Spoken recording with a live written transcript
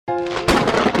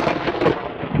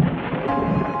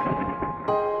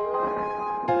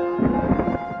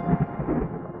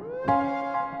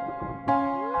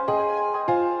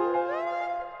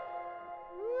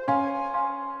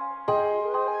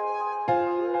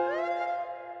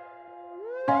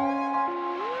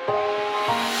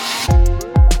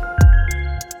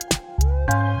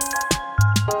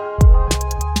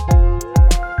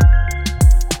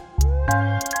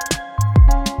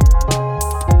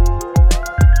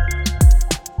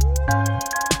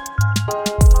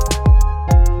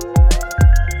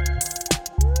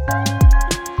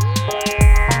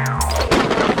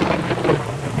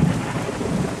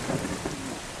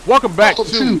Welcome back to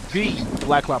the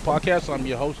Black Cloud Podcast. I'm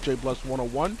your host, J Bless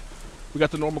 101. We got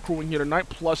the normal crew in here tonight,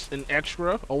 plus an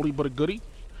extra, oldie but a goodie.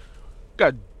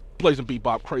 Got Blazing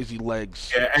Bebop, Crazy Legs.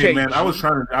 Yeah, hey man, I was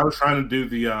trying to do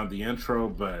the intro,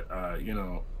 but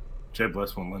J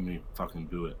Bless won't let me fucking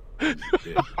do it.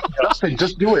 Yeah. Justin,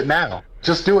 just do it now.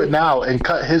 Just do it now and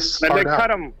cut his part out.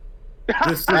 Cut him.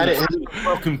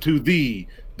 Welcome to the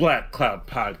Black Cloud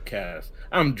Podcast.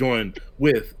 I'm joined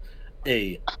with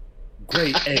a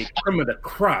grade A cream of the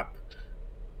crop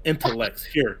intellects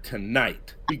here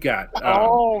tonight. We got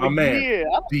my man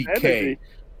DK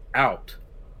out.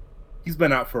 He's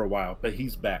been out for a while, but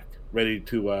he's back, ready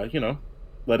to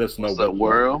let us know. What's up,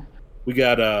 world? We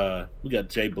got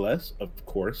J Bless, of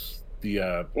course,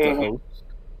 the host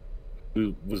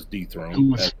who was dethroned.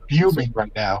 Who's fuming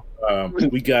right now?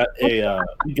 We got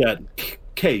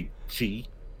KG,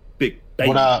 Big Baby.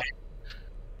 What up?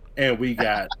 And we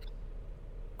got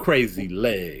Crazy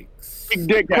Legs. Big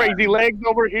dick, Crazy Legs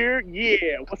over here.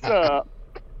 Yeah, what's up?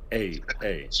 Hey.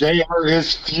 JR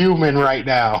is fuming right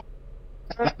now.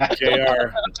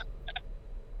 JR,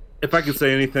 if I could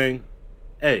say anything,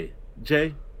 hey,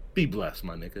 Jay, be blessed,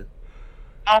 my nigga.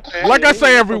 Okay. Like I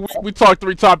say every week, we talk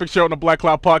 3 topics here on the Black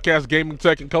Cloud Podcast, gaming,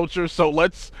 tech, and culture. So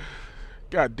let's...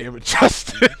 God damn it,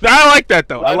 Justin. I like that,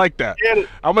 though. I like that.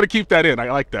 I'm going to keep that in. I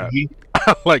like that.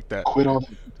 I like that. Quit all the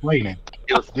complaining.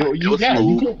 You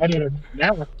can edit it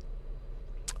now.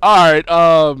 All right,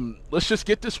 let's just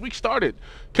get this week started.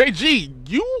 KG,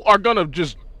 you are going to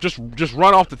just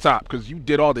run off the top because you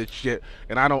did all this shit,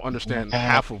 and I don't understand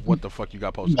half of what the fuck you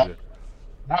got posted here.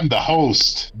 I'm the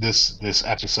host this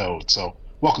episode, so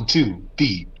welcome to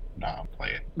the... Nah, I'm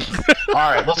playing.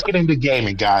 All right, let's get into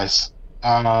gaming, guys.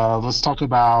 Let's talk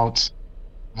about...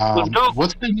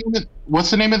 what's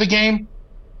the name of the game?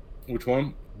 Which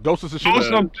one? Ghost of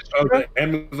Tsushima. The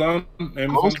Amazon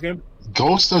game?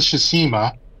 Ghost of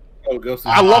Tsushima. Oh, Ghost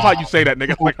of I love how you say that,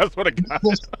 nigga. Like, I swear to God.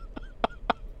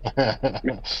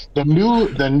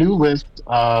 The new list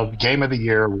of Game of the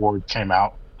Year award came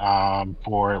out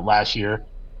for last year,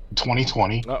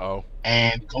 2020. Uh-oh.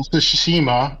 And Ghost of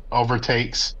Tsushima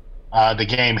overtakes the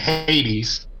game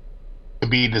Hades to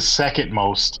be the second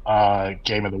most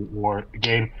Game of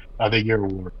the Year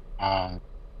award.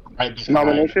 Right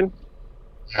Nomination?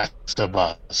 Last of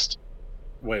Us.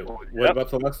 Wait, what about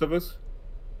The Last of Us?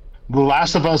 The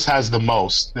Last of Us has the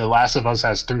most. The Last of Us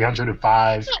has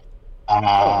 305.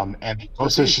 And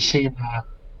Ghost of Tsushima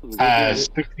has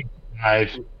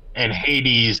 65, and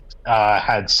Hades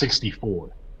had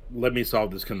 64. Let me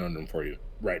solve this conundrum for you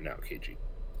right now, KG.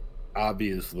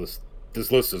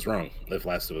 This list is wrong. If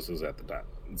Last of Us is at the top,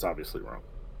 it's obviously wrong.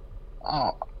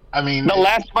 Oh, I mean, The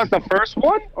Last of Us, the first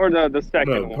one or the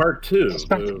second one? Part 2.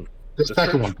 The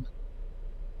second one.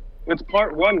 It's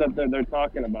part 1 that they're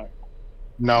talking about.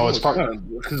 No, it's part.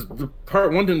 Because the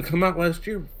part 1 didn't come out last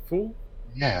year, fool.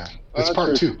 Yeah, it's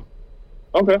part 2.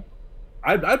 Okay.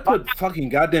 I'd put fucking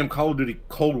goddamn Call of Duty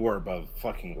Cold War above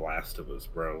fucking Last of Us,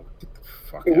 bro. Get the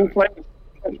fuck Who out plays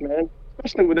much, man?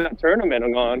 Especially with that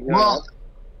tournament on. Well,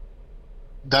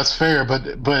 that's fair,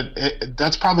 but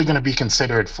that's probably going to be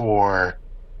considered for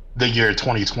the year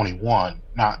 2021,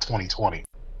 not 2020.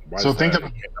 So think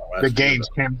about the games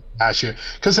came last year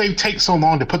because they take so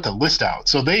long to put the list out.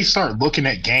 So they start looking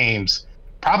at games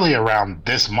probably around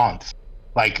this month,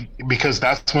 like because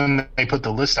that's when they put the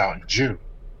list out in June.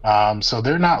 So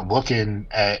they're not looking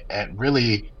at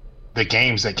really the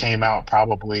games that came out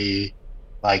probably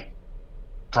like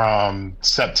from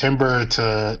September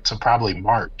to probably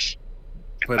March.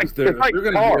 But if they're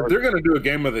gonna do a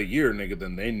game of the year, nigga,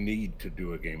 then they need to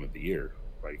do a game of the year.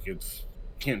 Like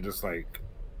can't just like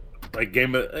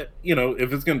game of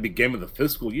if it's gonna be game of the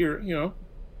fiscal year,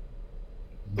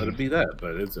 let it be that.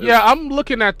 But it's I'm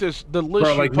looking at the list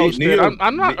bro, you like, posted.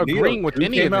 I'm not agreeing with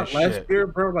any of this last shit. year,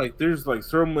 bro. Like there's like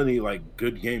so many like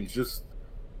good games. Just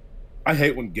I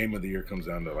hate when game of the year comes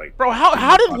down to like. Bro,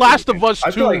 how did Last of Us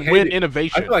 2 like win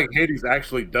innovation? I feel like Hades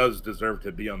actually does deserve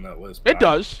to be on that list. It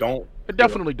does. It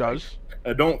definitely does.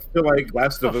 I don't feel like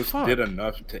Last of Us fuck? did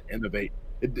enough to innovate.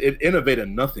 It innovated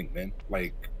nothing, man.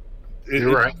 Like it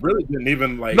right. really didn't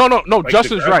even like. No. Like,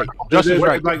 Justin's right. Justin's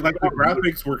right. Like the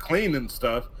graphics were clean and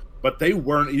stuff, but they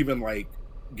weren't even like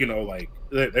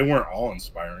they weren't all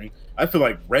inspiring. I feel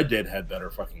like Red Dead had better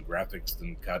fucking graphics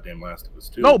than goddamn Last of Us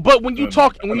 2. No, but when you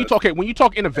talk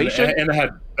innovation, and it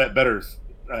had better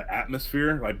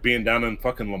atmosphere, like being down in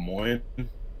fucking Lemoyne.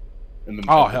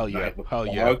 Hell yeah.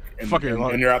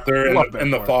 And you're out there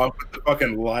in the fog with the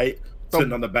fucking light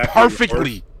sitting on the back.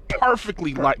 Perfectly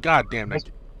light. God damn that.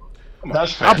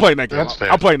 That's fair. I'm playing that game. That's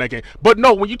fair. I'm playing that game. But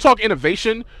no, when you talk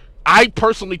innovation, I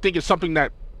personally think it's something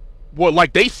that well,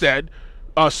 like they said,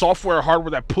 software or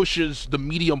hardware that pushes the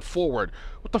medium forward.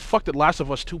 What the fuck did Last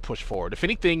of Us 2 push forward? If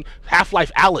anything,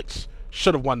 Half-Life Alyx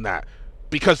should have won that.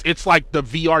 Because it's like the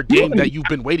VR game that you've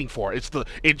been waiting for. It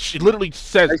literally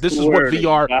says this is what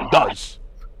VR does.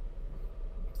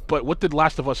 But what did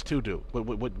Last of Us 2 do?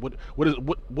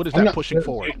 What is that pushing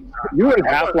forward? You and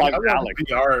Half-Life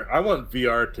Alyx. I want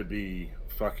VR to be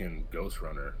fucking Ghost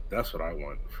Runner. That's what I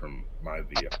want from my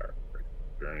VR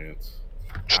experience.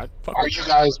 Are you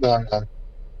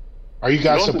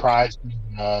guys surprised?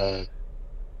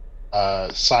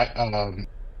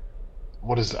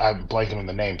 What is I'm blanking on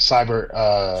the name? Cyberpunk.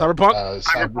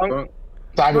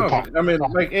 No, I mean,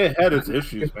 like it had its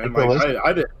issues, man. Like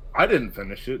I didn't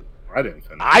finish it.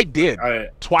 I did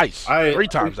twice, 3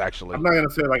 times actually. I'm not gonna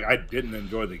say like I didn't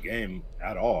enjoy the game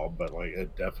at all, but like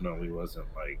it definitely wasn't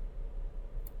like,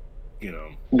 you know,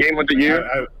 game of the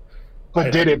year.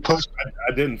 But did it push?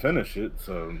 I didn't finish it,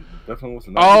 so it definitely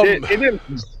wasn't.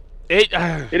 It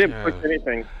didn't push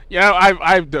anything. Yeah,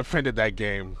 I've defended that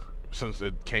game since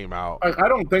it came out. I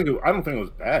don't think it was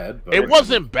bad. But it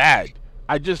wasn't bad.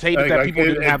 I just hated that people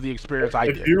didn't have the experience I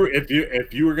did.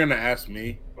 If you were gonna ask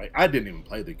me, like I didn't even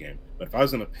play the game, but if I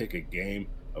was gonna pick a game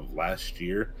of last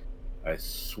year, I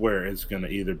swear it's gonna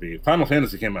either be Final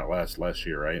Fantasy came out last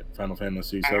year, right? Final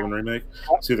Fantasy VII remake.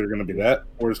 It's either gonna be that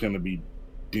or it's gonna be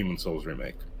Demon Souls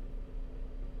remake.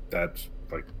 That's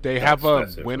like they have a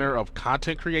winner of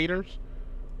content creators.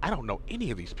 I don't know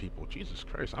any of these people. Jesus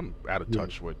Christ, I'm out of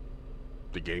touch with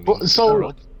the gaming world.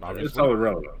 Obviously. It's all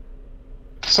irrelevant.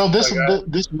 So this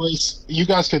list, you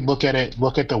guys could look at it,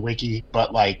 look at the wiki,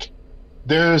 but like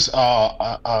there's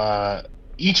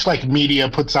each like media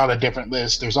puts out a different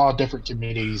list. There's all different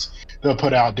committees that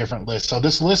put out different lists. So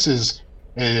this list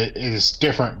is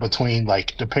different between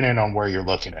like depending on where you're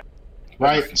looking at.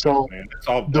 Right? So it's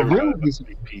all the real reason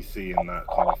PC and not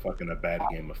call fucking a bad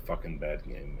game a fucking bad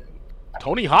game, man.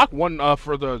 Tony Hawk won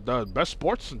for the best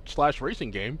sports /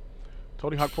 racing game.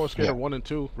 Tony Hawk Pro Skater 1 and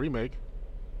 2 remake.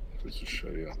 Just to show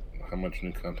you how much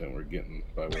new content we're getting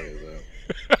by way of that.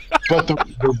 But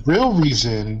the real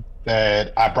reason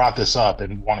that I brought this up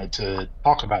and wanted to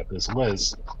talk about this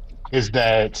list is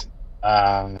that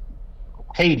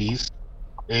Hades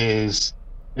is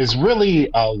really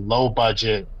a low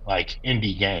budget like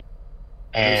indie game,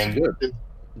 and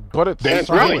but it's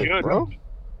really good, bro.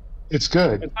 It's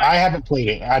good. I haven't played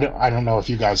it. I don't know if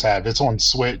you guys have. It's on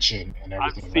Switch and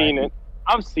everything.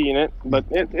 I've seen it, but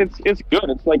it's good.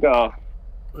 It's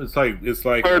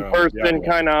like third person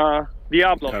kind of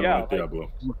Diablo. Like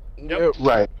Diablo. Yep.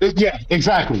 Right. Yeah.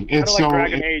 Exactly. It's like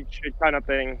Dragon Age kind of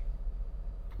thing.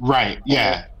 Right.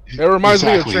 Yeah. It reminds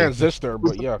me of Transistor,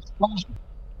 but yeah.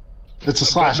 It's a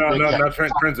slash. No.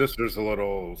 Transistor's a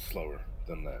little slower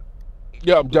than that.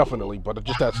 Yeah, definitely, but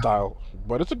just that style.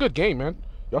 But it's a good game, man.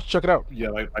 Y'all should check it out. Yeah,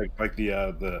 like the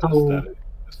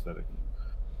aesthetic.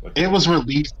 Like it was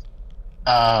released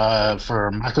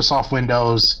for Microsoft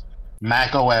Windows,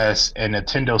 Mac OS, and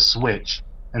Nintendo Switch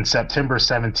in September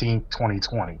 17th,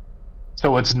 2020.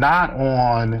 So it's not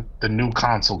on the new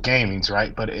console gamings,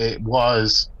 right? But it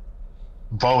was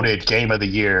voted Game of the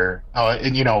Year,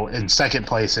 in second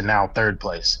place and now third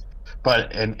place.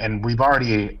 But and we've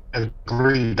already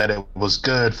agreed that it was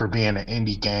good for being an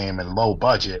indie game and low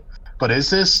budget. But is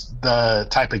this the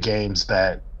type of games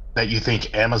that you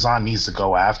think Amazon needs to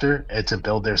go after and to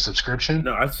build their subscription?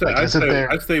 No, I'd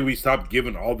say we stop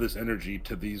giving all this energy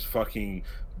to these fucking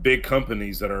big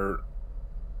companies that are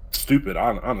stupid.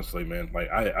 Honestly, man, like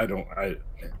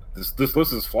this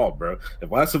list is flawed, bro.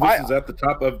 If Last of Us is at the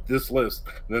top of this list,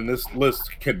 then this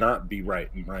list cannot be right,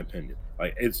 in my opinion.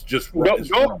 Like it's just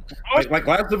wrong. Like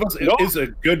Last of Us is a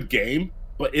good game,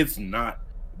 but it's not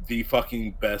the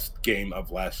fucking best game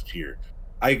of last year.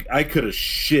 I could have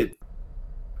shit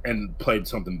and played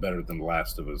something better than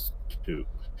Last of Us 2.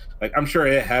 Like I'm sure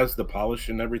it has the polish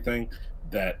and everything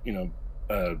that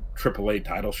a AAA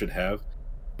title should have,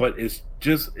 but it's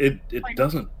just it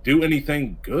doesn't do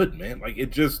anything good, man. Like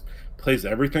it just plays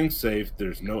everything safe.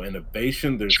 There's no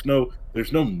innovation. There's no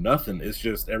nothing. It's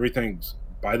just everything's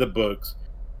by the books,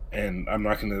 and I'm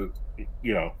not gonna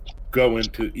go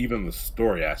into even the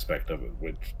story aspect of it,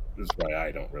 which is why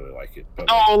I don't really like it. But is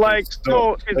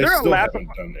there a Last of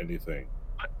done anything?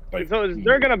 So is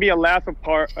there gonna be a Last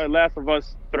of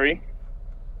Us 3?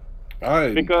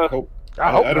 I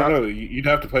don't know. You'd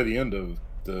have to play the end of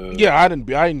the. Yeah, I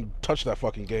didn't touch that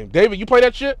fucking game. David, you play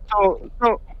that shit? So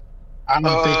I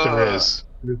don't think there is.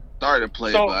 Started to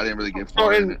play it, but I didn't really get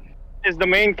far in it. Is the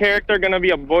main character gonna be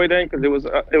a boy then? Because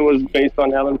it was based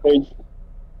on Ellen Page.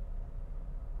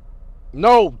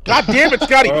 No, god damn it,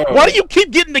 Scotty! Oh. Why do you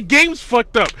keep getting the games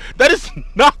fucked up? That is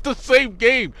not the same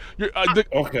game.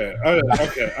 Okay,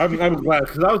 I'm glad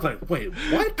because I was like, wait,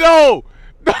 what?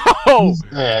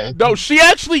 No. She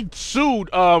actually sued.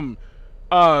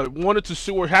 Wanted to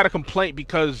sue or had a complaint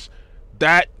because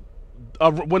that.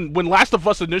 When Last of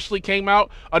Us initially came out,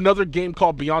 another game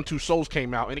called Beyond Two Souls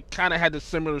came out, and it kind of had a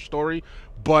similar story,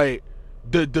 but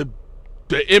the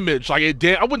image, like it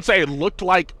did, I wouldn't say it looked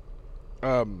like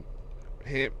him.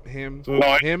 So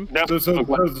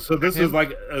this is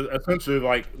like essentially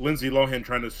like Lindsay Lohan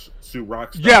trying to sue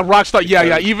Rockstar. Yeah, Rockstar.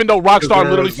 Yeah. Even though Rockstar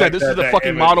literally said this is the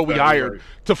fucking model we hired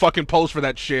to fucking pose for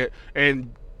that shit,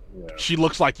 and she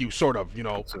looks like you, sort of,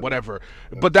 whatever.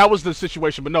 But that was the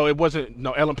situation. But no, it wasn't.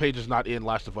 No, Ellen Page is not in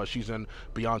Last of Us. She's in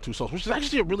Beyond Two Souls, which is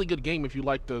actually a really good game if you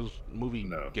like those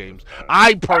movie games.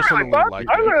 I personally like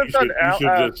it. You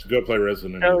should just go play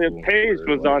Resident Evil. Ellen Page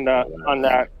was on that.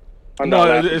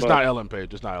 No, it's not Ellen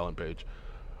Page. It's not Ellen Page.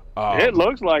 It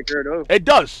looks like her though. It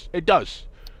does. It does.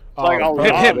 Like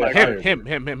him.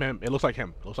 It looks like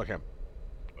him.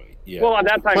 Yeah. Well, at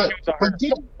that time, she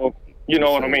was on her. You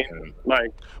know what I mean?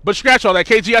 Like, but scratch all that,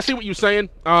 KG. I see what you're saying.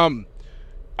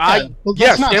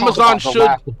 Yes, Amazon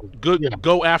should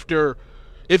go after.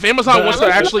 If Amazon wants to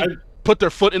actually put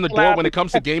their foot in the door when it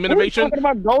comes to game innovation, talking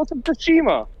about Ghost of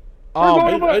Tsushima.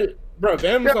 Bro, if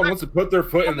Amazon wants to put their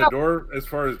foot in the door as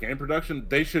far as game production,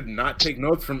 they should not take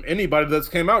notes from anybody that's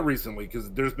came out recently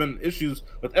because there's been issues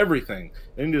with everything.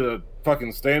 They need to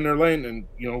fucking stay in their lane and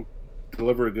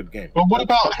deliver a good game. But what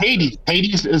about Hades?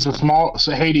 Hades is a small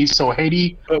Hades. So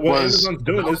Hades but what was Amazon's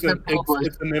doing is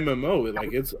it's an MMO. Like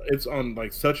it's on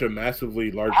like such a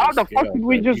massively large scale. Fuck did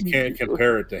we you can't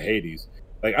compare it to Hades.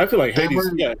 Like I feel like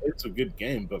Hades, it's a good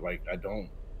game, but like I don't.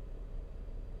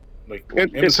 Like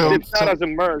it's not as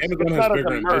immersed. Amazon has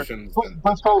bigger ambitions.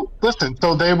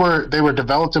 So they were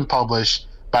developed and published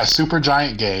by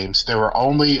Supergiant Games. They were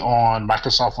only on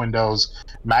Microsoft Windows,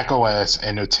 Mac OS,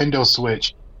 and Nintendo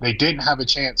Switch. They didn't have a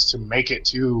chance to make it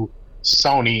to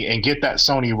Sony and get that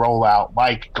Sony rollout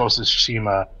like Ghost of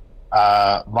Tsushima,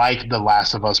 like The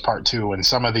Last of Us Part 2, and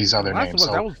some of these other names.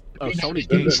 That was Sony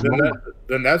games.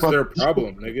 Then that's their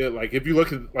problem, nigga. Like if you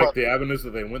look at like the avenues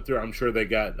that they went through, I'm sure they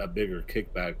got a bigger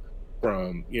kickback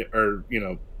from,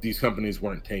 these companies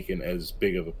weren't taking as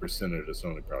big of a percentage as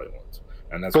Sony probably wants.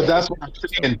 And that's what I'm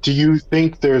saying. Do you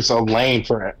think there's a lane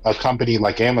for a company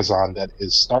like Amazon that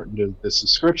is starting the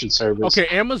subscription service? Okay,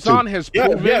 Amazon has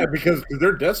proven. Yeah, because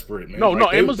they're desperate, man.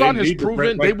 No, Amazon has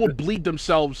proven they will bleed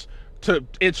themselves to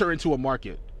enter into a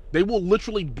market. They will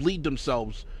literally bleed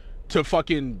themselves to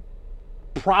fucking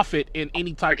profit in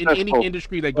any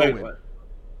industry they go in,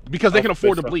 because they can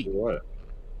afford to bleed.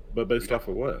 But based off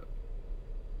of what?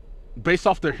 Based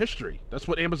off their history. That's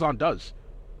what Amazon does.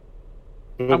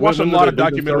 I watched a lot of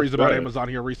documentaries about Amazon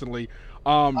here recently.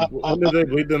 When do they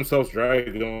bleed themselves dry?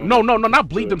 No, not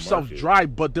bleed themselves dry,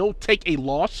 but they'll take a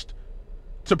loss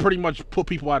to pretty much put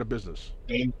people out of business.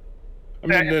 I mean,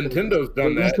 Nintendo's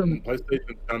done that, and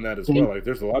PlayStation's done that as well. Like,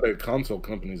 there's a lot of console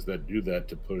companies that do that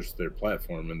to push their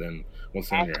platform, and then once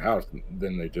they're in your house,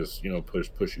 then they just,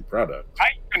 push you products. I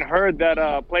even heard that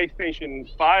PlayStation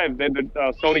 5, that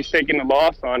Sony's taking the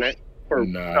loss on it for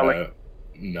selling.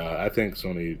 No, I think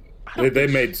Sony. They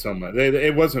made some money.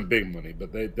 It wasn't big money,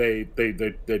 but they did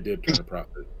turn a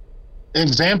profit.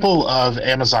 Example of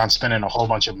Amazon spending a whole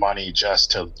bunch of money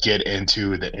just to get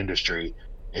into the industry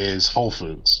is Whole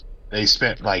Foods. They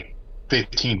spent like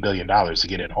 $15 billion to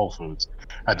get in Whole Foods.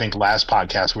 I think last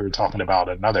podcast we were talking about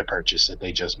another purchase that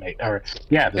they just made. The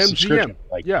MGM. subscription.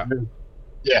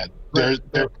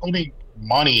 They're putting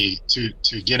money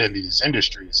to get in these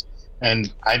industries,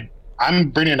 and I'm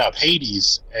bringing up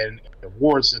Hades and the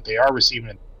awards that they are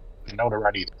receiving, the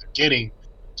notoriety that they're getting,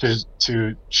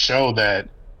 to show that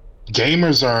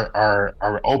gamers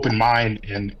are open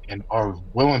minded and are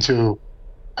willing to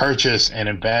purchase and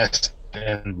invest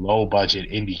in low budget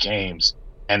indie games,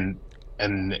 and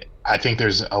I think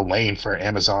there's a lane for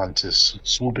Amazon to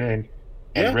swoop in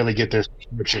and really get their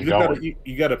subscription going.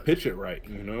 You got to pitch it right,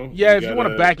 Yeah, if you want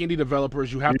to back indie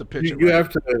developers, you have to pitch it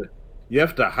right. You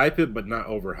have to hype it, but not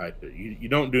overhype it. You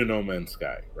don't do No Man's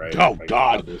Sky, right? Oh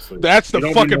God, obviously. That's the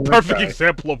fucking perfect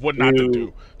example of what not to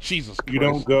do. Jesus Christ. You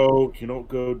don't go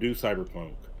do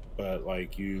Cyberpunk, but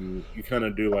like you kind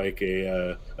of do like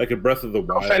a Breath of the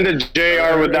Wild. Offended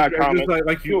JR with that comment.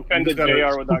 You offended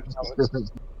JR with that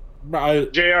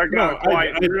comment. JR got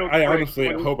quiet. I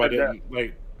honestly hope I didn't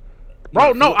like.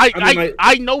 Bro, no,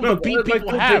 I know the beat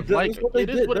people have. Like, it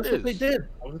is what it is. They did.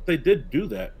 They did do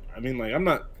that. I mean, like, I'm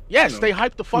not. Yes, they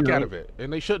hyped the fuck out of it,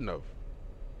 and they shouldn't have.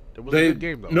 It was a good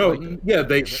game though. No, yeah,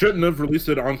 they shouldn't have released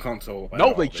it on console.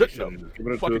 No, they shouldn't have.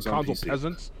 Given it fucking to us console PC.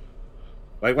 Peasants.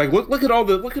 Like look at all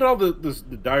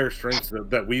the dire straits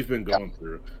that we've been going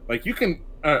through. Like you can,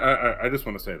 I just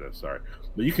want to say this. Sorry,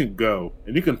 but you can go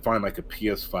and you can find like a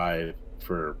PS5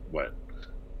 for what,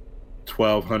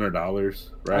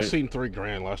 $1,200, right? I seen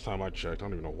 $3,000 last time I checked. I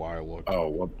don't even know why I looked. Oh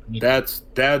well, that's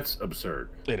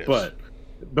absurd. It is,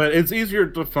 but it's easier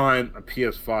to find a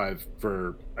PS5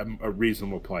 for a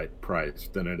reasonable price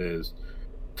than it is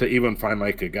to even find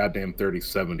like a goddamn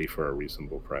 3070 for a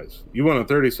reasonable price. You want a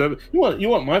 3070? You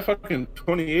want my fucking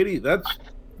 2080? That's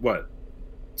what,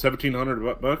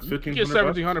 $1,700 bucks, $1,500. You get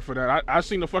 $1,700 for that. I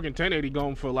seen the fucking 1080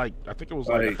 going for like I think it was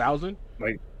like $1,000.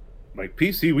 Like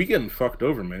PC, we getting fucked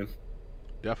over, man.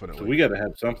 Definitely. So we got to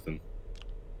have something.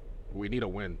 We need a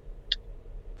win.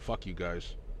 Fuck you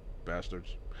guys,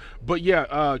 bastards. But yeah,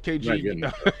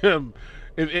 KG,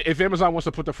 if Amazon wants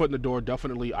to put their foot in the door,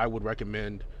 definitely I would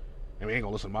recommend. I mean, I ain't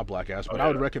gonna listen to my black ass, but I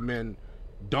would recommend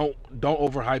don't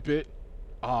overhype it,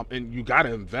 and you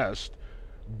gotta invest,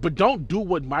 but don't do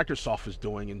what Microsoft is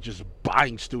doing and just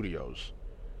buying studios,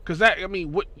 because that, I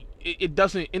mean, what it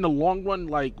doesn't in the long run.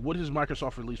 Like, what has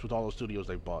Microsoft released with all those studios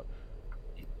they bought?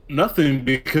 Nothing,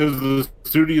 because the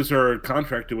studios are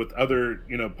contracted with other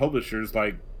publishers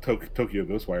like Tokyo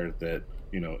Ghostwire that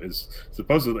is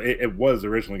supposedly it was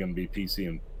originally going to be PC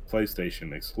and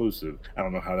PlayStation exclusive. I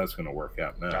don't know how that's going to work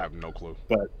out now. I have no clue.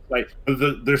 But like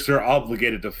they're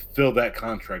obligated to fill that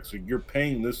contract, so you're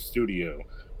paying this studio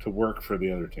to work for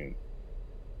the other team.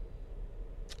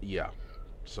 Yeah.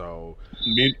 So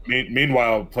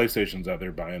meanwhile, PlayStation's out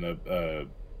there buying a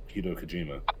Hideo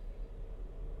Kojima.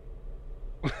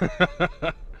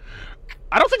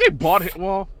 I don't think they bought it.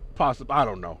 Well, possibly. I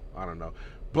don't know.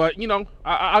 But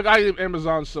I give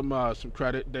Amazon some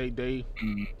credit. They'll get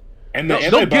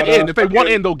in. If they want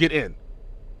in, they'll get in.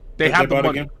 They have the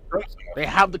money. They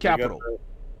have the capital.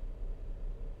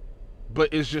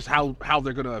 But it's just how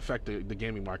they're going to affect the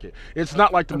gaming market. It's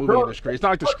not like the movie industry. It's not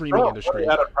like the streaming industry. Throwing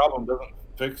money at a problem doesn't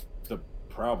fix the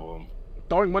problem.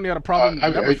 Throwing money at a problem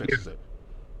never fixes it.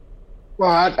 Well,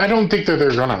 I don't think that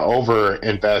they're going to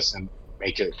over-invest and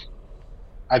make it.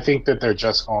 I think that they're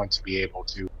just going to be able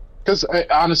to. Because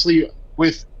honestly,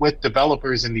 with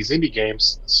developers in these indie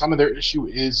games, some of their issue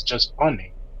is just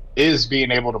funding, is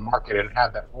being able to market and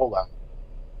have that rollout.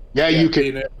 Yeah, you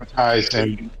can advertise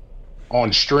and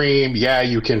on stream. Yeah,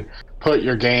 you can put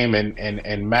your game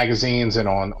in magazines and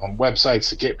on websites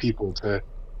to get people to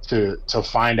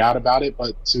find out about it.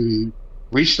 But to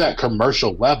reach that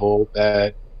commercial level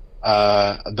that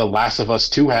The Last of Us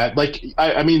 2 had, like,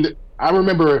 I mean, I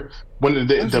remember when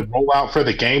the rollout for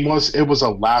the game was a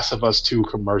Last of Us 2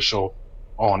 commercial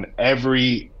on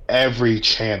every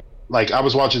channel. Like, I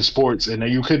was watching sports, and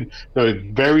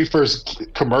the very first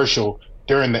commercial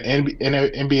during the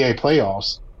NBA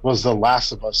playoffs was The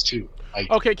Last of Us 2. Like,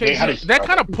 okay, that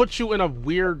kind of puts you in a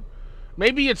weird.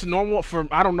 Maybe it's normal for,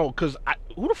 I don't know, because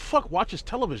who the fuck watches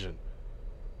television?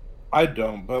 I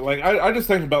don't, but like I just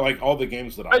think about like all the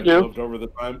games that I've loved over the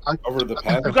past.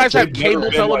 You guys have cable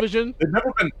television? They've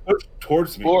never been pushed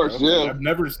towards me. Sports, yeah. I've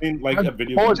never seen like a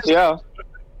video. Sports, yeah.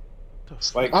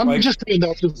 I'm just saying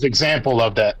that's just an example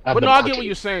of that. But no, I get what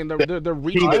you're saying. The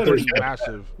reach is pretty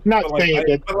massive. I'm not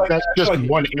saying that's just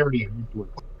one area.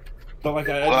 But like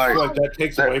I feel like that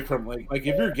takes away from like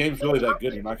if your game's really that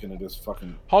good, you're not gonna just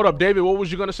fucking. Hold up, David. What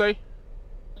was you gonna say?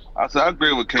 I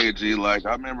agree with KG. Like,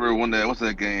 I remember when what's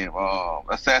that game?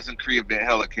 Assassin's Creed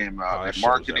Valhalla came out. The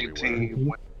marketing team,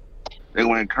 they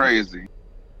went crazy.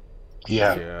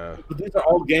 Yeah. But these are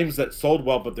all games that sold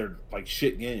well, but they're like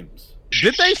shit games.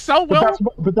 Did they sell well?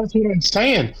 But that's what I'm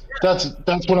saying. That's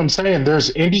what I'm saying.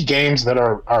 There's indie games that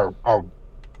are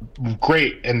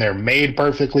great and they're made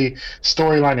perfectly.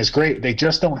 Storyline is great. They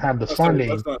just don't have the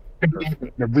funding to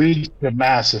reach the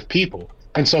mass of people.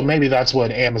 And so maybe that's what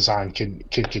Amazon can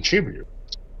contribute.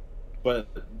 But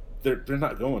they're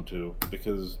not going to,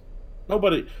 because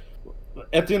nobody,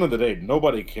 at the end of the day,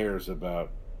 nobody cares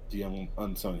about the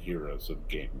unsung heroes of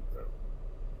gaming.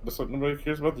 It's like nobody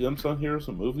cares about the unsung heroes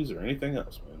of movies or anything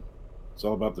else, man. It's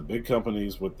all about the big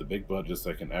companies with the big budgets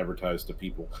that can advertise to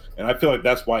people. And I feel like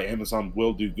that's why Amazon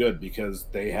will do good, because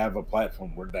they have a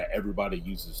platform that everybody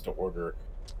uses to order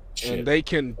shit. And they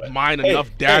can mine enough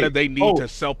data they need to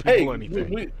sell people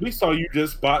anything. We saw you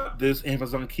just bought this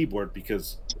Amazon keyboard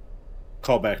because,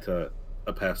 call back to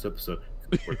a past episode,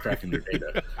 we're cracking your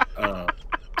data.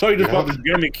 So you just bought this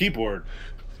gaming keyboard.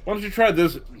 Why don't you try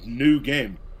this new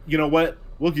game? You know what?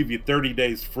 We'll give you 30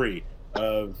 days free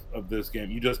of this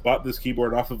game. You just bought this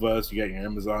keyboard off of us. You got your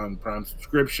Amazon Prime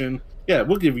subscription. Yeah,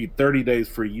 we'll give you 30 days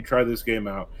free. You try this game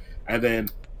out, and then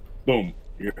boom,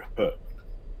 you're hooked.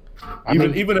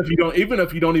 Even if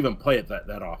you don't even play it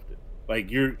that often,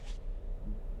 like you're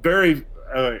very.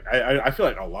 I feel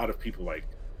like a lot of people like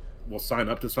will sign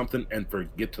up to something and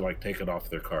forget to like take it off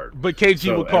their card. But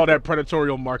KG would call that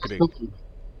predatory marketing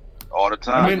all the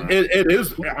time. I mean, it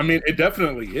is. I mean, it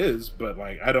definitely is. But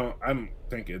like, I don't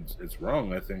think it's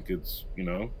wrong. I think it's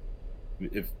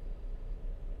if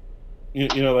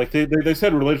like they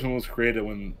said religion was created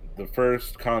when the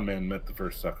first con man met the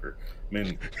first sucker. I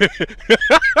mean.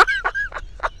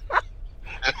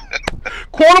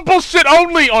 Quotable shit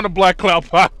only on the Black Cloud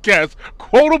Podcast.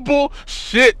 Quotable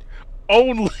shit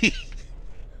only.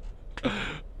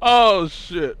 Oh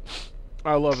shit.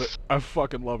 I love it. I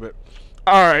fucking love it.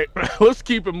 Alright, let's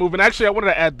keep it moving. Actually, I wanted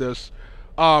to add this.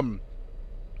 I'm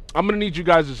gonna need you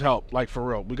guys' help, like for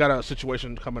real. We got a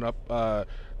situation coming up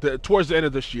towards the end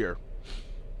of this year.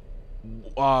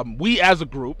 We as a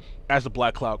group, as a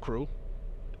Black Cloud crew,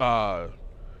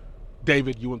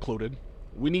 David, you included,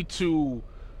 we need to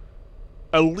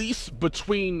at least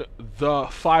between the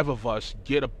 5 of us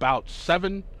get about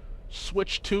 7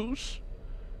 Switch 2s.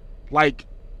 Like,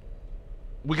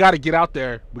 we got to get out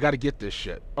there. We got to get this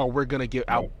shit, or we're gonna get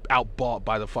outbought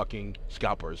by the fucking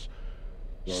scalpers.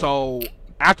 Yeah. So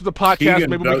after the podcast,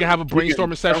 maybe we can have a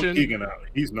brainstorming session. Keegan out.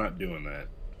 He's not doing that.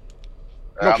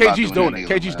 No, KG's doing it.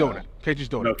 KG's doing it. KG's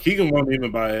doing it. No, Keegan won't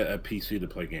even buy a PC to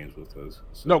play games with us.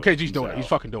 So no, KG's doing it. He's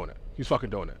fucking doing it. He's fucking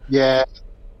doing it.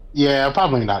 Yeah, I'm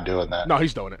probably not doing that. No,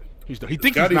 he's doing it. He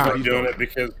thinks Scotty's he's not. He's doing it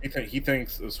because he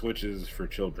thinks the Switch is for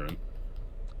children.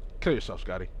 Kill yourself,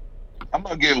 Scotty. I'm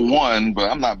gonna get one,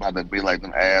 but I'm not about to be like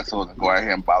them assholes and go out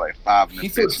here and buy like 5. He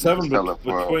said 7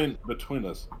 between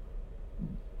us.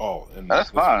 Oh, and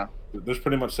that's fine. There's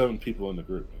pretty much 7 people in the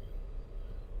group.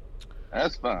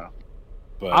 That's fine.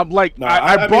 But I'm like, no,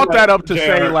 I brought that up to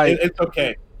say like it's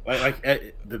okay. Like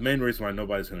the main reason why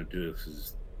nobody's gonna do this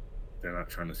is they're not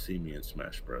trying to see me in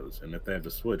Smash Bros. And if they have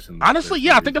the Switch, and honestly,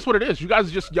 yeah, I think that's what it is. You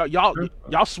guys just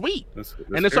y'all sweet,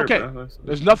 and it's okay.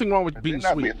 There's nothing wrong with being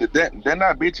sweet. Did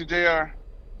not beat you, JR?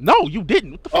 No, you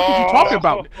didn't. What the fuck is you talking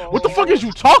about? What the fuck is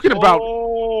you talking about?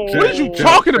 What are you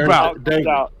talking about?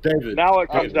 David. Now it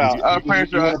comes out. I'm pretty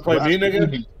sure I play me,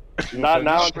 nigga.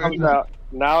 Now it comes out.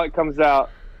 Now it comes out.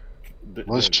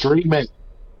 Let's stream it.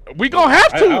 We gonna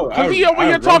have to, because we over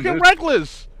here talking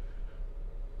reckless.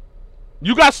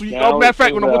 You guys, matter of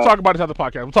fact, we'll talk about it after the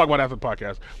podcast. We'll talk about it after the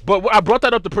podcast. But I brought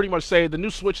that up to pretty much say the new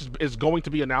Switch is going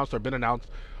to be announced or been announced,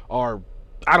 or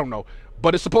I don't know.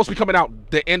 But it's supposed to be coming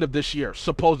out the end of this year,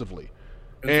 supposedly.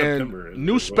 And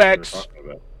new specs,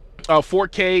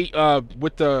 4K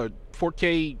with the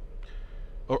 4K,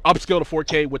 or upscale to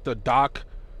 4K with the dock.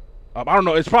 I don't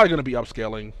know. It's probably going to be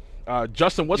upscaling.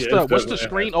 Justin, what's the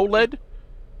screen? OLED?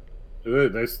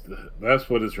 That's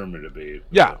what it's rumored to be.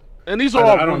 Yeah, and these are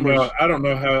all rumors. I don't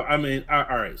know how. I mean, all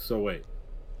right. So wait,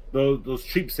 those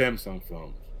cheap Samsung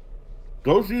phones,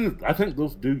 I think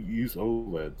those do use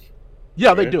OLEDs. Yeah,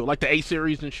 right? They do, like the A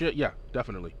series and shit. Yeah,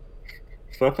 definitely.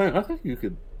 So I think you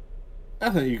could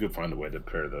find a way to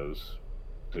pair those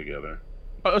together.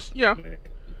 Yeah.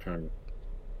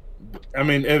 I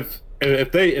mean, if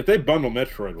they bundle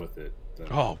Metroid with it.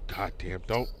 Oh goddamn!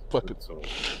 Don't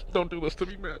do this to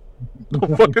me, man.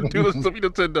 Don't fucking do this to me,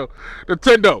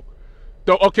 Nintendo.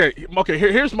 Don't. Okay.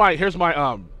 Here's my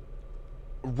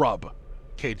rub.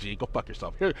 KG, go fuck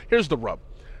yourself. Here's the rub.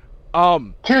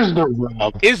 Here's the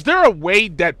rub. Is there a way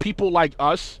that people like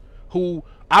us, who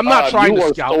I'm not trying to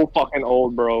scout? You are so fucking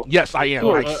old, bro. Yes, I am.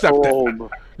 I accept that.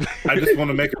 I just want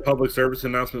to make a public service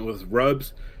announcement with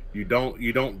rubs. You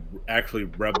don't actually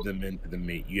rub them into the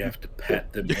meat. You have to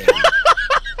pat them in.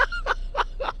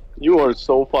 You are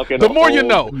so fucking the more you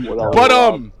know.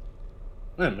 But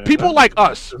people like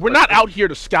us, we're not out here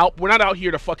to scalp. We're not out here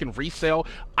to fucking resell.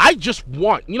 I just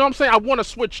want, you know what I'm saying? I want a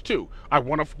Switch 2. I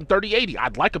want a 3080.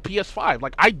 I'd like a PS5.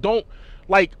 Like, I don't,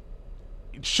 like,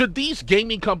 should these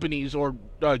gaming companies or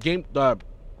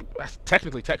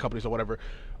technically tech companies or whatever,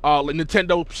 like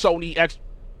Nintendo, Sony,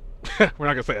 we're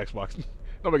not going to say Xbox.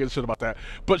 Nobody gives a shit about that.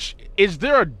 But is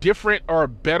there a different or a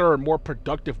better or more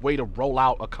productive way to roll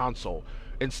out a console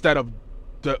instead of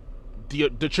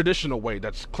the traditional way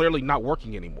that's clearly not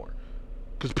working anymore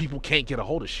because people can't get a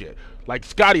hold of shit? Like,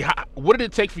 Scotty, what did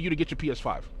it take for you to get your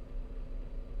PS5?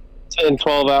 10,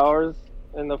 12 hours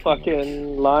in the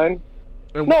fucking line.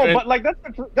 But like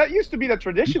that used to be the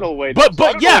traditional way.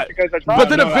 But yeah, but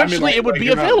then eventually it would be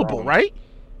available, right?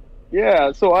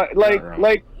 Yeah. So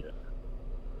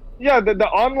yeah, the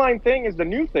online thing is the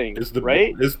new thing,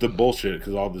 right? It's the bullshit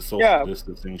because all the social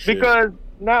distancing shit. Because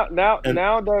now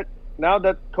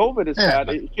that COVID is bad,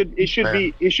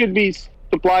 it should be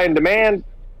supply and demand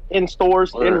in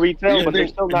stores, in retail, but they're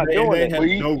still not doing it.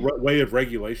 They have no way of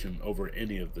regulation over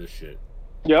any of this shit.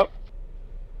 Yep.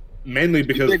 Mainly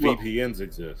because VPNs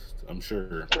exist, I'm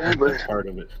sure. That's part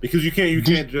of it. Because you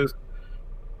can't just.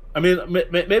 I mean,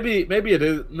 maybe it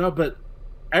is but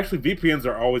actually VPNs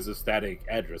are always a static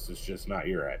address. It's just not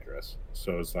your address.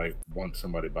 So it's like once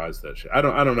somebody buys that shit, I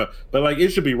don't know, but like it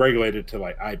should be regulated to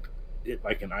like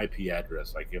an IP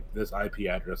address. Like if this IP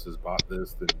address has bought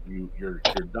this, then you're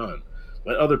done.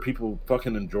 Let other people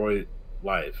fucking enjoy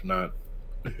life, not.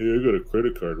 Hey, I got a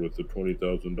credit card with the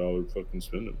 $20,000 fucking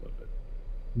spending limit.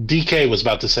 DK was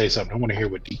about to say something. I want to hear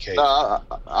what DK. I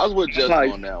was with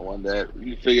Justin on that one. That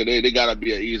you figure they gotta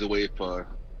be an easy way for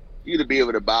you to be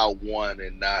able to buy one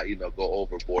and not go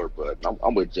overboard. But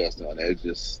I'm with Justin on that. It's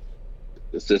just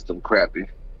the system crappy.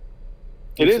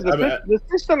 It is the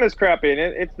system is crappy, and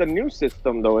it's the new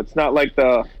system though. It's not like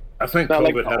the. I think not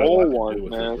COVID like had the a lot old to one, do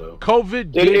with man. it, though.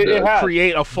 COVID did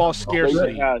create a false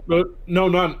scarcity. No,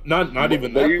 not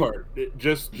even that part.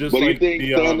 Just like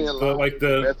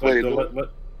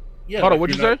yeah. Hold on,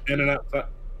 what'd you say?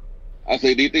 I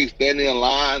say, do you think standing in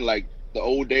line like the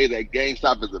old days at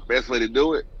GameStop is the best way to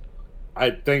do it?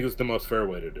 I think it's the most fair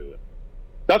way to do it.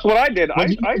 That's what I did. I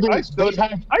stood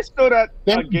at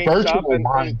GameStop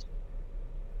and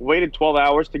waited 12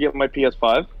 hours to get my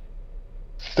PS5.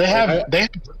 They have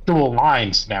virtual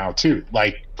lines now too.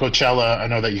 Like Coachella, I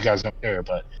know that you guys don't care,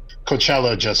 but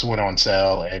Coachella just went on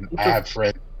sale, and I have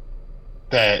friends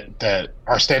that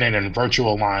are standing in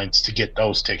virtual lines to get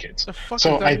those tickets.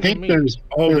 So I think there's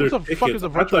what the fuck is a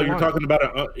virtual I thought you were talking about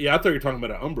I thought you were talking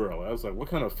about an umbrella. I was like, what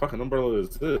kind of fucking umbrella is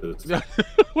this?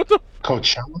 What the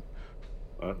Coachella?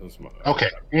 That's my, okay.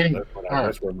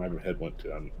 That's where my head went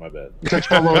to. My bad.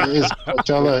 Coachella is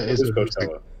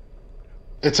Coachella.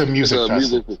 It's a music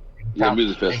festival.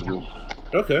 Music festival.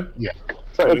 Okay. Yeah.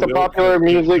 So it's a popular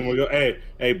music. We go,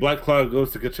 hey, Black Cloud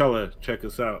goes to Coachella. Check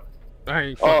us out. I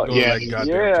ain't fucking going to that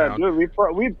goddamn town. Dude,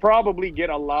 we probably get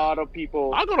a lot of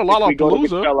people. I'll go to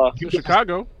Lollapalooza in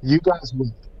Chicago. You guys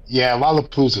would. Yeah,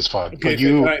 Lollapalooza's fun. Okay,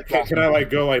 but can I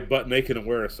like go like butt naked and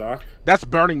wear a sock? That's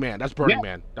Burning Man. That's Burning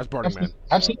Man.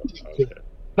 Absolutely. Okay.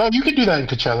 No, you can do that in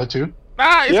Coachella too.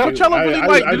 Is Coachella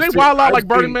really do they wild out like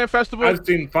Burning Man Festival? I've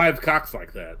seen 5 cocks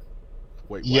like that.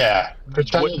 Wait, what? Yeah,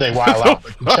 Coachella they wild out.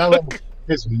 Coachella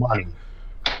is money.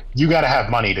 You got to have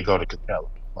money to go to Coachella.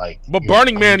 But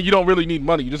Burning Man, you don't really need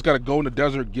money. You just got to go in the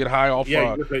desert, get high off. You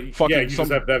just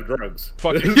have to have drugs.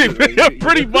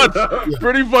 Pretty much,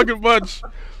 pretty fucking much.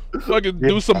 Fucking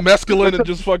do some mescaline and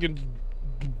just fucking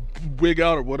wig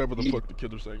out or whatever the fuck the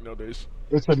kids are saying nowadays.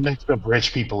 It's a mix of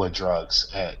rich people and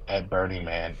drugs at Burning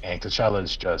Man, and Coachella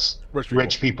is just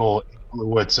rich people,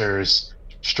 influencers,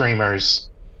 streamers,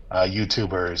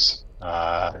 YouTubers,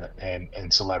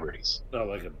 and celebrities. No,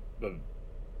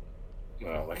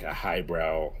 like a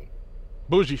highbrow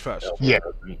bougie fest. Yeah,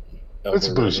 it's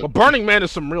bougie. But Burning Man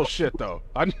is some real shit, though.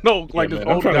 I know, this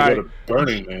old guy.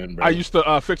 Burning Man, bro. I used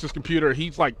to fix his computer.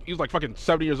 He's like fucking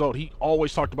 70 years old. He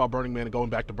always talked about Burning Man and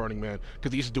going back to Burning Man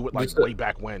because he used to do it way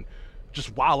back when.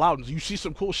 Just wild out and you see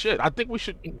some cool shit. I think we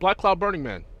should Black Cloud Burning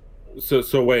Man.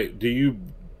 So wait, do you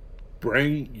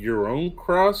bring your own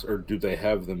cross or do they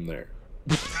have them there?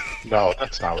 No,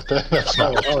 that's not what that's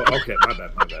not. Okay, my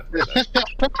bad.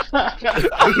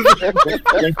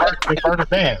 They burn a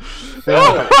man.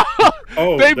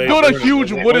 They built a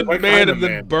huge wooden man and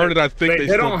then burn it. I think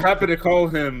they don't happen to call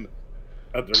him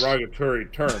a derogatory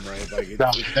term,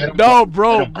 right? No,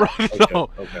 bro. No.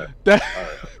 Okay.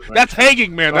 That's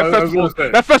hanging, man.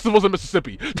 That festival's in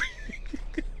Mississippi.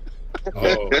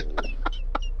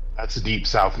 That's deep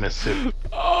South Mississippi.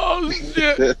 Oh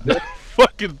shit.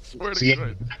 Fucking swear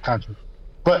to God.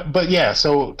 But yeah,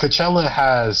 so Coachella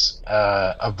has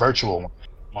a virtual one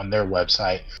on their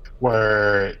website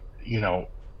where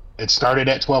it started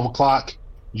at 12 o'clock.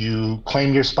 You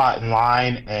claim your spot in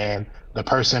line, and the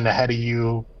person ahead of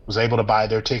you was able to buy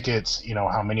their tickets.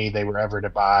 How many they were ever to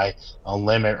buy, a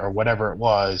limit or whatever it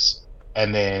was,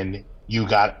 and then you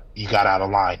got out of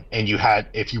line. And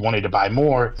if you wanted to buy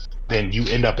more, then you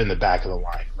end up in the back of the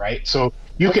line, right? So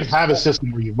you could have a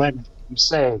system where you limit. You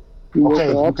say, okay,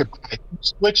 you could buy 2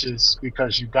 switches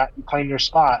because you claim your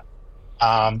spot.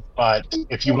 But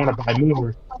if you want to buy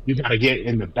more, you got to get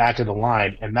in the back of the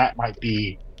line, and that might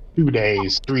be 2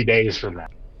 days, 3 days from now.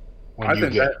 I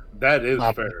think that is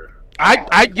fair. I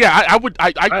would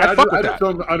fuck with that. I just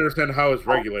don't understand how it's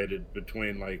regulated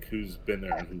between who's been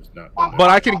there and who's not been there. But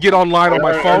I can get online on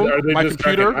my phone, my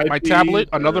computer, my tablet,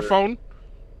 another phone,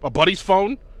 a buddy's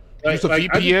phone. Use a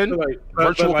VPN,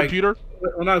 virtual computer.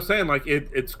 When I was saying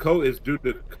it's due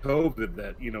to COVID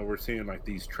that we're seeing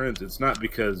these trends. It's not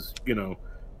because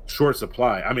short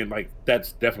supply. I mean, like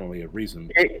that's definitely a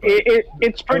reason.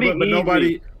 It's pretty easy. But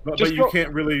nobody, but you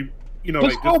can't really,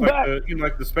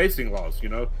 like the spacing laws,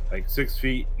 like 6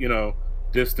 feet,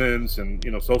 distance and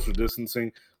social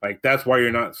distancing. Like that's why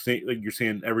you're not seeing you're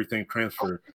seeing everything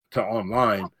transfer to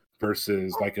online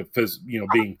versus like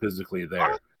being physically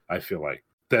there. I feel like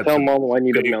that's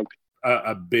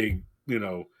a big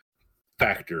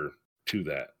factor to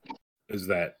that is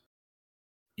that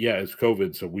it's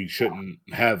COVID, so we shouldn't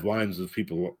have lines of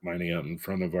people lining up in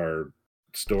front of our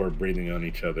store breathing on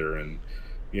each other and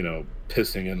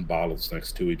pissing in bottles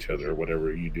next to each other or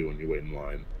whatever you do when you wait in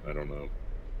line. I don't know.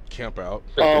 Camp out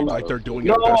like they're doing it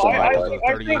best on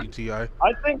 3080 Ti. I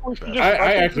think we should just.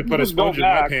 I actually put a sponge in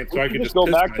my pants so I could just go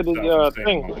back to the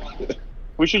thing.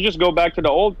 We should just go back to the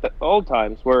old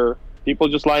times where people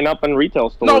just line up in retail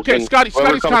stores. No, okay, Scotty's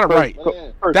kind of right.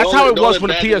 That's how it was when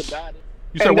the PS.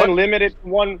 You said what? Limit it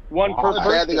one per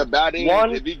person.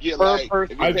 If you get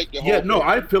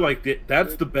I feel like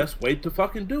that's the best way to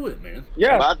fucking do it, man.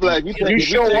 Yeah, I feel like you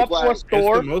show up to a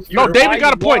store. No, David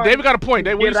got a point. David got a point.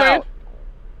 Dave, what are you saying?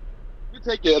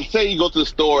 Say you go to the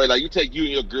store, like you take you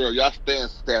and your girl, y'all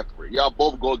stand separate. Y'all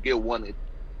both go get one.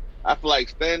 I feel like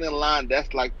standing in line,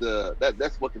 that's like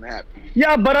that's what can happen.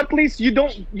 Yeah, but at least you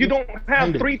don't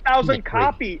have 3,000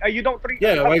 copy. You don't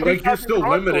like you're still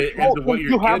limited into what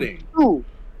you're getting.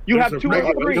 You have 2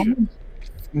 or 3,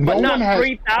 but not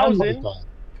 3,000.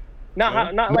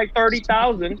 Not like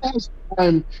 30,000.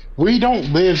 We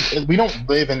don't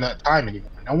live in that time anymore.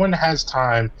 No one has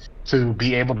time to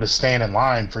be able to stand in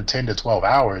line for 10 to 12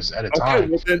 hours at a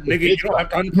time. Well, then, nigga, you don't have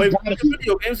time to play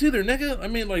video games either, nigga. I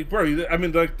mean, like, bro.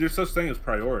 Like, there's such thing as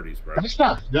priorities, bro. That's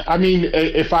not. I mean,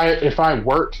 if I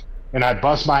work and I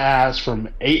bust my ass from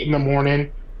 8 in the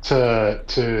morning to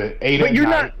 8 but at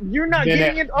night, you're not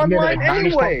getting it online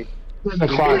anyway. Then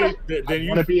you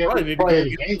want to be able to play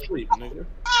the game, nigga.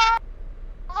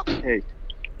 Hey,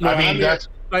 no, I mean that's.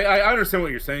 I understand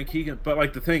what you're saying, Keegan, but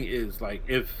like the thing is, like,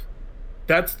 if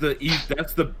that's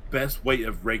the best way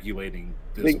of regulating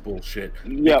this bullshit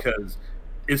because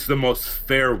it's the most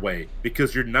fair way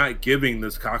because you're not giving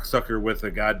this cocksucker with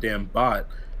a goddamn bot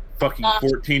fucking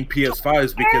 14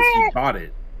 PS5s because he bought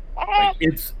it. Like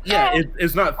it's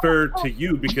not fair to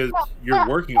you because you're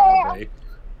working all day,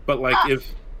 but like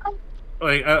if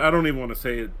like I don't even want to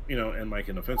say it, in like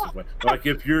an offensive way. But like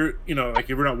if you're, like if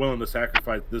you're not willing to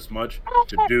sacrifice this much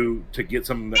to get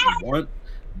something that you want,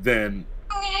 then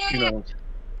if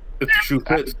the shoe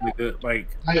fits,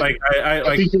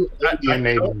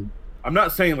 I'm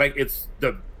not saying like it's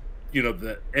the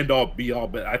the end all be all,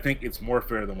 but I think it's more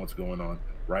fair than what's going on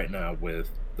right now with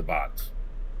the bots.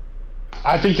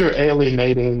 I think you're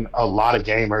alienating a lot of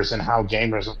gamers and how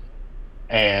gamers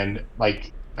and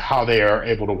like how they are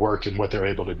able to work and what they're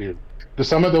able to do. To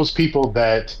some of those people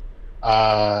that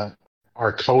are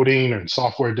coding and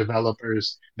software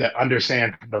developers that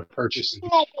understand how to purchase and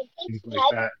things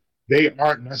like that, they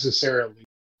aren't necessarily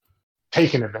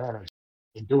taking advantage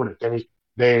and doing it.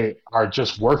 They are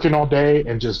just working all day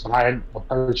and just buying a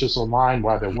purchase online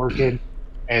while they're working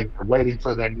and waiting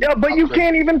for them. Yeah, but you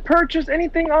can't even purchase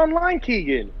anything online,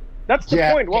 Keegan. That's the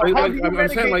point. Well, I'm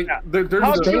saying, like, there's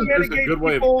a good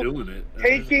way of doing it.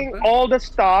 Taking all the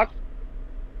stock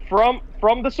from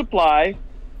the supply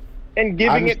and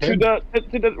giving it to the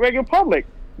regular public.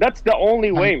 That's the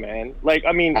only way, man. Like,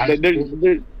 I mean,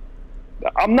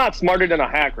 I'm not smarter than a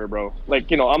hacker, bro. Like,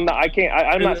 I'm not. I can't.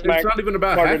 I'm not. It's not even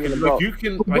about hacking. Like, you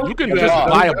can just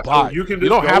buy a bot. You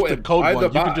don't have to code one. You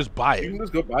can just buy it. You can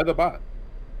just go buy the bot.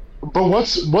 But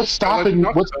what's stopping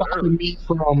me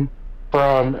from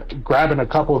grabbing a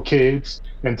couple of kids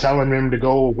and telling them to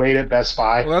go wait at Best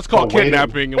Buy? Well, that's called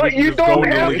kidnapping, and we can just go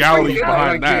into legalities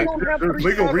behind that. There's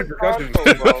legal repercussions.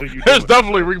 There's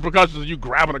definitely repercussions of you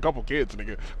grabbing a couple kids,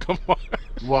 nigga. Come on.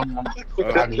 Well,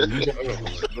 I mean,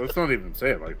 let's not even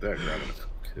say it like that, grabbing a couple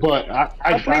kids. But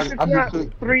at least it's not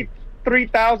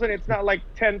 3,000. It's not like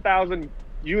 10,000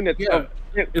 units of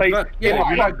you're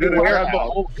not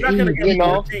gonna get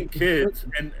 14 kids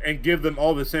and give them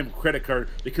all the same credit card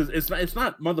because it's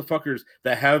not motherfuckers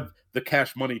that have the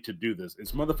cash money to do this.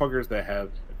 It's motherfuckers that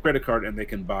have a credit card and they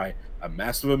can buy a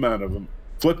massive amount of them,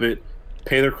 flip it,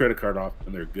 pay their credit card off,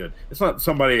 and they're good. It's not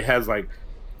somebody who has like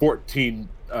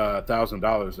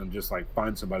 $14,000 and just like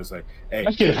find somebody say, hey,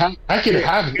 I can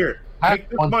have here. Take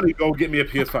this money, go get me a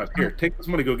PS5. Here, take this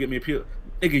money, go get me a PS5.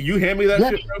 Nigga, you hand me that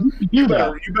shit,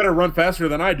 bro. You better run faster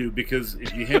than I do because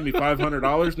if you hand me $500,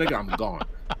 nigga, I'm gone.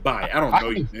 Bye. I don't know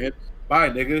you, man.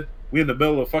 Bye, nigga. We in the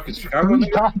middle of fucking Chicago.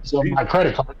 My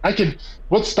credit card.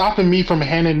 What's stopping me from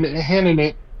handing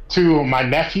it to my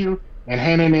nephew and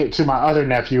handing it to my other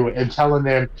nephew and telling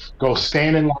them, go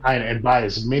stand in line and buy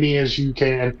as many as you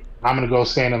can. I'm going to go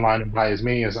stand in line and buy as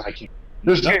many as I can.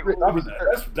 That's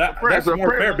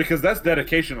more fair because that's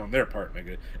dedication on their part,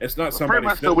 nigga. It's not somebody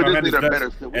sitting behind his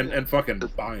desk and fucking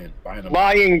buying them.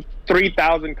 Buying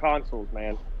 3,000 consoles,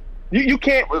 man. You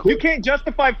can't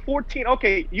justify 14.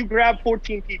 Okay, you grab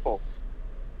 14 people.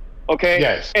 Okay,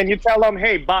 yes, and you tell them,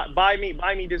 hey, buy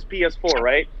me this PS4,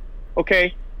 right?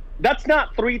 Okay, that's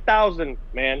not 3,000,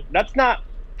 man. That's not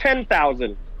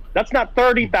 10,000. That's not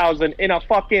 30,000 in a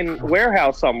fucking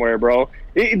warehouse somewhere, bro.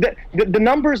 The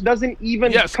numbers doesn't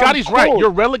even. Yeah, Scotty's right. You're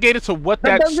relegated to what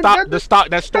that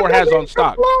store has on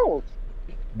stock.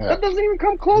 Yeah. That doesn't even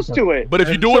come close to it. But if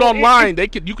you do it online,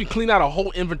 you can clean out a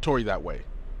whole inventory that way.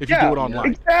 If you do it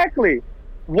online, exactly.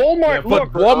 Walmart,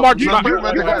 but Walmart,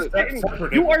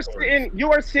 you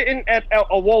are sitting at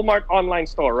a Walmart online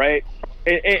store, right?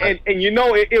 And you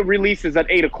know it releases at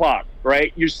 8:00,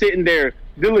 right? You're sitting there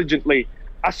diligently.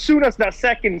 As soon as that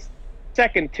second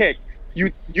tick,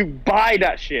 you buy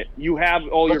that shit. You have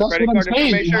all your credit card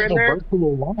information in there.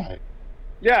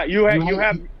 Yeah, you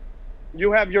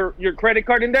have your credit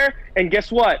card in there, and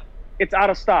guess what? It's out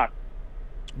of stock.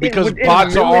 Because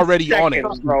bots are already on it,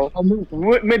 bro.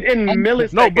 Within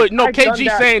milliseconds. No, but no, KG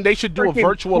saying they should do a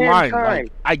virtual line.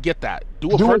 Like, I get that.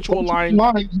 Do a virtual line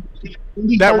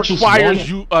that requires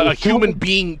you a human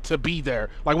being to be there,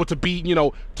 like to be,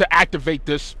 to activate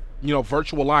this,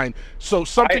 virtual line. So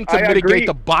something to mitigate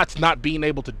the bots not being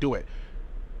able to do it.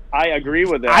 I agree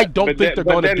with that. I don't think they're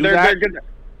going to do that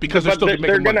because they're still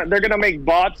making money. They're going to make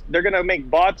bots. They're going to make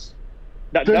bots.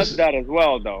 That does that as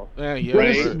well, though. Yeah.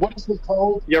 Right? What is the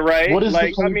code? You're right. What is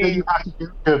the code that you have to do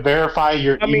to verify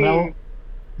your email?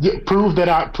 Prove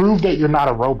that you're not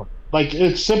a robot. Like,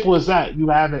 it's simple as that. You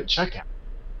have it checkout.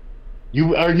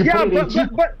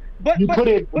 Put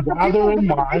it rather in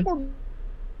mind.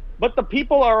 But the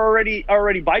people are already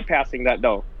bypassing that,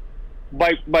 though,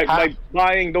 by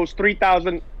buying those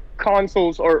 3,000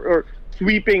 consoles or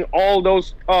sweeping all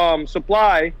those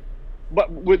supply. But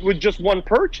with just one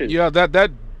purchase. Yeah,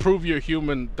 that prove you're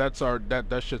human. That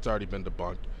shit's already been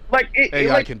debunked. Like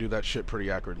AI can do that shit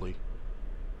pretty accurately.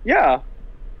 Yeah.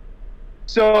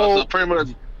 So pretty much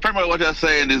what you're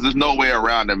saying is there's no way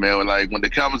around it, man. Like when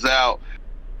it comes out,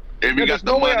 if you got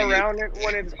the money, around it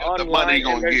when it's online. The money you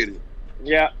gonna get it.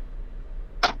 Yeah.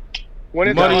 When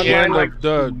it's money online,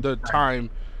 and the time,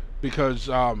 because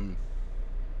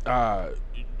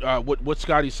what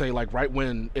Scotty say, like right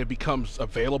when it becomes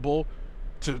available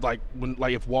to if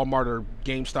Walmart or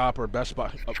GameStop or Best Buy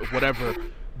whatever,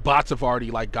 bots have already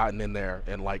gotten in there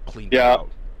and cleaned it out.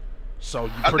 So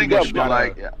you pretty much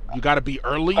gotta be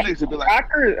early.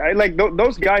 Hackers,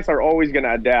 those guys are always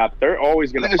gonna adapt. They're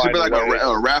always gonna. I think it should be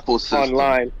a raffle system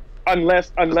online,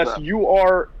 unless you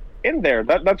are in there.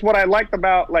 That's what I liked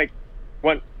about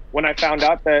when I found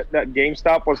out that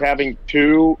GameStop was having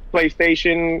 2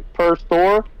 PlayStation per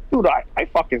store. Dude, I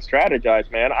fucking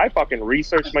strategized, man. I fucking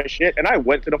researched my shit, and I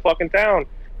went to the fucking town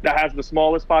that has the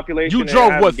smallest population. You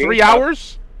drove, what, 3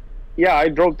 hours? Yeah, I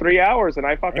drove 3 hours, and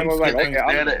I fucking was like, okay,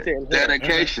 I'm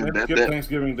dedication. And skip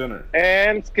Thanksgiving dinner.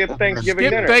 And skip Thanksgiving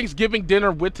dinner. Skip Thanksgiving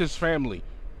dinner with his family.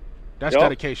 That's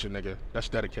dedication, nigga. That's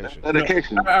dedication.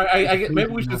 Dedication.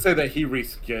 Maybe we should say that he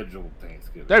rescheduled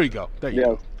Thanksgiving. There you go. There you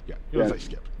go. Yeah, it was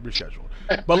skip. Reschedule.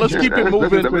 But let's keep it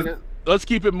moving. Let's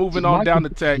keep it moving on down the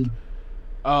tech.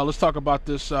 Let's talk about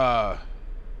this. I'm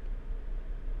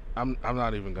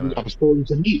not even gonna. I'm starting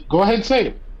to meet. Go ahead and say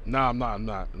it. No, I'm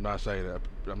not saying that.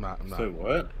 I'm not. Say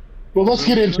what? Well, let's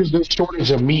get into the shortage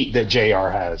of meat that JR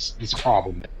has. It's a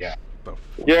problem. Yeah.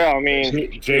 Yeah, I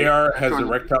mean, JR has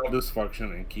erectile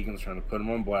dysfunction, and Keegan's trying to put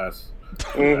him on blast.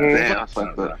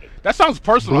 That sounds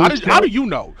personal. How do you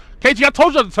know? KG, I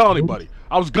told you not to tell anybody.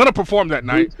 I was gonna perform that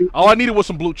night. All I needed was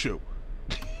some Blue Chew.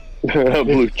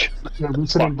 Blue Chew.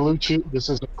 Listening Blue Chew. This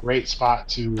is a great spot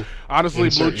to. Honestly,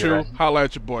 Blue Chew. Holla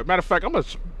at your boy. Matter of fact, I'm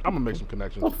gonna make some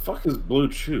connections. What the fuck is Blue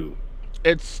Chew?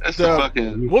 It's the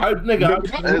fucking. I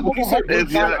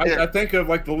think of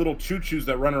the little choo-choos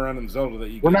that run around in Zelda that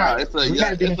you. It's a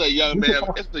young man.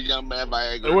 It's a young man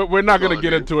Viagra. We're not gonna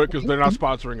get into it because they're not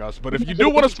sponsoring us. But if you do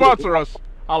want to sponsor us,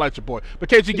 I'll at your boy. But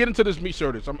KG, get into this meat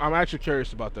shortage. I'm actually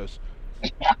curious about this.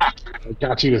 I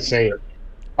got you to say it.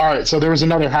 All right, so there was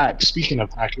another hack. Speaking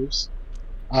of hackers,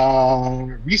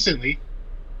 recently,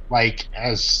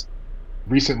 as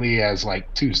recently as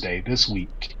Tuesday this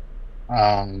week,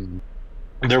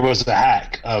 there was a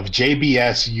hack of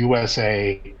JBS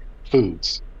USA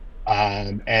Foods,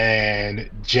 and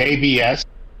JBS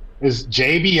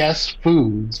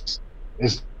Foods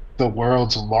is the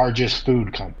world's largest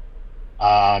food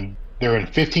company. They're in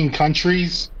 15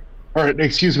 countries, or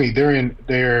excuse me, they're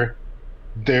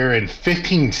in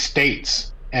 15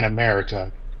 states in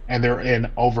America, and they're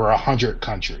in over 100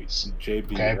 countries.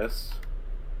 JBS. Okay?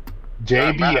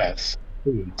 JBS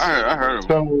Foods. I heard of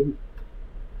them.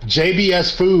 So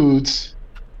JBS Foods.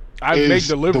 I make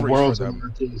deliveries the world's for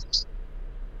them. largest.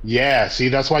 Yeah, see,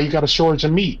 that's why you got a shortage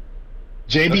of meat.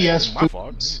 JBS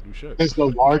Foods is the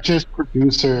largest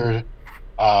producer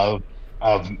of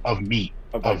meat.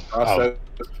 Of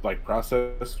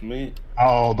processed meat.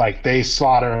 Oh, like they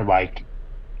slaughter like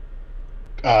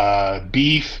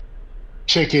beef,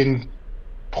 chicken,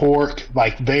 pork.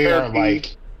 Like they are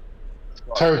like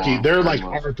turkey. They're like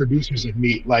our producers of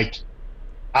meat. Like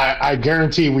I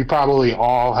guarantee we probably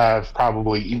all have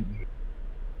eaten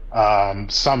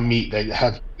some meat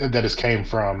that has came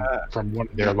from one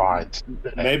of their lines.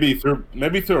 Maybe through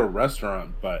a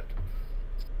restaurant, but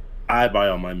I buy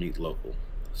all my meat local.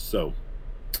 So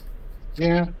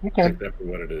yeah, okay. Take that for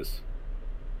what it is.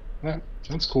 Yeah,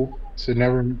 that's cool. So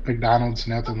never McDonald's,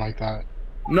 nothing like that.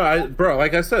 No, bro.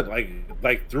 Like I said,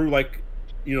 like through like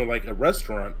a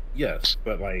restaurant, yes.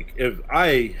 But like if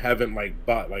I haven't like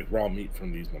bought like raw meat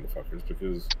from these motherfuckers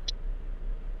because.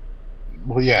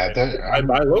 Well, yeah, I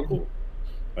buy local.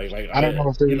 Like I don't know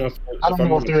if they're.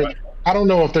 I don't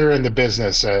know if they're in the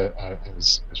business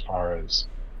as far as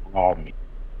raw meat.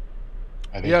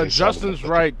 Yeah, Justin's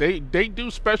right. They do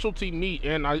specialty meat,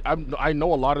 and I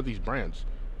know a lot of these brands.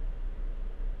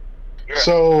 Yeah.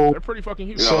 So they're pretty fucking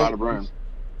huge. So, a lot of brands.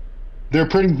 They're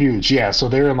pretty huge, yeah. So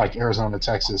they're in like Arizona,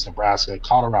 Texas, Nebraska,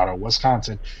 Colorado,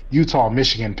 Wisconsin, Utah,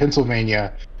 Michigan,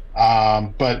 Pennsylvania.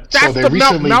 But that's so they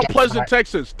recently Mount Pleasant,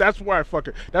 Texas. That's where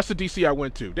that's the DC I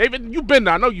went to. David, you've been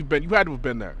there. I know you've been. You had to have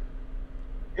been there.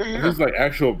 Yeah. These like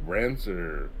actual brands,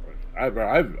 or I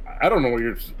don't know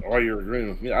why you're agreeing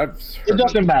with me. It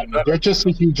doesn't matter. They're just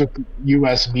a huge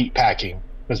U.S. meat packing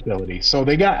facility. So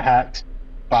they got hacked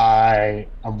by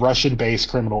a Russian-based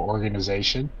criminal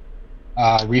organization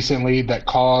recently that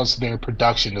caused their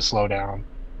production to slow down.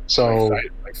 So like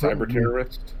cyber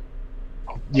terrorists.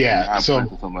 Yeah, so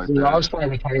there are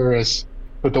cyber terrorists,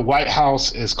 but the White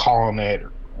House is calling it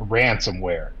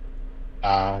ransomware,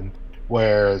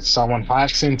 where someone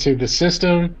hacks into the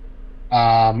system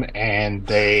and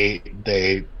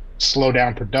they slow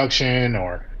down production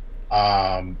or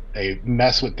they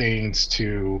mess with things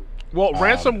to. Well,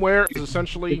 ransomware is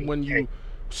essentially when you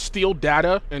steal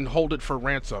data and hold it for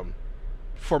ransom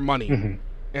for money. Mm-hmm.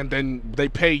 And then they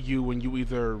pay you when you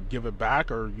either give it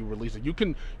back or you release it. You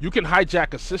can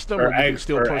hijack a system or you can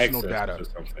steal personal data. Or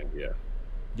something,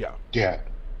 yeah. Yeah.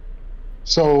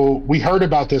 So we heard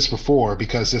about this before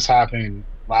because this happened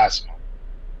last month.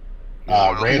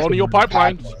 Colonial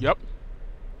Pipelines. Yep.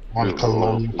 On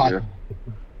Colonial Pipeline.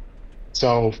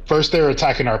 So first they're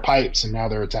attacking our pipes and now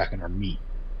they're attacking our meat.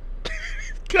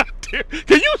 God damn.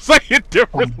 Can you say it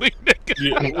differently, nigga?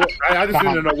 Yeah, well, I just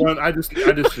need to know one. I just need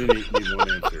one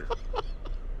answer.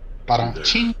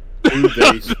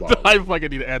 I fucking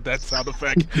need to add that sound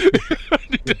effect. I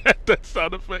need to add that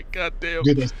sound effect. God damn.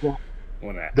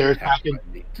 They're attacking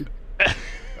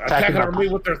our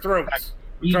meat with their throats.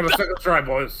 We're trying to suck us dry,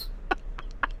 boys.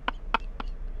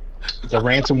 The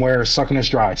ransomware is sucking us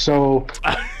dry. So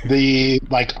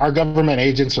our government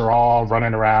agents are all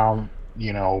running around.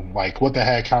 Like, what the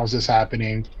heck? How's this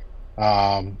happening?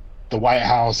 The White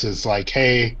House is like,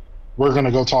 hey, we're going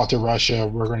to go talk to Russia.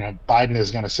 Biden is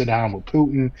going to sit down with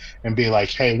Putin and be like,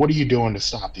 hey, what are you doing to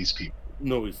stop these people?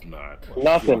 No, he's not.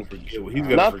 Nothing. He's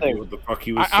going to forget what the fuck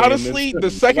he was saying. Honestly, the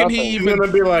second he even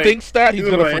thinks that, he's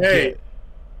going to forget. Hey,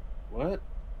 what?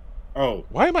 Oh.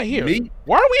 Why am I here?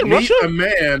 Why are we in Russia?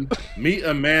 Meet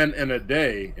a man in a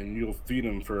day, and you'll feed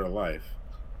him for a life.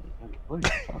 What are you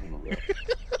talking about?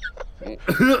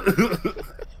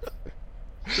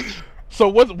 So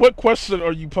what question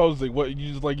are you posing? What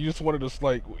you just wanted us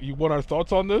you want our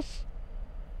thoughts on this?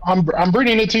 I'm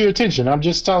bringing it to your attention. I'm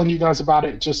just telling you guys about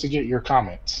it just to get your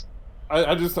comments.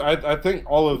 I think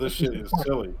all of this shit is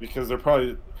silly because they're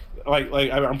probably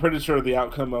I'm pretty sure the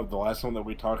outcome of the last one that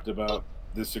we talked about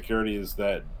this security is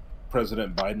that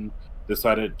President Biden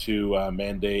decided to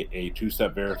mandate a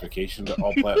two-step verification to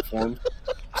all platforms.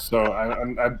 So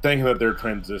I'm thinking that they're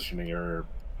transitioning, or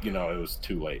it was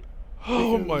too late.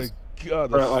 Oh my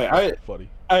god, that's funny.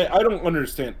 I don't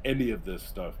understand any of this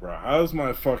stuff, bro. How's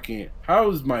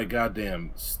my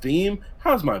goddamn Steam?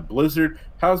 How's my Blizzard?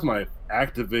 How's my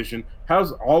Activision?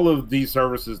 How's all of these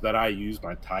services that I use,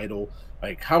 my Tidal?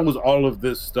 Like, how is all of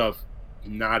this stuff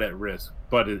not at risk?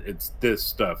 But it's this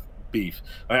stuff. Beef.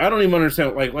 I don't even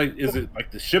understand. Is it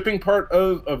like the shipping part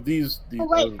of these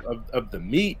of the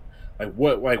meat?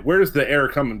 Where's the error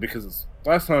coming? Because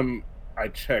last time I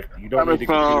checked. You don't need a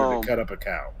computer to cut up a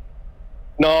cow.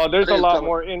 No, there's a lot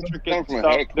more intricate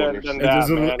stuff than that,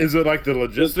 man. Is it like the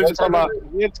logistics? It's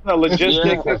the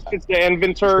logistics. It's the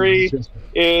inventory.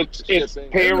 It's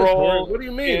payroll. What do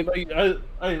you mean?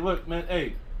 Hey, look, man.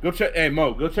 Hey, go check. Hey,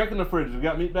 Mo, go check in the fridge. We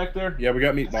got meat back there? Yeah, we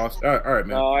got meat, boss. All right,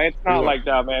 man. No, it's not like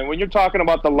that, man. When you're talking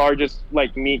about the largest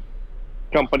meat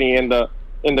company in the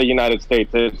United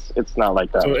States, it's not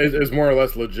like that. So it's more or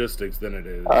less logistics than it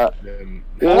is. All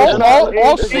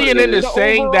CNN is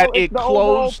saying that it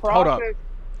closed. Hold up.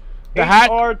 The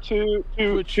HR to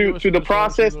the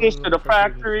processes, to the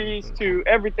factories, to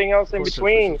everything else in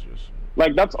between.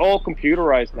 Like, that's all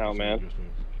computerized now, man.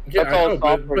 Yeah, that's all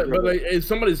software. But like, if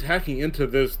somebody's hacking into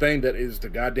this thing that is the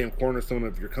goddamn cornerstone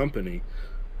of your company,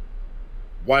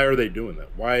 why are they doing that?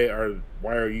 Why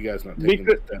are you guys not taking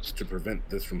steps to prevent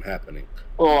this from happening?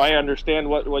 Oh, I understand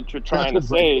what you're trying to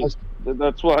say.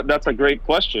 That's a great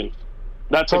question.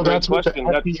 That's a great question.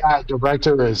 What the FBI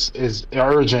director is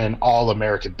urging all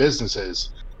American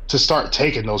businesses to start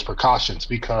taking those precautions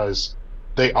because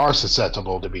they are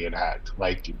susceptible to being hacked.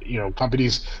 Like, you know,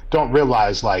 companies don't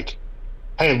realize, like,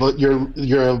 hey, look, your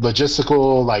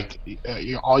logistical, like,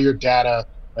 all your data,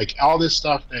 like all this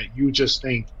stuff that you just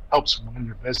think helps run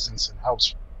your business and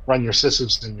helps run your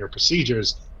systems and your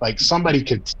procedures. Like, somebody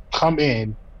could come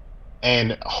in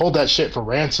and hold that shit for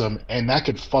ransom, and that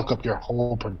could fuck up your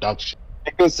whole production.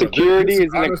 Because security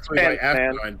is an expense,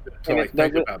 man.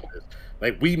 Think about this.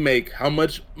 Like, we make how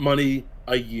much money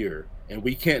a year, and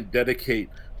we can't allocate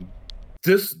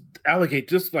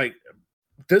just like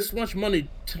this much money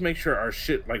to make sure our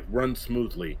shit like runs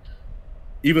smoothly.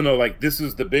 Even though like this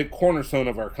is the big cornerstone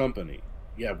of our company.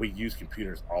 Yeah, we use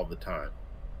computers all the time.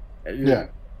 Yeah,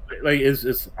 like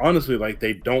it's honestly like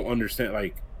they don't understand.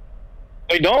 Like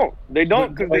they don't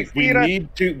because like, we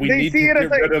need to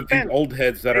get rid of these old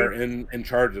heads that are in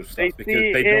charge of stuff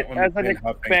because they don't understand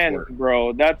how things work.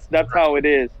 Bro, that's how it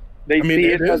is. They see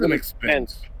it as an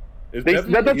expense.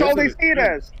 That's all they see it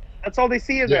as. That's all they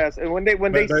see it as. And when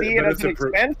they see it as an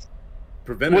expense,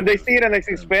 when they see it as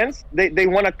an expense, they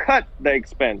want to cut the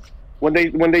expense. When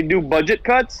they do budget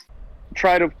cuts,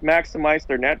 try to maximize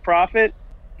their net profit.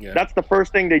 Yeah. That's the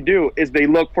first thing they do is they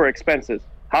look for expenses.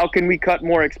 How can we cut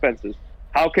more expenses?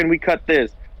 How can we cut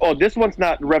this? Oh, this one's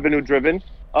not revenue driven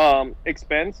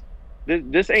expense.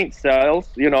 This ain't sales,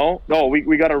 you know. No,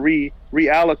 we got to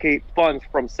reallocate funds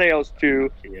from sales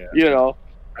to, you know.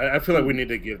 I feel like we need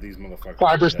to give these motherfuckers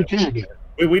cybersecurity.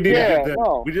 We need to give them.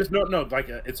 No. We just don't know. Like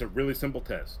it's a really simple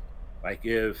test. Like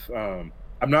if I'm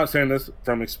not saying this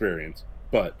from experience,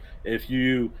 but if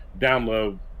you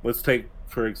download, let's take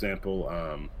for example,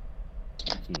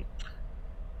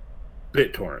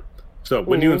 BitTorrent. So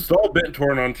when you install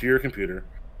BitTorrent onto your computer,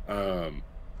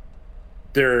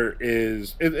 there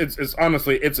is it's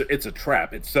honestly it's a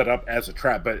trap. It's set up as a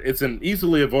trap, but it's an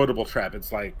easily avoidable trap.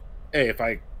 It's like, hey, if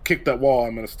I kick that wall,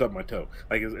 I'm gonna stub my toe.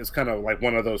 Like it's kind of like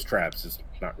one of those traps. It's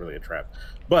not really a trap,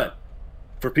 but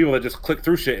for people that just click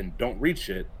through shit and don't read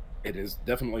shit, it is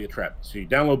definitely a trap. So you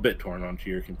download BitTorrent onto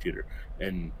your computer,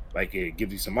 and like it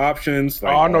gives you some options.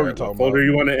 Like, I know what you're talking folder about.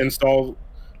 You want to install.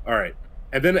 All right,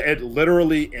 and then it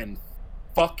literally in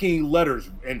fucking letters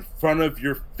in front of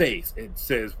your face, it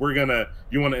says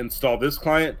you want to install this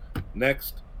client,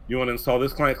 next. You want to install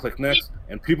this client, click next,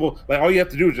 and people like all you have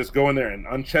to do is just go in there and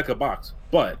uncheck a box.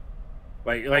 But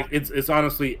like it's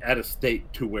honestly at a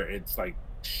state to where it's like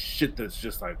shit that's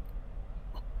just like,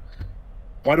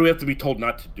 why do we have to be told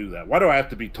not to do that? Why do I have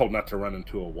to be told not to run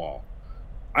into a wall?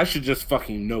 I should just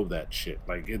fucking know that shit.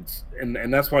 Like it's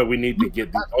and that's why we need to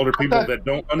get these older people that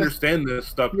don't understand this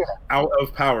stuff out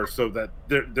of power, so that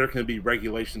there can be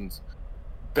regulations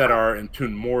that are in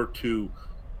tune more to.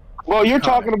 Well, you're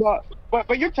talking about,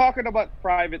 but you're talking about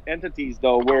private entities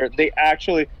though, where they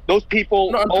actually those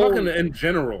people. No, I'm talking in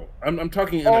general. I'm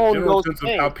talking in a general sense of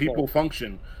how people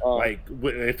function. Like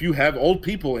if you have old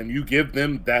people and you give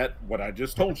them what I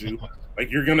just told you. Like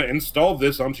you're gonna install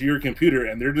this onto your computer,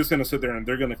 and they're just gonna sit there and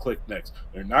they're gonna click next.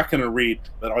 They're not gonna read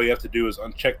that. All you have to do is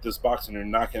uncheck this box, and you're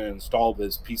not gonna install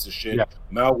this piece of shit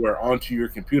malware onto your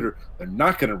computer. They're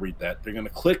not gonna read that. They're gonna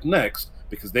click next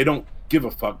because they don't give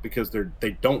a fuck because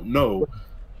they don't know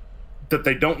that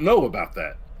they don't know about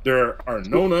that. There are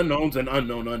known unknowns and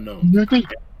unknown unknowns.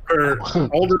 For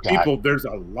older people, there's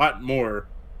a lot more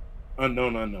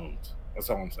unknown unknowns. That's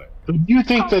all I'm saying. Do you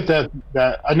think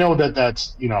that I know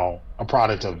that's a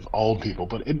product of old people,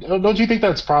 but don't you think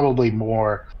that's probably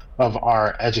more of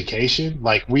our education?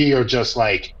 Like we are just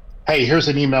like, hey, here's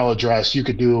an email address. You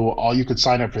could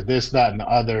sign up for this, that, and the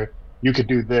other. You could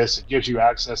do this. It gives you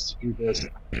access to do this.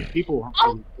 People aren't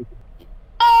really thinking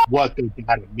what the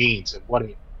data means and what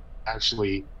it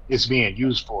actually is being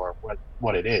used for,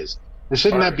 what it is.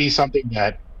 Shouldn't that be something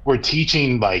that we're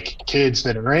teaching like kids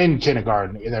that are in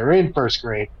kindergarten, that are in first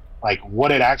grade, like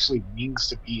what it actually means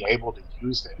to be able to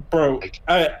use it? Bro, like,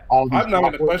 I'm not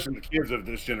going to question the kids of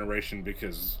this generation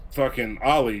because fucking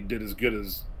Ollie did as good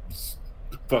as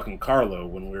fucking Carlo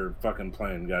when we were fucking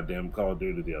playing goddamn Call of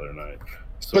Duty the other night.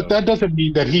 So. But that doesn't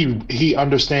mean that he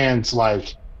understands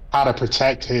like how to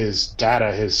protect his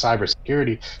data, his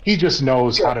cybersecurity. He just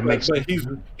knows how to make. But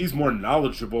he's more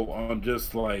knowledgeable on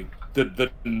just like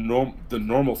the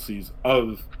normalcies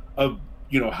of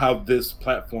how this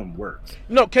platform works.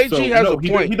 No, KG has a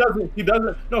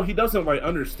point. He doesn't like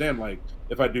understand like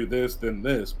if I do this then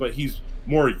this, but he's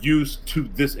more used to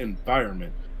this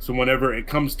environment. So whenever it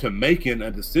comes to making a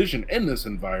decision in this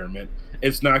environment,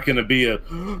 it's not going to be a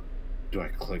do I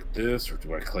click this or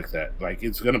do I click that? Like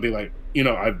it's going to be like,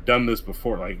 I've done this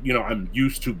before. Like, I'm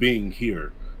used to being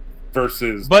here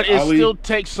versus but it still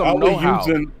takes some know-how.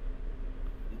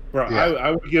 Bro, yeah.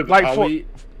 I would give Ollie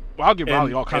I'll give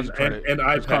Ollie all kinds of credit. And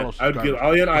iPad. I would give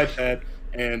Ollie an iPad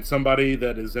and somebody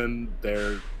that is in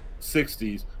their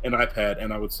 60s an iPad,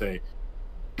 and I would say,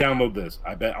 download this.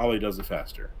 I bet Ollie does it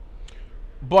faster.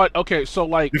 But okay, so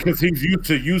like because he's used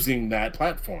to using that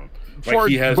platform, like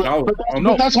he has knowledge.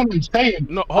 No, that's what I'm saying.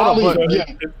 No, hold on. But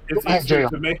it's easier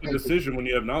to make a decision when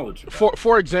you have knowledge.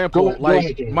 For example,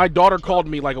 my daughter called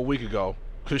me like a week ago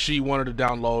because she wanted to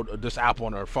download this app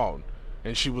on her phone,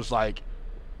 and she was like,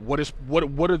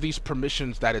 what are these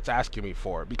permissions that it's asking me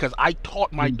for? Because I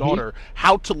taught my daughter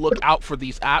how to look out for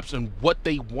these apps and what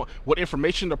they want, what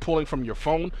information they're pulling from your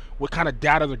phone, what kind of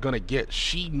data they're gonna get.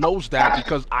 She knows that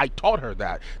because I taught her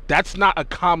that. That's not a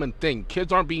common thing.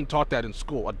 Kids aren't being taught that in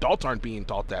school. Adults aren't being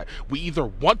taught that. We either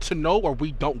want to know or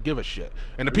we don't give a shit.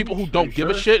 And the people who don't give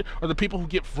a shit are the people who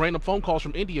get random phone calls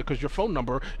from India because your phone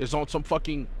number is on some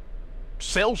fucking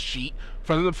sales sheet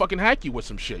for them to fucking hack you with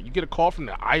some shit. You get a call from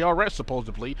the IRS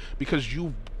supposedly because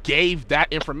you gave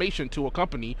that information to a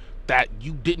company that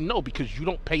you didn't know because you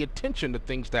don't pay attention to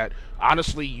things that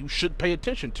honestly you should pay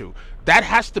attention to. That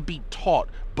has to be taught,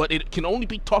 but it can only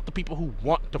be taught to people who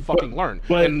want to fucking learn.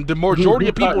 And the majority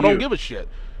of people don't give a shit.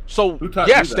 So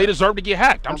yes, they deserve to get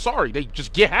hacked. I'm sorry, they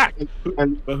just get hacked.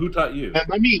 But who taught you?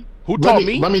 Who taught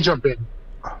me? Let me jump in.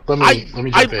 Let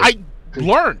me jump in. I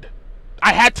learned.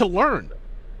 I had to learn.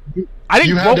 I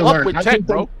didn't grow up with tech,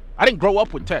 bro. I didn't grow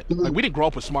up with tech. Like we didn't grow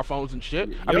up with smartphones and shit.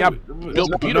 I mean, I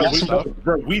built computers and stuff.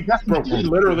 We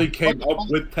literally came up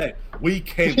with tech. We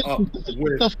came up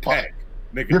with tech.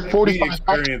 Nigga, you're 45.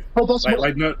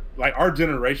 Like our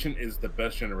generation is the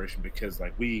best generation because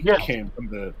like we came from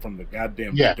the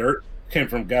goddamn dirt, came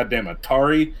from goddamn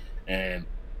Atari, and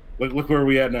look where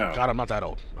we at now. God, I'm not that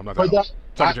old.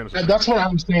 That's what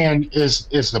I'm saying is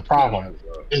the problem.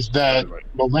 Is that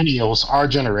millennials, our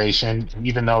generation,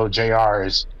 even though JR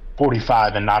is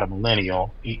 45 and not a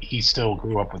millennial, he still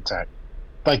grew up with tech.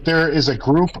 Like there is a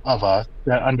group of us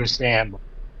that understand,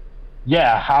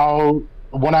 how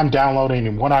what I'm downloading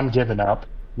and what I'm giving up,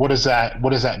 what does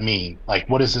that mean? Like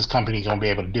what is this company going to be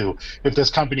able to do? If this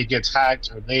company gets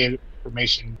hacked or their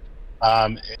information,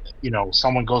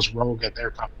 someone goes rogue at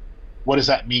their company, what does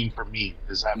that mean for me?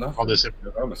 Does that all this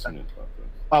information?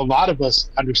 A lot of us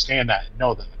understand that and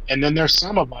know that. And then there's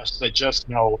some of us that just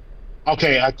know,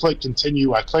 okay, I click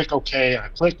continue, I click okay, I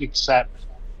click accept,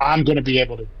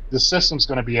 the system's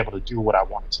going to be able to do what I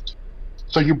want it to do.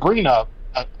 So you bring up,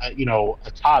 a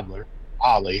toddler,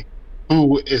 Ollie,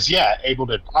 who is, able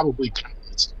to probably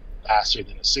calculate faster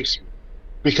than a 6-year-old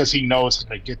because he knows how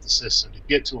to get the system to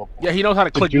get to a point. Yeah, he knows how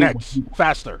to click next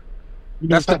faster.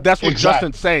 That's what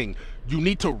Justin's saying. You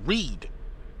need to read.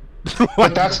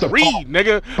 But that's the read, problem.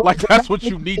 Nigga. Like that's what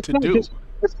you need to do.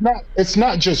 It's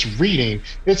not just reading.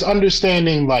 It's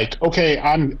understanding. Like, okay,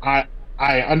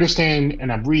 I understand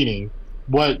and I'm reading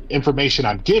what information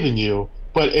I'm giving you.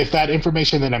 But if that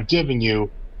information that I'm giving you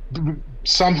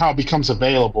somehow becomes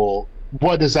available,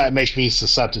 what does that make me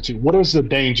susceptible to? What is the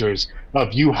dangers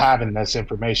of you having this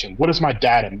information? What does my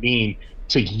data mean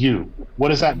to you? What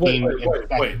does that mean?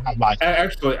 Wait.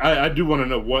 Actually, I do want to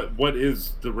know what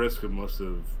is the risk of most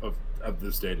of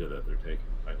this data that they're taking?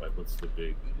 Like what's the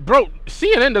big? Bro,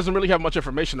 CNN doesn't really have much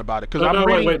information about it because I'm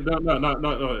reading. Wait,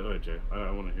 Jay, I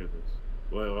want to hear this.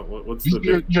 What's the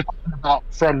big? You're talking about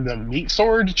from the meat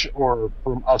storage or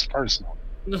from us personally?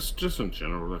 Just in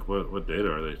general, like what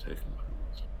data are they taking?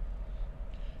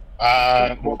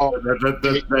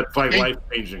 That's like life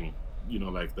changing.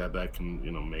 Like that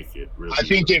can make it really. I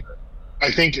think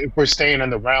if we're staying in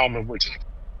the realm of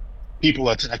people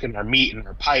attacking our meat and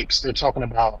our pipes, they're talking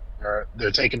about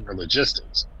they're taking our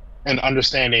logistics and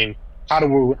understanding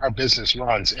how our business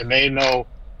runs, and they know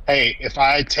hey, if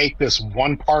I take this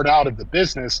one part out of the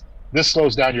business, this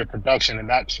slows down your production, and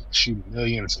that costs you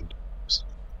millions of dollars.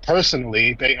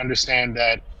 Personally, they understand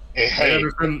that. Hey, they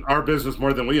understand our business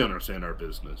more than we understand our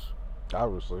business.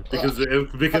 Obviously, because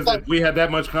if we had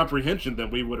that much comprehension,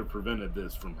 then we would have prevented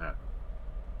this from happening.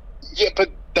 Yeah, but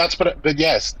that's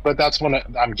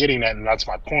what I'm getting at, and that's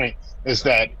my point, is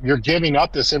that you're giving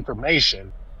up this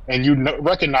information, and you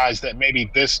recognize that maybe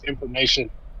this information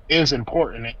is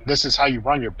important, and this is how you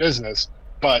run your business,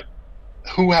 but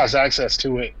who has access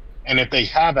to it? And if they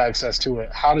have access to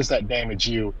it, how does that damage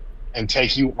you and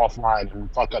take you offline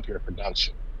and fuck up your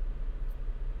production?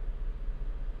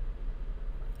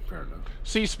 Fair enough.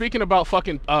 See, speaking about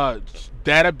fucking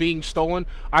data being stolen,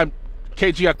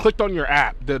 KG, I clicked on your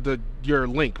app, your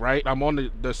link, right? I'm on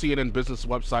the CNN Business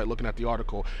website looking at the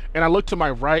article, and I look to my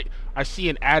right, I see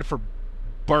an ad for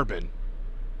bourbon.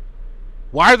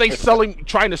 Why are they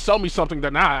trying to sell me something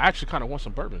that now I actually kind of want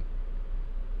some bourbon?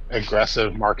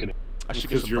 Aggressive marketing.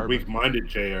 Because you're weak-minded,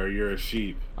 JR. You're a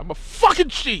sheep. I'm a fucking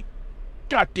sheep.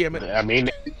 God damn it. I mean,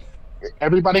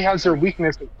 everybody has their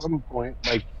weakness at some point.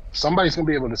 Like, somebody's gonna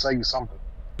be able to sell you something.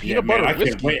 Peanut butter I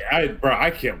whiskey. Can't wait. I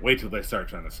can't wait till they start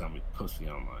trying to sell me pussy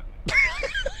online.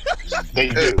 They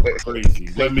do. Crazy.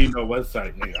 Let me know what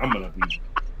site, nigga. I'm gonna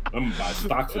buy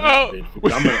stocks in that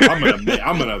bitch.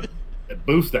 I'm gonna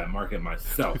boost that market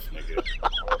myself, nigga.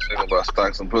 Thinking about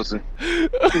stocks and pussy.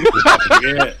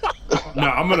 Yeah. No,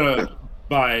 I'm gonna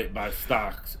buy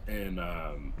stocks and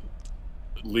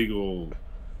legal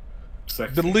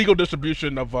sex. The legal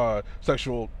distribution of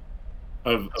sexual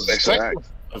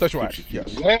sexual acts.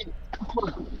 Yes.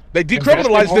 They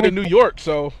decriminalized it in New York,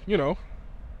 so you know.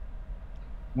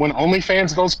 When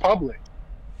OnlyFans goes public.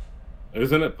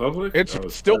 Isn't it public? It's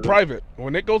still private.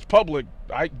 When it goes public,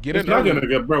 I get it. It's not gonna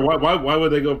go, bro. Why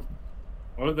would they go?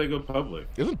 Why would they go public?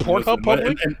 Isn't Pornhub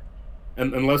public?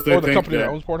 And unless they or the think company that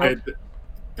owns Pornhub,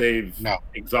 they've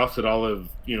exhausted all of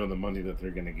the money that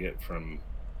they're gonna get from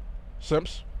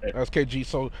simps, as KG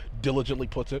so diligently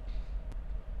puts it.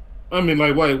 I mean,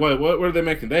 like, what are they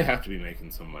making? They have to be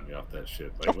making some money off that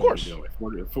shit. Like, of course, like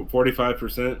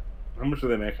 45%. How much are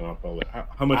they making off of it?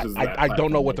 How much is that? I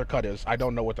don't know what their cut is. I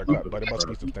don't know what their cut, but it must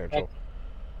be substantial.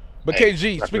 But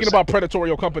KG, speaking about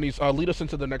predatorial companies, lead us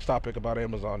into the next topic about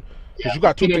Amazon, because you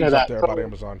got two things up there about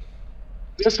Amazon.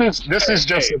 This is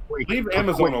just leave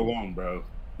Amazon alone, bro.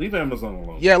 Leave Amazon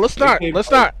alone. Yeah, let's not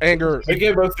anger. They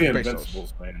gave us the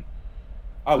Invincibles, man.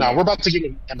 No, we're about to get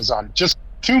into Amazon. Just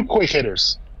two quick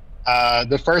hitters.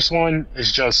 The first one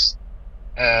is just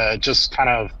kind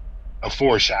of a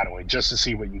foreshadowing, just to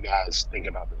see what you guys think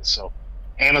about this. So,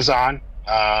 Amazon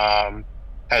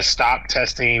has stopped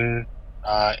testing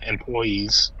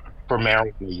employees for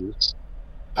marijuana use.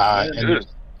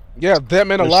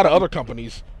 Them and a lot of other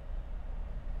companies.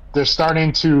 They're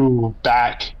starting to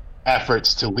back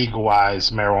efforts to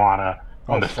legalize marijuana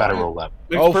on the federal level.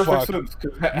 Fuck!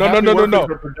 No.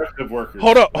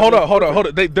 Hold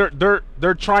up.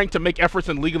 They're trying to make efforts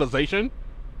in legalization.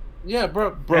 Yeah,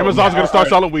 bro. Amazon's gonna start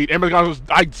selling weed.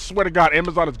 I swear to God,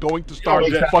 Amazon is going to start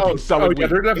fucking selling weed. Yeah,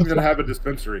 they're definitely gonna have a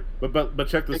dispensary. But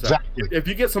check this out. If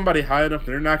you get somebody high enough,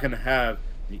 they're not gonna have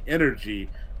the energy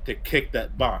to kick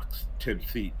that box 10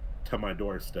 feet to my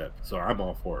doorstep. So I'm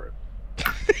all for it.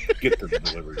 Get to the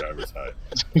delivery driver's side.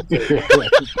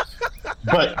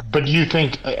 But you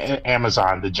think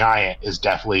Amazon, the giant, is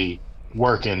definitely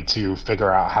working to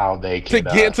figure out how they can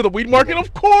get into the weed market?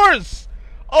 Of course.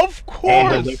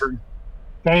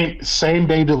 Same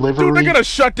day delivery. Dude, they're gonna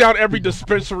shut down every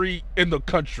dispensary in the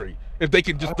country if they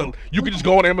can just. You can just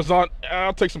go on Amazon.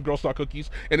 I'll take some Girl Scout cookies,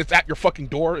 and it's at your fucking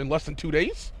door in less than 2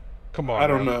 days. Come on. I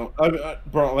don't know,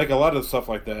 bro. Like a lot of stuff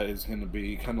like that is gonna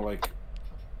be kind of like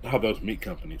how those meat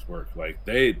companies work. Like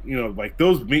they, like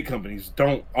those meat companies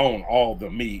don't own all the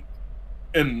meat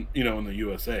in the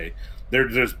USA. They're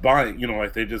just buying,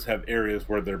 like they just have areas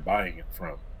where they're buying it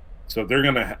from. So they're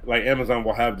gonna like Amazon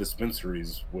will have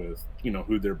dispensaries with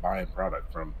who they're buying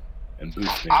product from and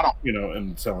boosting,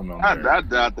 and selling on. I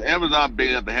doubt the Amazon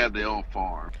being able to have their own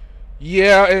farm.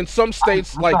 Yeah, and some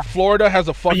states like Florida has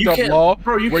a fucked up law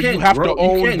where you have to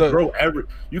own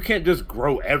you can't just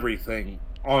grow everything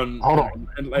on.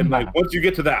 And like once you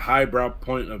get to that highbrow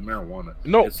point of marijuana,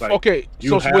 it's like okay.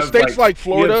 So with states like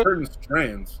Florida, certain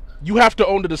strands. You have to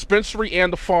own the dispensary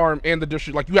and the farm and the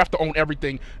district. Like you have to own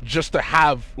everything just to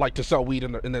have to sell weed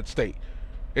in that state.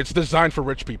 It's designed for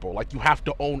rich people. Like you have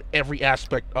to own every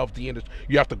aspect of the industry.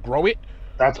 You have to grow it.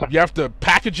 You have to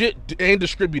package it and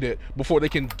distribute it before they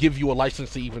can give you a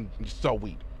license to even sell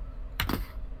weed.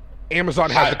 Amazon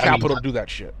has the capital to do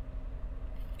that shit.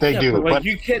 They do, but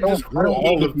you can't just grow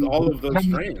all of those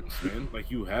strands, man.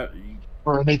 Like you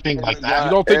or anything like that.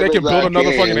 You don't think they can build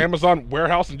another fucking Amazon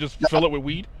warehouse and just fill it with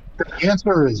weed? The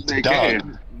answer is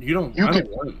done. I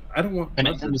don't want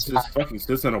nothing that just fucking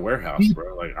sits in a warehouse,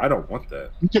 bro. Like I don't want that.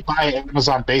 You could buy an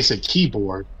Amazon basic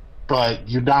keyboard, but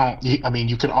you don't. I mean,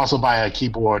 you could also buy a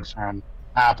keyboard from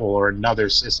Apple or another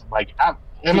system like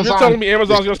Amazon. You're telling me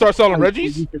Amazon's gonna start selling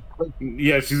Reggies?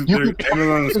 Yeah, Amazon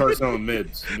gonna start selling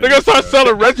mids. They're gonna start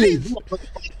selling Reggies.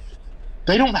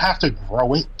 They don't have to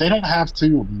grow it. They don't have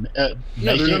to they're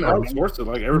gonna outsource it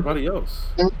like everybody else.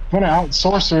 They're gonna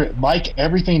outsource it like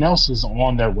everything else is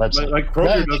on their website. Like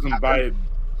Kroger doesn't buy,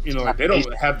 like they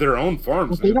don't have their own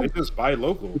farms. They just buy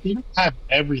local. They don't have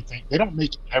everything. They don't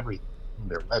make everything on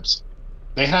their website.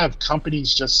 They have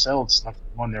companies just sell stuff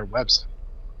on their website.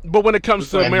 But when it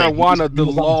comes to marijuana, the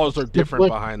laws are different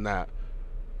behind that.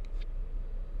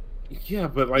 Yeah,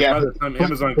 but by the time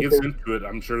Amazon gets into it,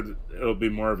 I'm sure that it'll be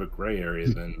more of a gray area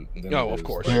than of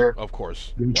course. They're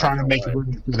trying to make it for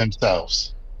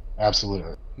themselves.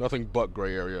 Absolutely. Nothing but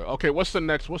gray area. Okay, what's the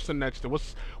next? What's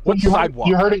Sidewalk?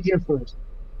 You heard it here first.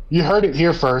 You heard it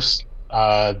here first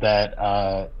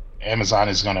that Amazon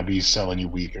is going to be selling you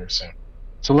weed here soon.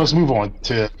 So let's move on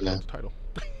to the title.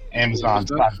 Amazon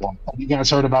Sidewalk. Have you guys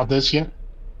heard about this yet?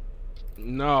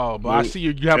 No, but I see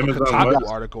you have Amazon a Kotaku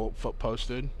article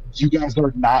posted. You guys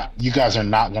are not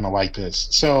going to like this.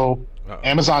 So,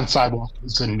 Amazon Sidewalk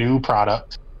is a new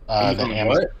product.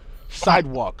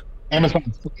 Sidewalk. Amazon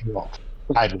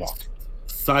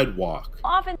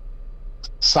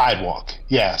Sidewalk.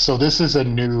 Yeah. So this is a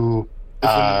new. New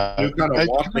kind of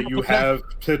walk that you have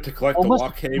to collect the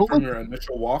walk hay from your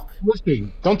initial walk.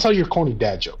 Listen, don't tell your corny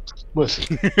dad jokes.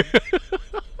 Listen.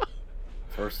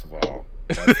 First of all,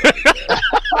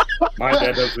 my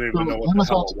dad doesn't even know what the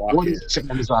hell a walk is.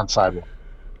 Amazon Sidewalk.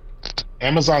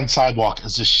 Amazon Sidewalk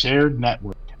is a shared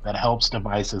network that helps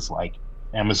devices like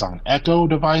Amazon Echo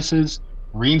devices,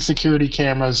 Ring security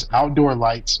cameras, outdoor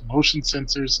lights, motion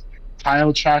sensors,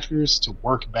 tile trackers to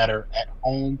work better at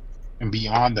home and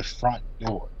beyond the front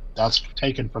door. That's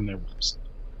taken from their website.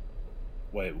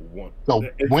 Wait, what? So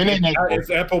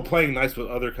is Apple playing nice with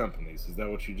other companies? Is that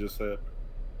what you just said?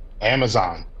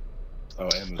 Amazon. Oh,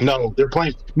 Amazon. No, they're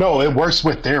playing. No, it works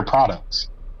with their products.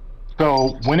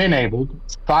 So when enabled,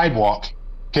 Sidewalk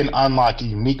can unlock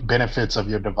unique benefits of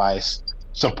your device,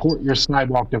 support your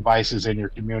Sidewalk devices in your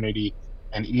community,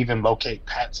 and even locate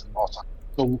pets and lost items.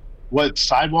 So what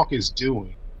Sidewalk is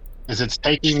doing is it's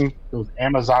taking those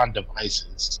Amazon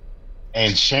devices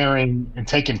and sharing and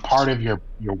taking part of your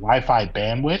Wi-Fi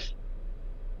bandwidth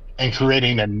and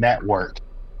creating a network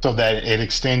so that it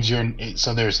extends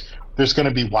so there's going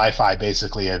to be Wi-Fi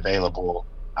basically available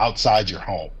outside your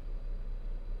home.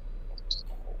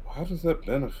 How does that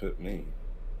benefit me?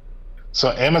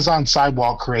 So Amazon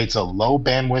Sidewalk creates a low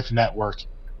bandwidth network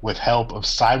with help of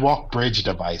Sidewalk Bridge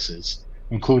devices,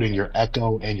 including your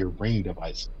Echo and your Ring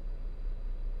devices.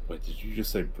 Wait, did you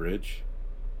just say bridge?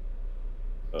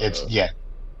 Bridge.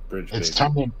 It's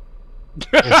turning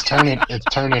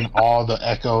all the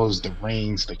Echoes, the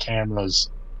Rings, the cameras,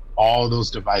 all those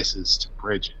devices to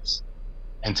bridges,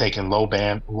 and taking low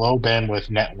bandwidth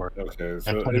network. Okay,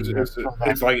 so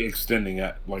it's like extending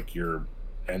at like your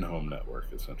in-home network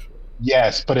essentially.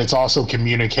 Yes, but it's also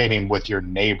communicating with your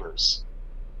neighbors.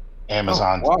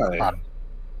 Amazon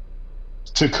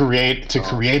to create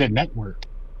a network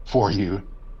for you.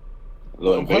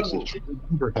 Well,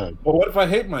 what if I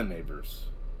hate my neighbors?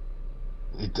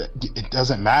 It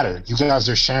doesn't matter. You guys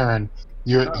are sharing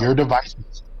your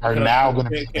devices are now going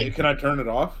to be. Can I turn it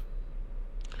off?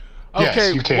 Okay,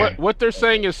 yes, you can. What they're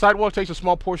saying is Sidewalk takes a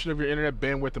small portion of your internet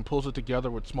bandwidth and pulls it together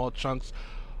with small chunks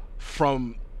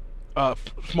of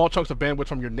bandwidth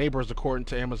from your neighbors. According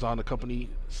to Amazon, the company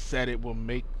said it will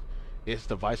make its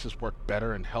devices work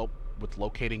better and help with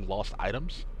locating lost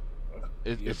items.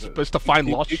 It's supposed to find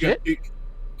lost shit.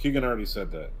 Keegan already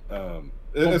said that.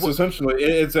 It's essentially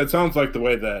it sounds like the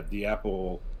way that the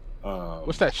Apple.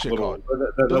 What's that shit called?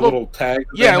 The little tag.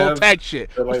 Yeah, little tag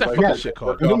shit. What's that fucking shit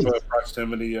called? The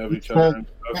proximity of each other.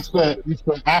 It's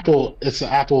the Apple. It's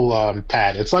the Apple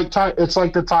pad. It's like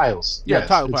the tiles. Yeah, yes,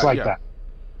 tile it's pad, like yeah. that.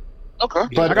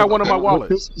 Okay. But I got one in my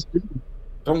wallet.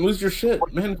 Don't lose your shit,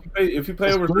 man. If you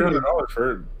pay over $300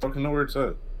 for it, fucking know where it's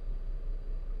at.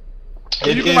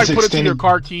 You can like put it in your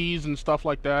car keys and stuff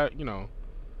like that, you know.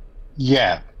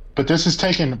 Yeah, but this is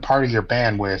taking part of your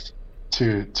bandwidth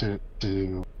to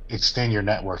extend your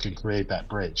network and create that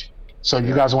bridge. So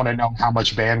you guys want to know how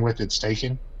much bandwidth it's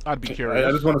taking? I'd be curious.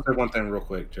 I just want to say one thing real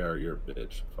quick, Jared. You're a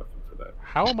bitch. Fuck you for that.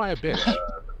 How am I a bitch?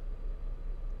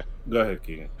 Go ahead,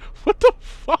 Keegan. What the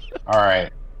fuck? All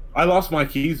right. I lost my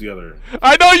keys the other.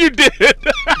 I know you did.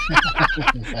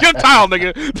 Get tile,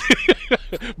 nigga.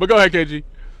 But go ahead, KG.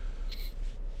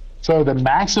 So the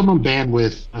maximum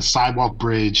bandwidth a sidewalk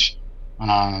bridge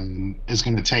is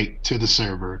going to take to the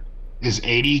server is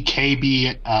 80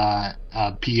 kb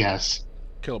PS.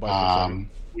 Kilobytes per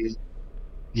second.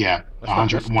 Yeah,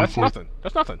 that's nothing.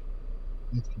 That's nothing.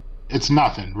 It's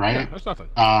nothing, right? Yeah, that's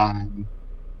nothing.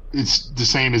 It's the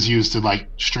same as used to like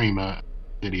stream a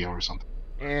video or something.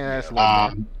 Yeah, that's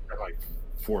like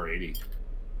 480.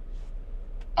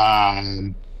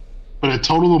 But a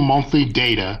total of monthly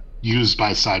data used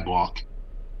by Sidewalk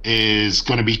is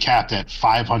going to be capped at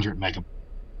 500 megabytes.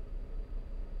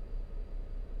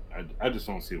 I just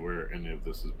don't see where any of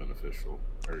this is beneficial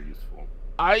or useful.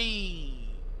 I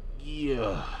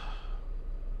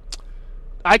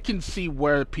can see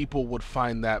where people would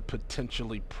find that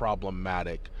potentially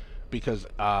problematic because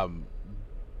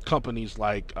companies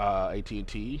like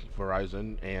AT&T,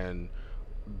 Verizon, and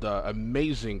the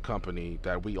amazing company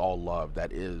that we all love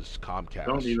that is Comcast.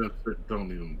 Don't even.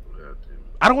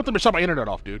 I don't want them to shut my internet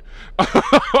off, dude.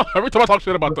 Every time I talk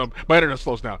shit about them, my internet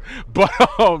slows down. But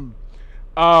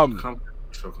Comcast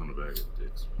choke on the bag of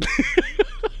dicks.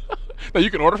 now you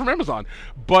can order from Amazon,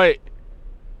 but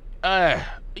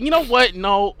you know what?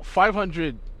 No,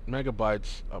 500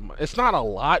 megabytes. It's not a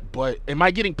lot, but am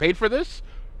I getting paid for this?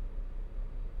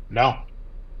 No,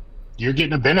 you're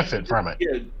getting a benefit from it.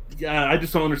 Yeah. I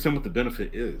just don't understand what the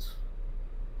benefit is.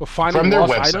 Well, finding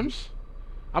lost items.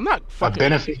 I'm not fucking. A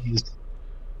benefit is.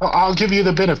 I'll give you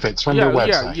the benefits from their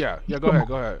website. Yeah. Go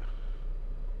ahead.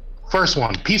 First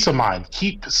one, peace of mind.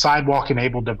 Keep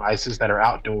Sidewalk-enabled devices that are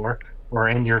outdoor or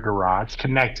in your garage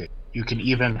connected. You can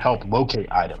even help locate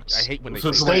items. I hate when they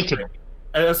stay connected.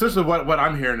 Essentially, what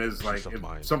I'm hearing is like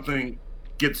if something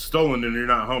gets stolen and you're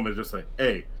not home, it's just like,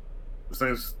 hey, this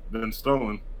thing's been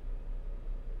stolen,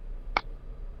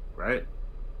 right?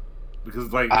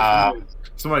 Because like if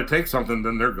somebody takes something,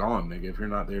 then they're gone, nigga. If you're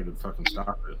not there to fucking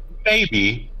stop it.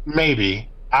 Maybe.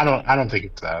 I don't think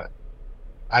it's that.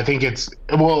 I think it's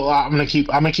well. I'm gonna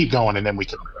keep going, and then we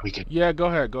can. Yeah, go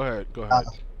ahead.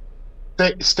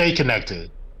 Stay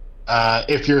connected.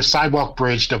 If your Sidewalk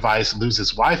Bridge device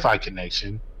loses Wi-Fi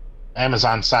connection,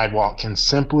 Amazon Sidewalk can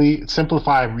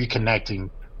simplify reconnecting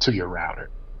to your router.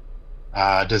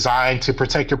 Designed to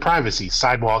protect your privacy,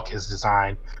 Sidewalk is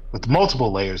designed with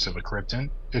multiple layers of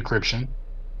encryption.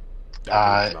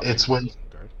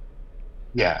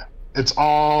 It's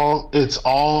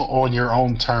all on your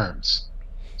own terms.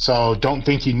 So don't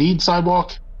think you need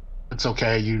Sidewalk. It's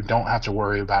okay. You don't have to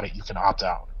worry about it. You can opt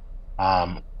out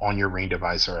on your Ring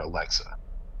device or Alexa.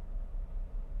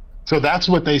 So that's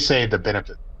what they say the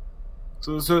benefit.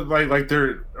 So like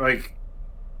they're like,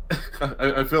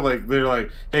 I feel like they're like,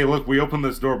 hey, look, we opened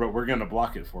this door, but we're gonna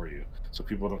block it for you so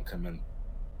people don't come in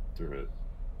through it.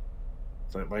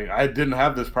 So like I didn't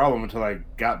have this problem until I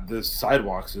got this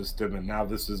Sidewalk system, and now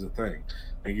this is a thing.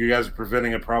 Like you guys are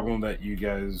preventing a problem that you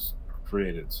guys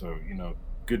created. So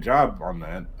good job on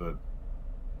that. But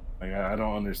like I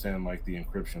don't understand like the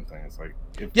encryption thing. It's like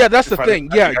that's the thing.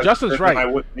 Yeah, Justin's right. I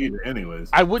wouldn't need it anyways.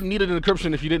 I wouldn't need an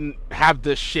encryption if you didn't have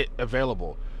this shit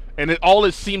available. And all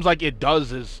it seems like it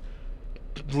does is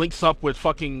links up with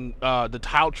fucking the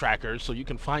tile trackers so you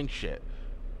can find shit.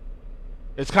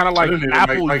 It's kind of like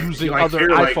Apple using other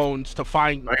iPhones to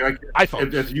find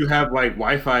iPhones. If you have like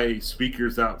Wi-Fi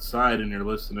speakers outside and you're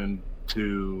listening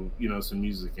to some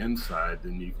music inside,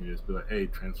 then you can just be like, hey,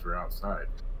 transfer outside,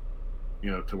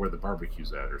 to where the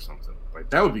barbecue's at or something. Like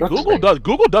that would be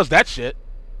Google does that shit.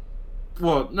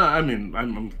 Well, no, I mean I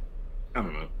don't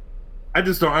know. I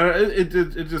just don't. It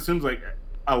just seems like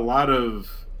a lot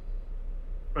of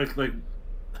like.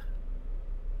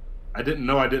 I didn't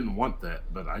know I didn't want that,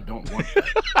 but I don't want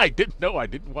that. I didn't know I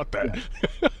didn't want that.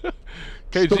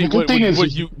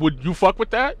 KG, would you fuck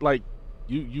with that? Like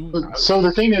you. So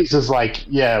the thing is like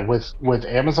with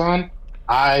Amazon,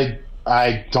 I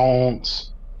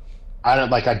don't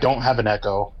have an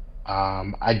Echo.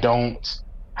 I don't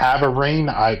have a Ring.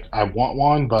 I want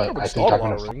one, but I think I'm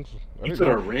gonna. You said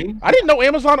a Ring? I didn't know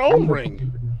Amazon owned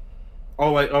Ring.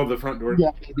 Oh, the front door.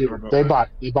 Yeah, they bought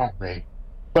Ring.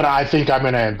 But I think I'm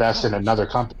going to invest in another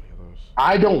company.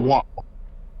 I don't want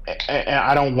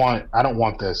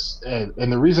this.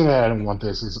 And the reason that I don't want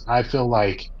this is I feel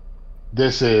like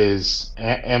this is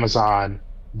Amazon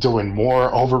doing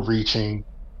more overreaching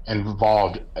and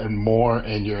involved and more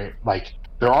in your, like,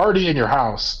 they're already in your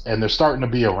house and they're starting to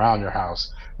be around your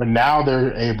house. But now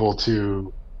they're able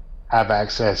to have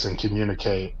access and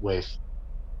communicate with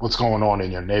what's going on in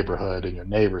your neighborhood and your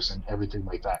neighbors and everything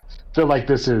like that. I feel like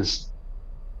this is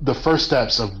the first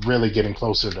steps of really getting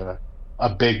closer to a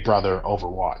Big Brother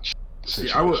Overwatch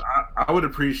situation. See, I would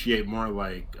appreciate more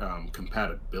like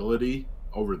compatibility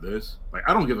over this. Like,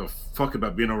 I don't give a fuck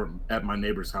about being over at my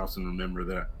neighbor's house and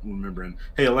remembering,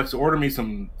 hey Alexa, order me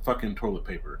some fucking toilet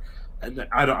paper. And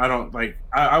I don't like.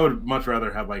 I would much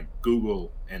rather have like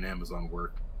Google and Amazon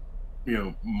work,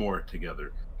 more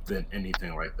together than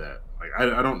anything like that. Like,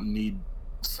 I don't need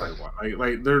sidewalk.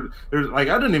 Like there's like,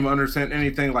 I didn't even understand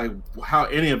anything like how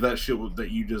any of that shit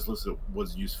that you just listed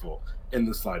was useful in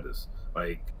the slightest.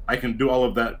 Like, I can do all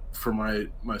of that for my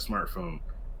smartphone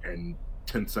in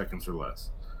 10 seconds or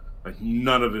less. Like,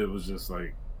 none of it was just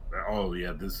like, oh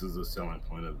yeah, this is a selling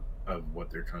point of what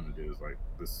they're trying to do, is like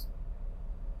this.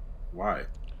 Why?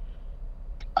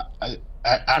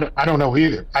 I don't know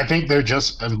either. I think they're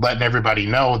just letting everybody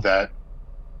know that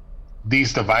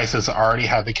these devices already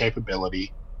have the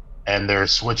capability, and they're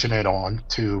switching it on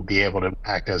to be able to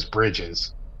act as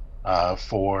bridges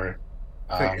for.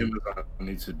 I think Amazon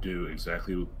needs to do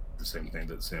exactly the same thing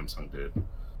that Samsung did.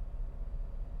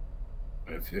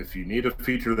 If you need a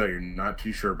feature that you're not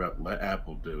too sure about, let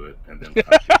Apple do it, and then.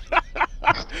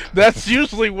 That's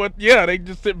usually what. Yeah, they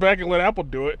just sit back and let Apple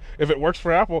do it. If it works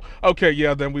for Apple, okay,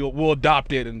 yeah, then we'll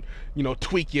adopt it and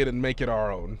tweak it and make it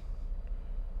our own.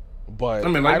 But I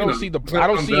mean, like, I don't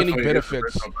see any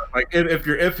benefits. Like, if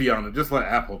you're iffy on it, just let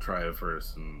Apple try it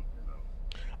first. And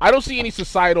I don't see any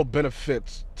societal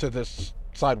benefits to this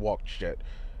sidewalk shit.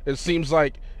 It seems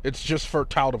like it's just for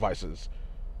tile devices,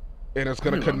 and it's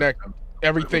going to connect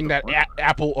everything that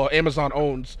Apple or Amazon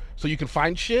owns, so you can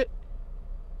find shit.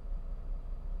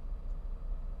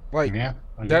 Like, yeah,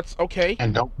 that's okay.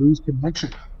 And don't lose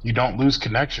connection. You don't lose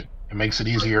connection. It makes it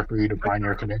easier for you to find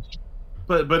your connection.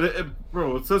 But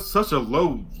bro, it's such a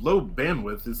low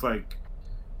bandwidth. It's like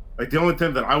the only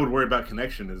thing that I would worry about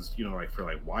connection is, like for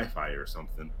like Wi-Fi or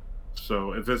something.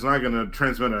 So if it's not going to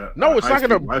transmit it's not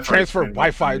going to transfer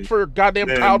Wi-Fi. It's for a goddamn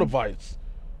tile device.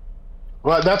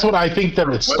 Well, that's what I think that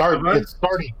it's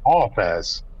starting off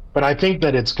as. But I think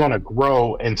that it's going to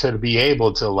grow into be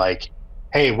able to, like,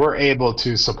 hey, we're able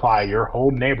to supply your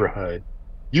whole neighborhood.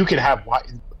 You could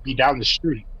be down the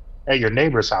street at your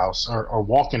neighbor's house or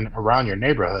walking around your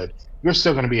neighborhood. You're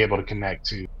still going to be able to connect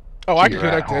to. Oh, I can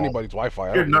connect to anybody's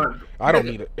Wi-Fi. I don't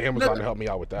need Amazon to help me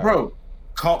out with that. Bro,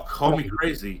 call me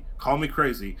crazy. Call me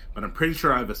crazy, but I'm pretty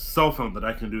sure I have a cell phone that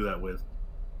I can do that with,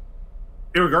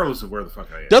 irregardless of where the fuck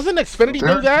I am. Doesn't Xfinity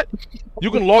do that?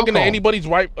 You can log into anybody's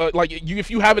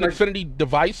if you have an Xfinity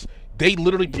device, they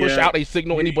literally push out a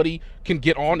signal anybody can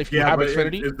get on if you have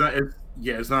Xfinity.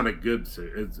 It's not a good.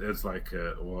 It's like,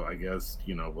 I guess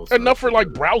enough for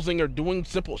like browsing or doing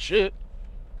simple shit.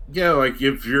 Yeah, like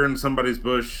if you're in somebody's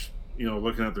bush,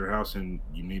 looking at their house and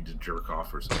you need to jerk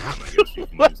off or something, I guess you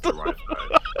can use the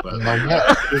Wi-Fi. But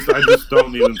I just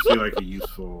don't even see like a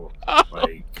useful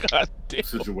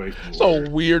situation. It's a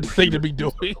weird thing to be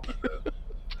doing.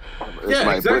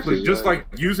 Yeah, exactly. Just like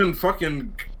using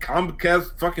fucking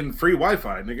Comcast fucking free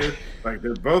Wi-Fi, nigga. Like,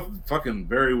 they're both fucking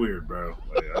very weird, bro.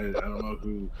 Like, I don't know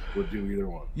who would do either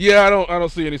one. Yeah, I don't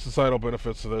see any societal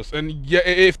benefits to this. And yeah,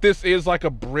 if this is like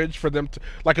a bridge for them to,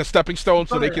 like a stepping stone,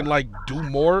 so they can like do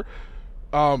more.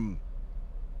 No.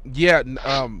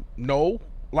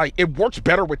 Like, it works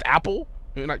better with Apple.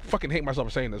 And I fucking hate myself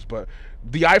for saying this, but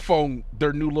the iPhone,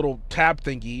 their new little tab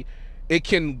thingy, it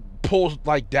can pull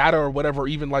like data or whatever,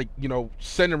 even like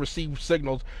send and receive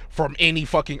signals from any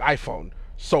fucking iPhone.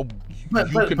 So but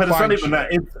it's not even that.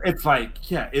 It's like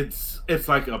it's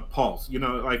like a pulse.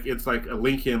 Like it's like a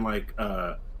link in like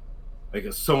a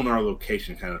sonar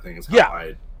location kind of thing. Is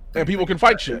how and people can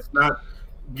find shit. It's not.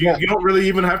 You don't really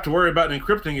even have to worry about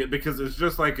encrypting it, because it's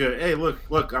just like hey,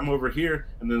 look, I'm over here,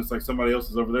 and then it's like somebody else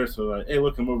is over there. So like, hey,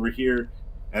 look, I'm over here.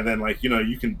 And then, like, you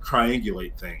can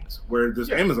triangulate things. Where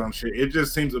this Amazon shit, it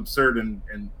just seems absurd and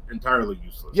entirely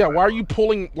useless. Yeah, why are you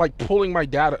pulling my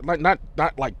data? Like, not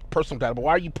like personal data, but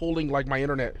why are you pulling like my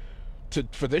internet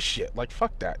for this shit? Like,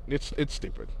 fuck that. It's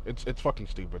stupid. It's fucking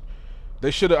stupid.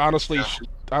 They should have honestly.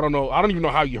 I don't know. I don't even know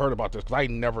how you heard about this, because I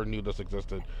never knew this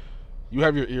existed. You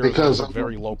have your ears in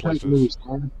very low places.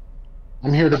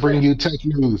 I'm here to bring you tech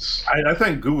news. I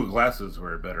think Google Glasses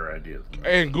were a better idea.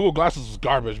 And Google Glasses was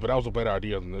garbage, but that was a better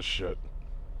idea than this shit.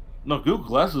 No, Google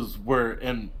Glasses were,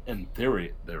 in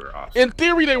theory, they were awesome. In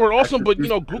theory, they were awesome, but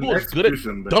Google is good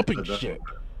at dumping shit.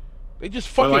 They just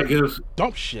fucking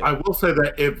dump shit. I will say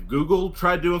that if Google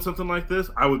tried doing something like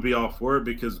this, I would be all for it,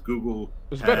 because Google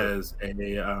has a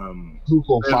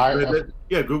Google Fi.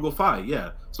 Yeah, Google Fi.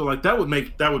 Yeah, so like that would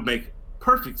make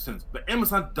perfect sense. But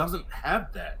Amazon doesn't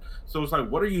have that. So it's like,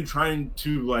 what are you trying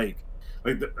to like?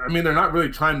 I mean, they're not really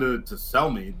trying to sell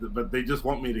me, but they just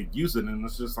want me to use it, and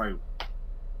it's just like,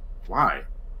 why?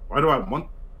 Why do I want?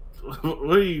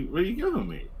 What are you giving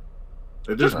me?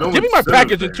 Just give me my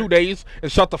package in 2 days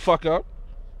and shut the fuck up,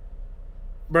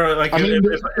 bro. Like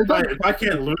if I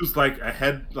can't lose like an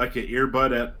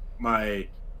earbud at my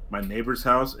neighbor's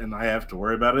house and I have to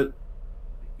worry about it,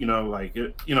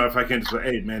 if I can't just say,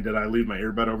 hey man, did I leave my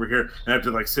earbud over here? And I have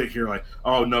to like sit here like,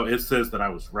 oh no, it says that I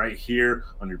was right here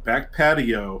on your back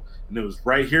patio and it was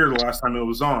right here the last time it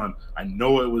was on. I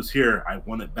know it was here. I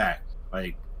want it back.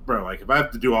 Like, bro, like if I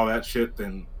have to do all that shit,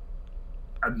 then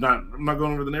I'm not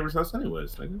going over to the neighbor's house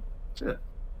anyways. Like, shit.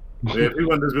 If he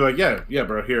wanted to be like, yeah,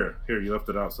 bro, here, you left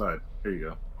it outside. Here you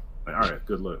go. Like, all right,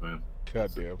 good luck, man.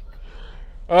 Goddamn.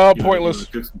 Pointless.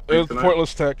 It was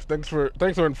pointless tech. Thanks for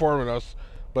informing us,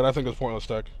 but I think it's pointless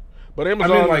tech. But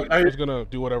Amazon is gonna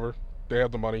do whatever. They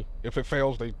have the money. If it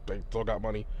fails, they still got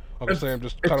money. Uncle Sam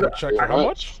just cut them a check for how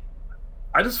much?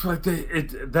 I just feel like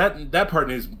that part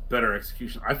needs better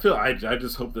execution. I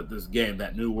just hope that this game,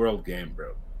 that New World game,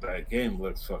 bro, that game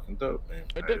looks fucking dope, man.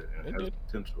 It has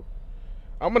potential.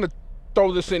 I'm gonna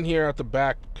throw this in here at the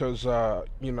back because on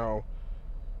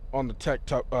the tech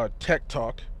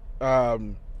talk,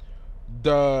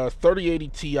 the 3080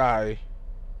 Ti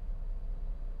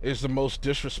is the most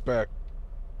disrespect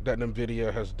that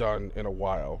NVIDIA has done in a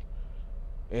while,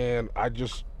 and I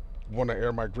just want to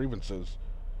air my grievances.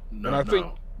 No,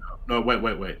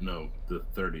 wait. No, the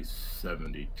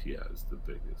 3070 Ti is the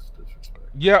biggest disrespect.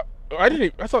 Yeah, I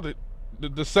thought they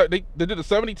did the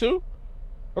 72.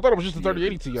 I thought it was just the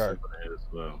 3080 Ti. As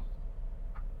well.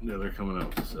 Yeah, they're coming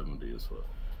out with 70 as well.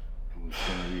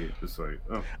 It's like,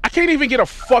 I can't even get a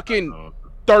fucking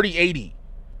 3080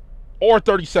 or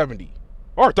 3070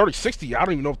 or 3060. I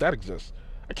don't even know if that exists.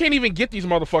 I can't even get these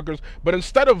motherfuckers. But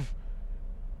instead of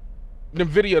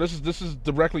NVIDIA, this is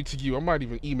directly to you. I might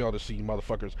even email this to you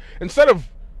motherfuckers. Instead of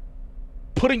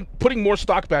putting more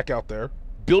stock back out there,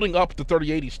 building up the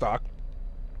 3080 stock,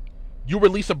 you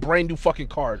release a brand new fucking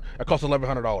card that costs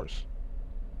 $1,100.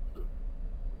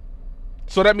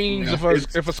 So that means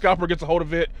if a scalper gets a hold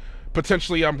of it,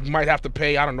 potentially I might have to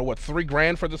pay, I don't know what,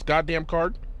 $3,000 for this goddamn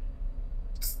card.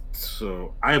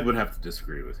 So I would have to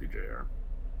disagree with you, JR.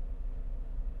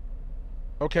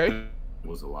 Okay. It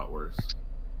was a lot worse.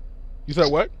 You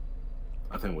said what?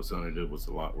 I think what Sony did was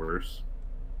a lot worse.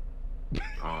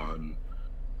 On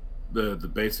the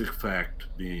basic fact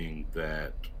being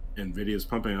that NVIDIA is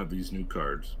pumping out these new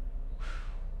cards,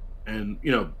 and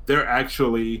they're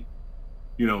actually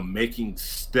making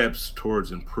steps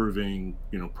towards improving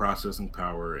processing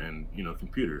power and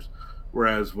computers.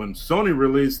 Whereas when Sony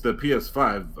released the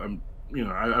PS5,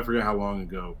 I forget how long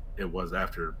ago it was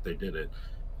after they did it,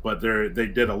 but they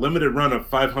did a limited run of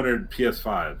 500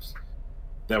 PS5s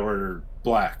that were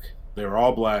black. They were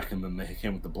all black, and then they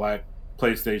came with the black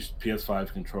PlayStation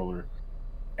PS5 controller.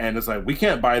 And it's like, we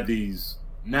can't buy these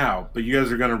now, but you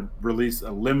guys are going to release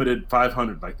a limited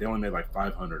 500. Like, they only made like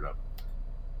 500 of them.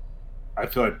 I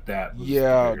feel like that was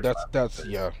that's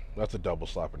a double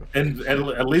slap in the face. And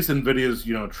at least NVIDIA's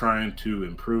trying to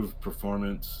improve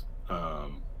performance.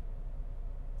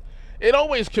 It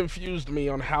always confused me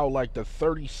on how like the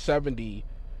 3070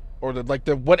 or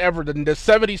the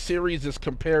 70 series is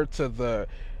compared to the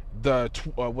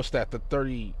what's that, the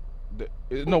 30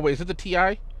 no wait, is it the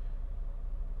Ti?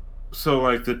 So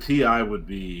like the Ti would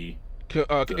be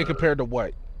compared to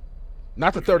what?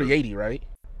 Not the 3080, right?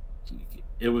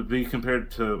 It would be compared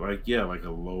to like a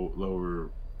lower,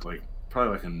 like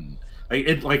probably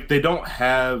they don't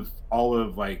have all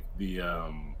of like the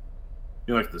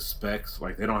like the specs.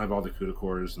 Like they don't have all the CUDA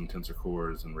cores and tensor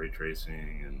cores and ray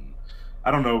tracing, and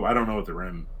I don't know what the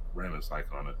RAM is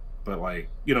like on it, but like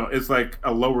it's like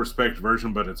a lower spec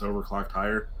version, but it's overclocked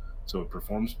higher, so it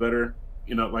performs better.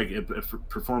 Like it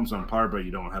performs on par, but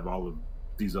you don't have all of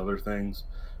these other things.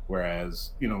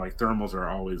 Whereas, like thermals are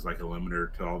always like a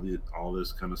limiter to all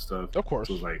this kind of stuff. Of course.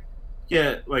 So it's like,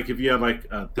 like if you have like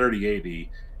a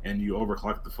 3080 and you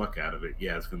overclock the fuck out of it,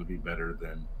 it's going to be better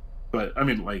than. But I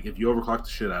mean, like if you overclock the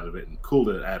shit out of it and cooled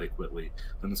it adequately,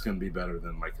 then it's going to be better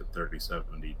than like a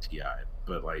 3070 Ti.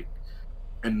 But like,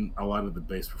 and a lot of the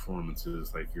base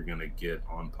performances, like you're going to get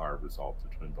on par results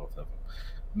between both of them.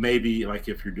 Maybe like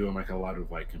if you're doing like a lot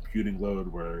of like computing load,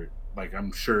 where like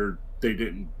I'm sure they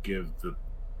didn't give the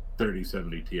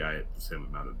 3070 Ti at the same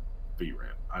amount of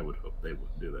VRAM. I would hope they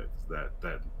wouldn't do that,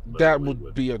 because that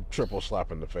would be a triple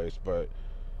slap in the face. But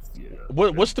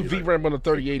what's the VRAM on the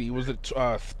 3080? Was it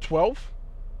 12?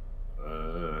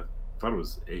 I thought it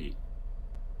was 8.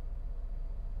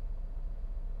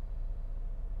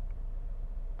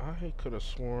 I could have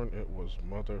sworn it was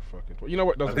motherfucking 12. You know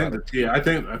what? Doesn't matter. I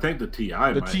think the Ti.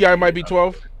 The Ti might be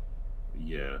 12.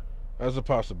 Yeah. That's a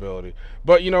possibility.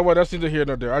 But you know what? That's neither here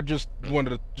nor there. I just wanted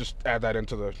to just add that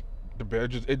into the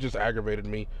debate. It just aggravated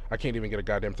me. I can't even get a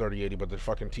goddamn 3080, but the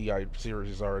fucking TI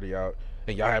series is already out,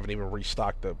 and y'all haven't even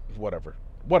restocked the whatever.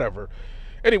 Whatever.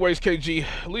 Anyways, KG,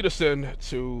 lead us in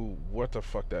to what the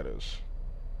fuck that is.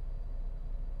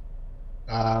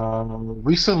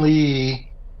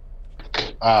 Recently,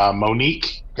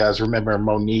 Monique. You guys remember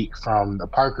Monique from the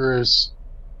Parkers?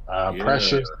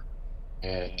 Precious.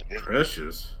 And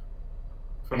Precious.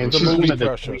 And the she's movie one of the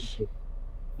Precious.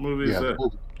 Movie is that?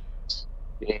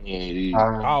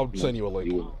 I'll send you a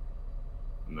link.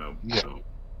 No. Yeah. No.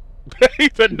 He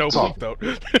said no, So- please don't.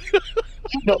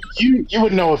 you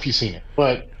would know if you've seen it.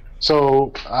 But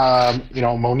so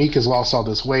Monique has lost all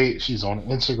this weight. She's on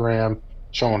Instagram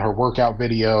showing her workout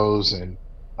videos, and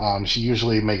she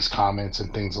usually makes comments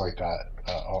and things like that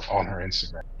on her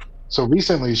Instagram. So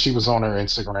recently, she was on her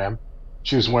Instagram.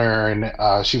 She was wearing.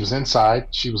 She was inside.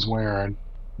 She was wearing,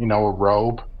 a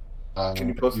robe. Can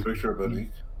you post a picture of Monique?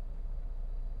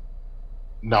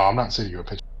 No, I'm not sending you a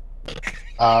picture.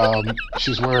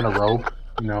 She's wearing a robe,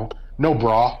 no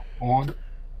bra on,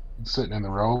 sitting in the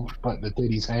robe, but the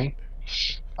titties hang.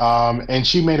 And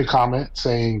she made a comment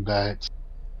saying that,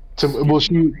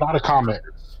 not a comment.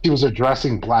 She was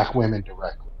addressing black women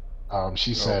directly.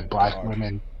 She said, "Black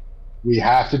women, we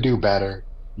have to do better.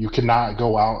 You cannot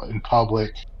go out in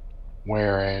public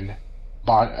wearing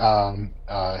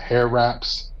hair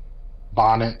wraps,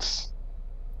 bonnets."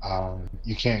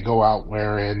 You can't go out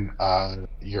wearing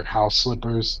your house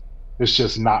slippers. It's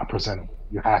just not presentable.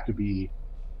 You have to be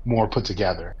more put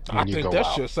together when I you think go that's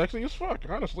out. just sexy as fuck.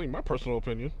 Honestly, my personal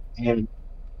opinion. And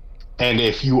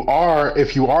if you are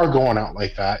going out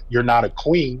like that, you're not a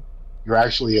queen. You're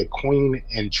actually a queen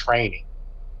in training.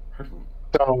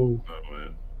 So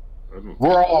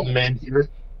we're all men here,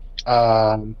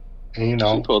 and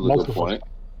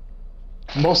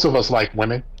most of us like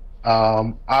women.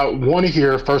 I want to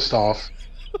hear first off.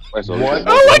 I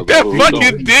like that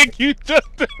fucking dig you just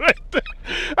did right there.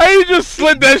 How you just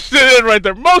slid that shit in right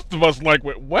there. Most of us like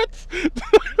what?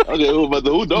 Okay, but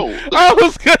who don't? I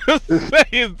was gonna say,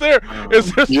 is there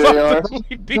something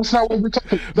we need? That's not what we're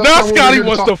talking. Now Scotty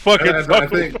wants to fucking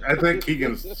I think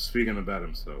Keegan's speaking about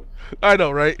himself. I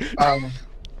know, right?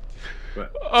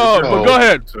 But go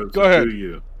ahead. Go ahead. Do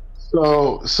you?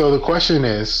 So the question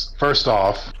is, first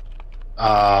off,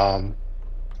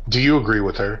 do you agree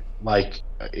with her? Like,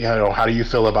 how do you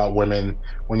feel about women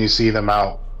when you see them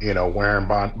out, wearing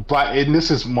black? And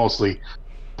this is mostly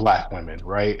black women,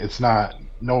 right? It's not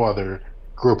no other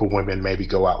group of women maybe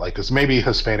go out like this. Maybe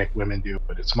Hispanic women do,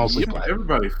 but it's mostly black.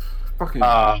 Everybody fucking.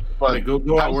 But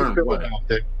go out wearing what?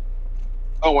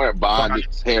 I'm wearing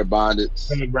bonnets, hair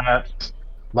bonnets,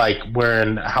 like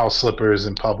wearing house slippers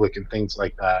in public and things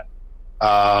like that.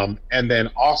 And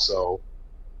then also.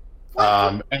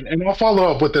 And I'll follow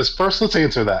up with this. First, let's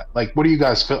answer that. Like, what do you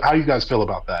guys feel? How do you guys feel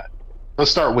about that? Let's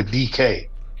start with DK.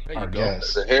 Our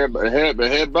guest. The hair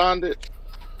bonded.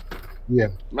 Yeah.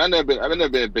 I've never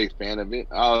been a big fan of it.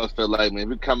 I always feel like, man, if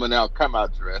you're come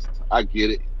out dressed. I get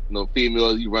it.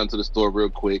 Females, you run to the store real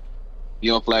quick.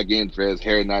 You don't feel like getting dressed,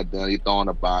 hair not done, you throwing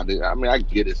a bondage. I mean, I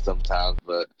get it sometimes,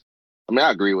 but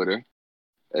I agree with her.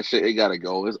 That shit, it gotta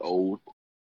go. It's old.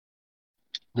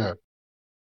 Yeah.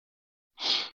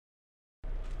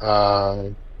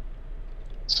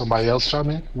 Somebody else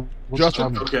chime in?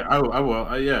 Justin? Okay, I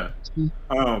will. Yeah.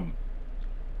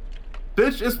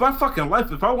 Bitch, it's my fucking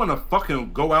life. If I want to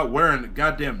fucking go out wearing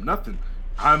goddamn nothing,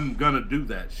 I'm gonna do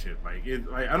that shit. Like,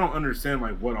 I don't understand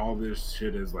what all this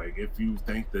shit is. Like, if you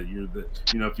think that you're the,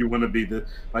 if you want to be the,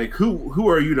 who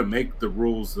are you to make the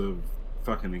rules of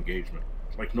fucking engagement?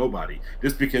 Like, nobody.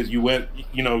 Just because you went,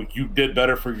 you did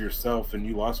better for yourself and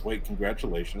you lost weight,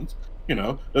 congratulations.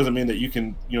 Doesn't mean that you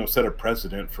can, set a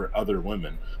precedent for other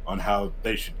women on how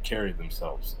they should carry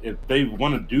themselves. If they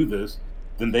want to do this,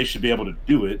 then they should be able to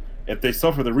do it. If they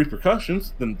suffer the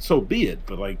repercussions, then so be it.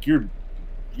 But you're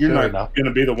not going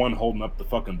to be the one holding up the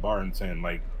fucking bar and saying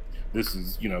this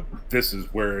is, this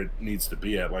is where it needs to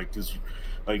be at.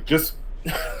 Just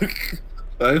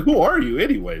who are you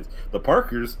anyways? The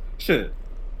Parkers, shit.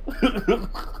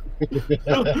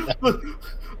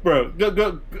 Bro,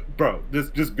 go, bro.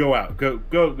 Just go out. Go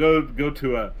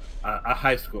to a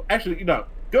high school. Actually, go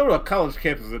to a college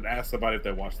campus and ask somebody if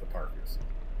they watch the Parkers.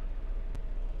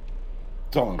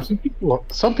 That's all I'm saying.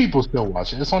 Some people still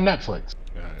watch it. It's on Netflix.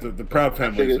 The Proud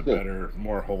Family is better,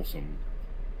 more wholesome.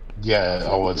 Yeah.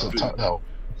 It's a no.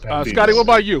 Scotty, what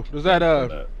about you? Does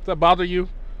that bother you?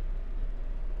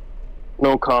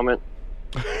 No comment.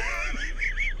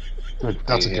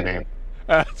 That's a good name.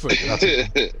 That's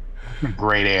a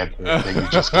Great answer that you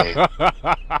just gave. All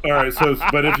right, so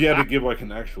but if you had to give like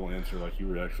an actual answer, like you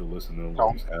were actually listening to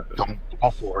what was happening, Don't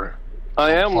fall for it.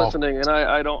 I am listening, and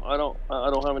I don't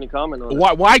have any comment on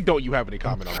it. Why don't you have any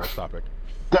comment on this topic?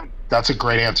 That's a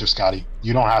great answer, Scotty.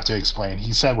 You don't have to explain.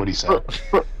 He said what he said.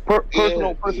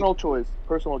 Personal choice.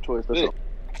 Personal choice. That's all.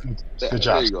 Good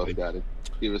job, there you go, Scotty. Scotty.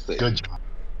 Give us a Good job.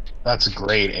 That's a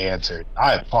great answer.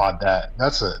 I applaud that.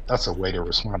 That's a way to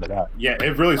respond to that. yeah,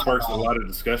 it really sparks a lot of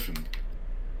discussion.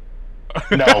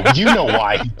 No, you know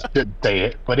why he shouldn't say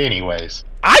it. But anyways,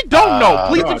 I don't know.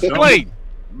 Please no, explain.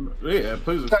 Yeah,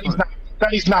 please explain.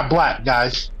 Scotty's not black,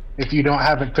 guys. If you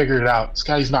haven't figured it out,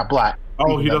 Scotty's not black.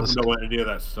 Oh, he doesn't know what any of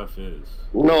that stuff is.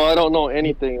 No, I don't know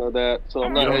anything of that, so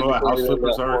I'm You not don't know what house educated in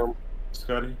slippers that are, form.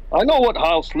 Scotty? I know what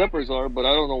house slippers are, but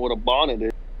I don't know what a bonnet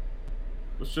is.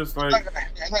 It's just It's like like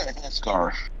a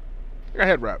headscarf. Your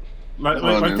head wrap.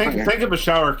 think of a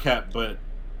shower cap, but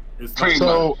it's not. Pretty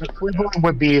So equivalent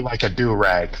would be like a do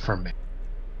rag for me.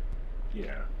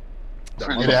 Yeah. That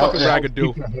Pretty motherfucking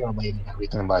ragadoo.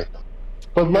 Everything like that.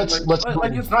 But let's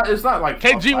like it's not like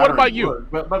KG, what about you? Word,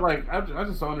 but like I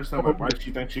just don't understand why she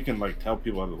thinks she can like tell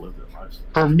people how to live their lives.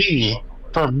 For me,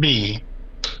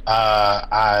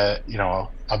 I've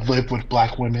lived with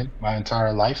black women my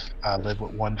entire life. I live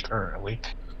with one currently.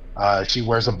 She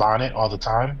wears a bonnet all the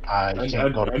time. I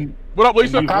can't go to. What up,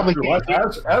 Lisa? You Probably live your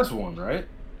life as one, right?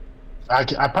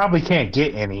 I probably can't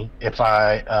get any if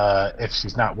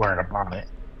she's not wearing a bonnet.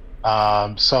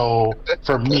 So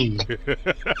for me,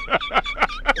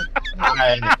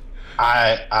 I'm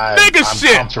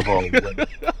comfortable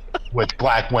with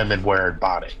black women wearing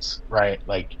bonnets, right?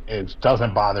 Like it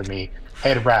doesn't bother me.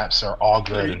 Head wraps are all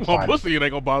good and Well, fine. pussy, it ain't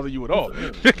gonna bother you at all.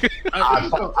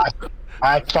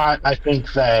 I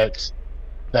think that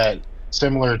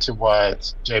similar to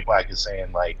what Jay Black is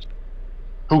saying, like,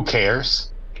 who cares,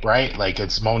 right? Like,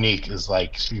 it's Monique is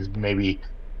like she's maybe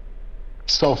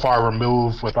so far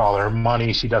removed with all her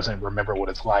money, she doesn't remember what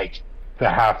it's like to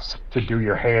have to do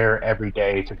your hair every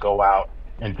day, to go out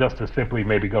and just to simply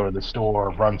maybe go to the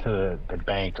store, run to the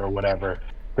bank or whatever,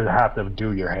 to have to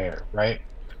do your hair, right?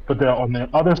 But on the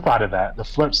other side of that, the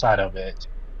flip side of it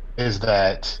is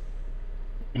that,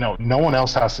 no one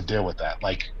else has to deal with that.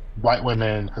 Like white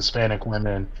women, Hispanic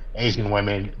women, Asian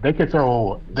women, they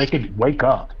could wake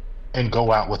up and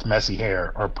go out with messy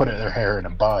hair or put their hair in a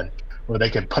bun, or they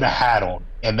could put a hat on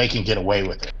and they can get away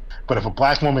with it. But if a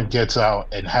black woman gets out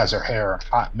and has her hair a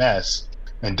hot mess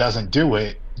and doesn't do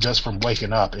it just from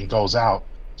waking up and goes out,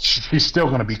 she's still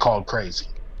going to be called crazy.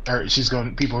 Or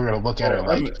people are going to look at her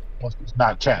like, well, she's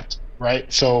not kept,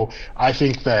 right? So I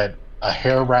think that a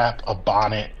hair wrap, a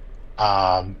bonnet,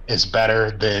 is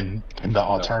better than the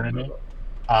alternative.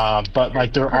 But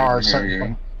like there are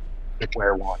certain that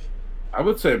wear one. I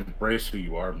would say embrace who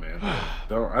you are, man. I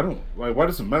don't like. Why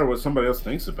does it matter what somebody else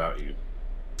thinks about you?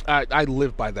 I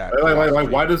live by that.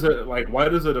 Like why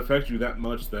does it affect you that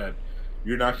much that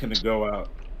you're not going to go out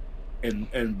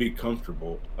and be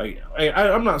comfortable? Like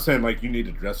I'm not saying like you need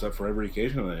to dress up for every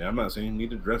occasion. I'm not saying you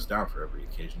need to dress down for every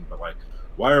occasion. But like,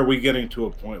 why are we getting to a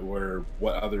point where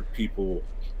what other people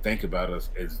think about us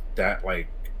is that like,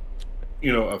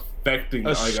 affecting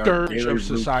a scourge of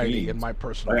society routines. in my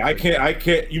personal like, I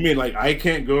can't you mean like I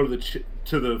can't go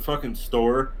to the fucking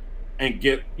store and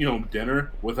get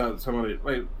dinner without somebody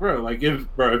like if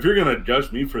you're gonna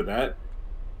judge me for that,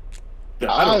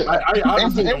 I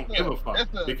honestly don't give a fuck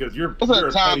because you're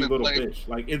a tiny little bitch.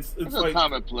 Like it's like a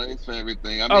time and place for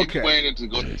everything. I mean, if you're waiting to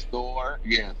go to the store,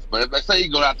 yes, but if let's say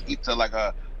you go out to eat to like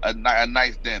a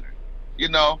nice dinner,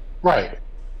 right?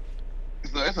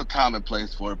 So it's a time and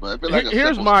place for it, but like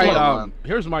here's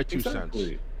my 2 cents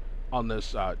on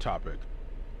this topic,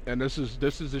 and this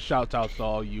is a shout out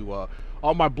to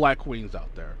all my black queens out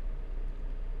there.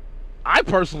 I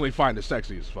personally find it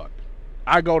sexy as fuck.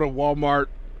 I go to Walmart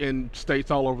in states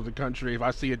all over the country. If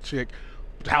I see a chick,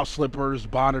 house slippers,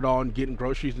 bonnet on, getting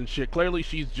groceries and shit, clearly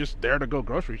she's just there to go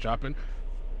grocery shopping.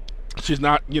 She's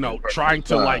not, trying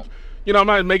to like. I'm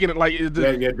not making it like...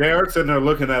 They're sitting there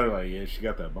looking at her like, yeah, she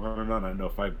got that bonnet on. I know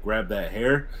if I grab that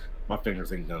hair, my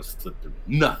fingers ain't gonna slip through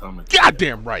nothing.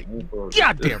 Goddamn right.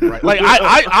 Like,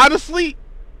 I honestly,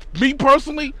 me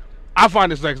personally, I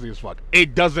find it sexy as fuck.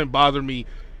 It doesn't bother me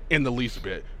in the least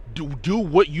bit. Do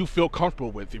what you feel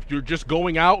comfortable with. If you're just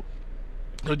going out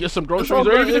to get some groceries,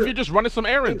 or even if you're just running some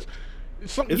errands,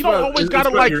 you don't always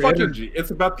gotta like fucking... Energy. It's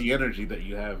about the energy that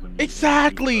you have.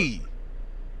 Exactly.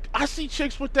 I see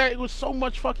chicks with that with so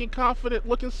much fucking confident,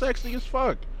 looking sexy as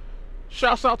fuck.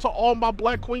 Shouts out to all my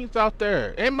black queens out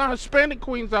there and my Hispanic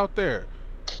queens out there.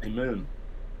 Amen.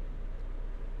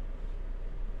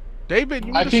 David,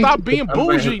 you need to stop being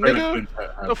bougie, nigga.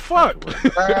 The fuck?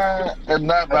 It's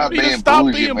not about being stop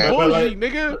bougie, being man. bougie,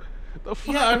 nigga.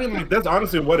 Yeah, I mean, like, that's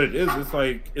honestly what it is. It's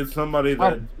like it's somebody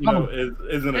that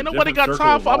is in a Ain't nobody got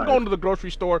time for. I'm going to the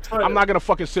grocery store. Right. I'm not gonna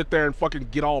fucking sit there and fucking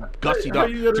get all gussied up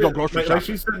to go grocery shopping. Like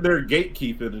she's sitting there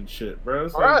gatekeeping and shit, bro.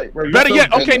 It's Right. Like, bro, Better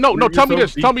yet, okay, no. Tell me so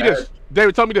this,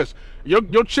 David. Tell me this.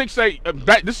 Your chick say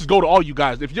this is go to all you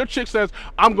guys. If your chick says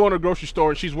I'm going to the grocery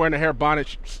store and she's wearing a hair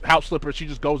bonnet, house slippers, she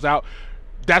just goes out.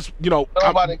 That's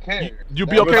nobody cares. You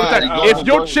be okay with that? If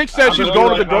your chick says she's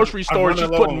going to the grocery store and she's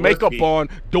putting makeup on,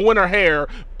 doing her hair,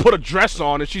 put a dress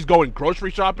on, and she's going grocery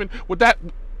shopping, would that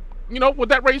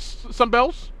raise some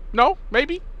bells? No,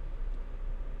 maybe.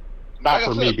 Not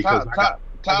for me because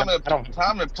time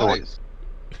and place.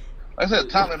 I said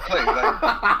time and place.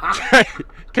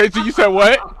 KG, you said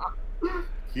what?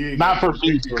 Not for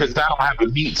me because I don't have a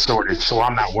meat shortage, so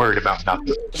I'm not worried about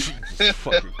nothing. Jesus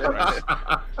fucking Christ.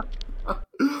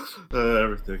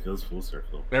 Everything goes full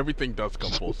circle. Everything does come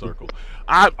full circle.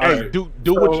 Do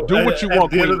what you want.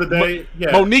 At the end of the day,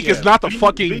 Monique is not the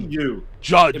fucking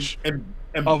judge.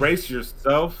 Embrace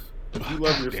yourself. If you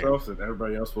love yourself, then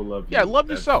everybody else will love you. Yeah, love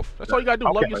yourself. That's all you gotta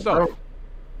do. Love yourself.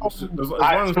 As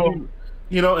long as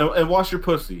you and wash your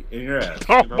pussy in your ass.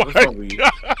 Oh my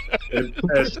God.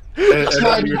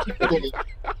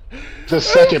 The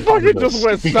second part it just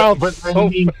went south.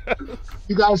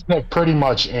 You guys have pretty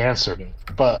much answered it,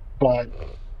 but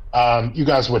you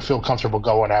guys would feel comfortable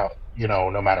going out,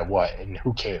 no matter what, and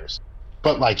who cares?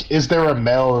 But like, is there a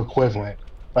male equivalent?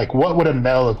 Like, what would a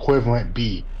male equivalent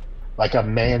be? Like, a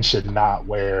man should not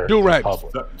wear do-rag.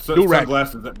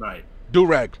 Sunglasses at night.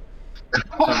 Do-rag.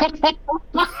 Sunglasses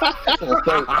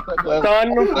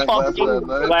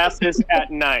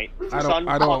at night.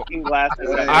 Sunglasses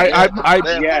at night.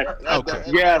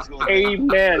 Yes.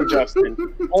 Amen, Justin.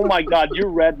 Oh my God, you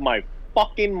read my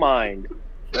fucking mind.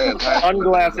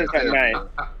 Sunglasses at night.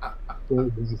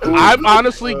 I'm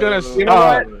honestly gonna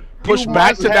push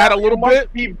back to that a little bit.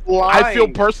 I feel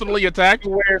personally attacked.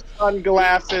 You wear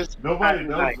sunglasses. Nobody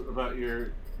knows about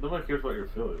your. Nobody cares about your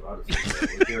feelings, honestly.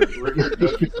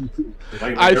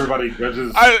 Everybody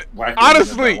judges.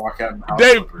 Honestly,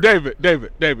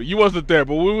 David, you wasn't there,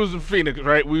 but we was in Phoenix,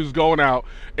 right? We was going out,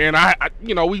 and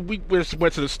we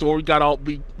went to the store. We got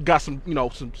some,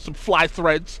 some fly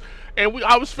threads, and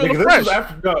I was feeling fresh.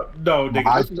 Nigga,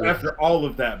 this was after all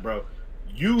of that, bro.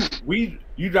 You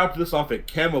dropped this off at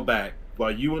Camelback while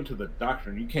you went to the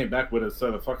doctor, and you came back with a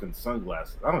set of fucking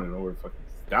sunglasses. I don't even know where the fuck you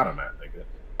got them at, nigga.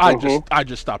 I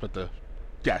just stopped at the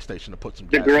gas station to put some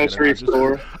gas grocery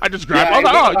store. I just grabbed. I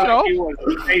was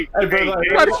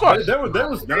that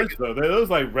was nice though. They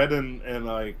was like red and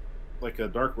like a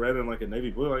dark red and like a navy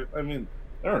blue. Like, I mean,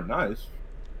 they were nice.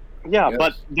 Yeah,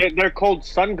 but they're called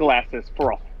sunglasses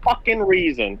for a fucking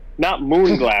reason, not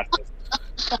moon glasses.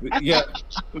 Yeah,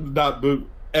 not boot.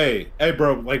 Hey,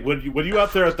 bro. Like when you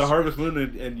out there at the Harvest Moon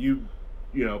and you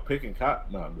picking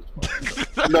cotton. No, I'm just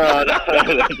no,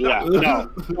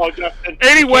 Justin.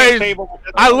 Anyways,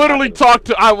 I literally turned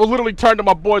to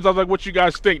my boys. I was like, "What you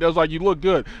guys think?" They was like, "You look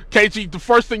good." KG, the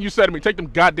first thing you said to me, "Take them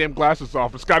goddamn glasses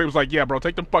off." And Scotty was like, "Yeah, bro,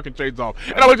 take them fucking shades off."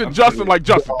 And I looked at Justin like,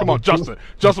 "Justin, come on, Justin."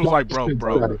 Justin was like,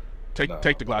 "Bro,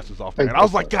 take the glasses off, man." I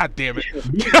was like, "God damn it."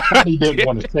 He didn't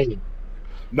want to say it.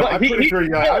 No, I'm pretty sure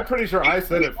I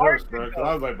said it first, bro. Because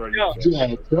I was like, bro,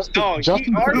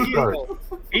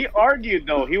 he argued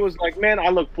though. He was like, "Man, I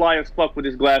look fly as fuck with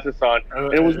his glasses on."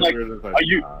 And it was like, "Are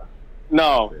you?"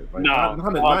 No, not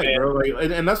at night, bro. Like,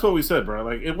 and that's what we said, bro.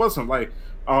 Like, it wasn't like,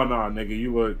 "Oh no, nigga,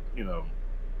 you look,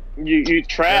 you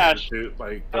trash."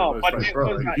 Like, bro,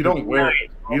 you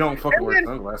don't fucking wear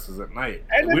sunglasses at night.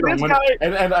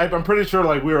 And I'm pretty sure,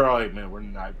 like, we were all like, "Man, we're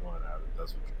not going out."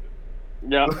 That's what.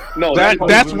 Yeah, no.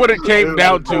 That's what it came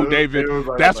down to, David.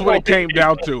 That's what it came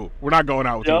down to. We're not going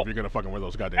out with you if you're gonna fucking wear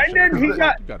those goddamn. And then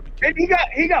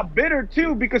he got bitter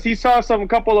too because he saw some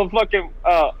couple of fucking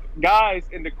guys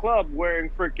in the club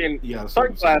wearing freaking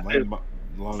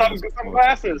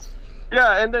sunglasses.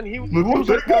 Yeah, and then he was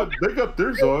they got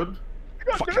theirs on.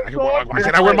 Why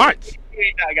can't I wear mine?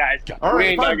 All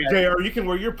right, fine, JR, you can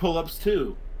wear your pull-ups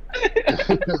too.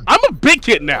 I'm a big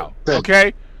kid now.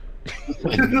 Okay.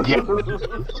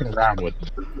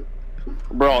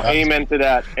 Bro, amen to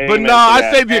that. But no,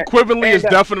 I say the equivalent is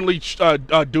definitely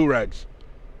do-rags.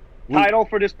 Title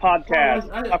for this podcast.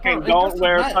 Don't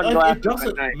wear sunglasses. It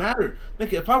doesn't matter.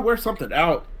 Like, if I wear something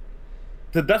out,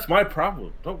 then that's my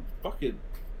problem. Don't fucking.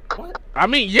 What? I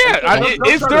mean, yeah.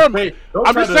 Is there? I'm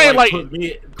just saying, like,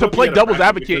 to play devil's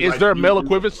advocate, is there a male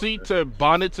equivalency to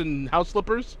bonnets and house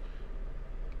slippers?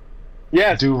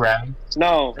 Yes. Do rag.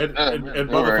 No. And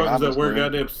motherfuckers that wear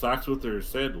goddamn socks with their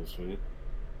sandals, man.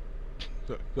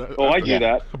 Oh, I do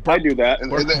that. I do that. Is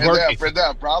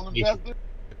that a problem, Justin?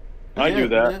 I do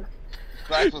that.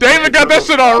 David got that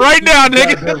shit on right now,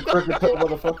 nigga.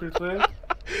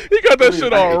 He got that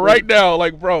shit on right now,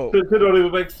 like, bro. It don't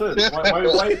even make sense.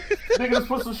 Why nigga, just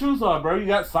put some shoes on, bro. You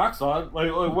got socks on.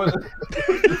 Like what?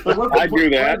 I do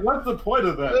that. What's the point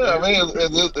of that? Yeah, I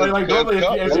mean, normally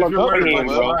if you're wearing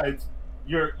slides,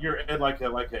 you're in like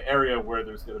an area where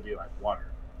there's gonna be like water.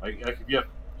 Like if you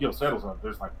have sandals on,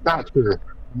 there's like not true.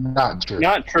 Not true.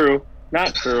 Not true.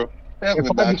 Not true.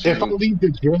 If I leave the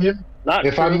gym,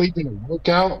 if I'm leaving a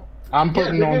workout, I'm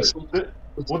putting on.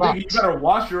 Well, nigga, you gotta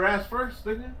wash your ass first,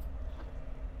 nigga.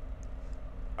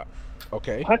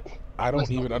 Okay. What? I don't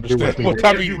even understand what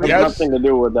type of nothing to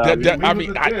do with that. I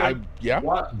mean, yeah.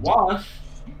 Wash.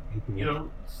 You know,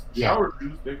 shower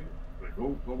shoes, nigga. Like,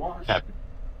 go wash.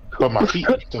 But my feet.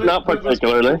 Not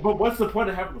particularly. But what's the point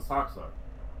of having the socks on?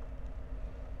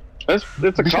 It's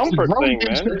a comfort thing,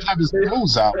 man. Have his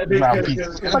nose out around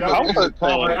people. It's a comfort thing.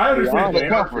 I understand the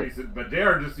comfort, but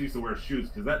Darren just needs to wear shoes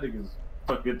because that nigga's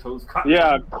fucking toes cotton.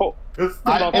 Yeah, cool.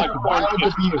 I would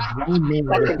be a grown man.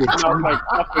 Fucking like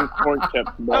fucking corn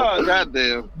chips, bro. Oh,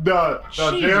 goddamn. No,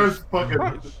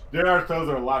 Darren's toes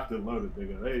are locked and loaded,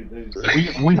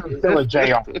 nigga. We are still a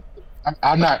J off.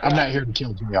 I'm not here to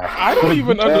kill JR. I don't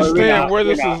even understand where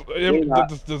this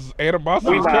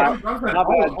animosity is coming.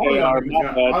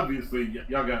 Obviously,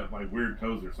 y'all got like weird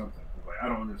toes or something. Like I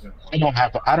don't understand.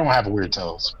 I don't have weird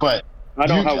toes, but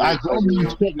I grown men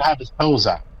shouldn't have his toes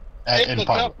out in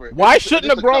public. Why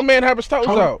shouldn't a grown man have his toes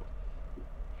out?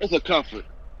 It's a comfort.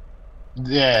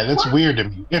 Yeah, that's weird to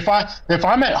me. If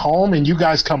I'm at home and you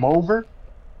guys come over,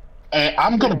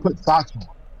 I'm gonna put socks on.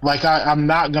 Like I'm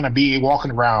not gonna be walking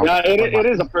around. Yeah, it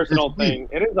is a personal thing.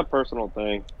 It is a personal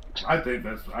thing. I think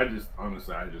I just find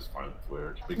it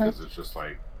weird because it's just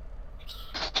like,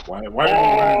 why are you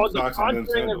wearing socks and then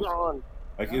sandals?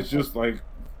 Like it's just like,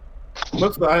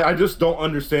 I just don't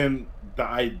understand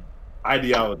the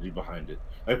ideology behind it.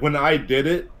 Like when I did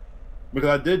it,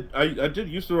 because I did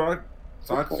used to rock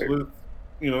socks with,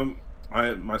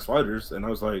 my sliders, and I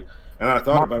was like. And I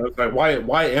thought about it, like,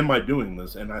 why am I doing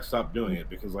this? And I stopped doing it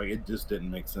because, like, it just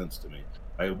didn't make sense to me.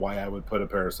 Like, why I would put a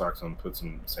pair of socks on, put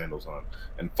some sandals on,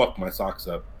 and fuck my socks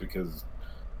up because,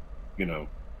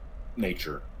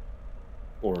 nature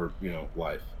or,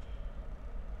 life.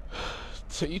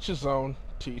 To each his own.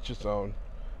 To each his own.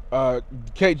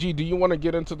 KG, do you want to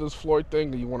get into this Floyd thing?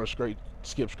 Or do you want to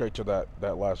skip straight to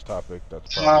that last topic?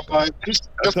 That's I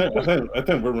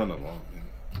think we're running long.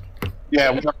 Yeah,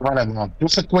 we're running long.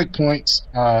 Just a quick points,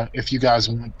 if you guys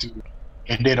want to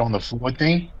end it on the Floyd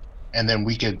thing, and then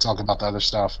we can talk about the other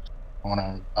stuff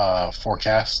on our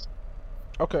forecast.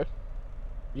 Okay.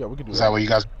 Yeah, we can do that. Is that what you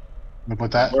guys want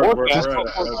with that?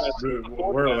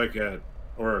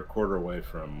 We're a quarter away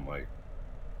from we're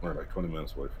like 20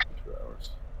 minutes away from 2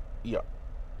 hours. Yeah.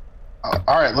 All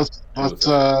right, let's.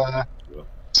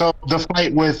 So the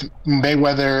fight with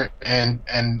Mayweather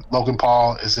and Logan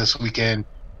Paul is this weekend.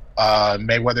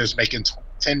 Mayweather's making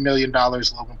 $10 million.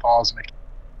 Logan Paul's making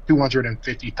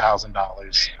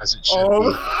 $250,000, as it should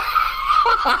be.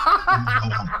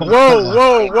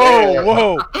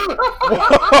 Whoa!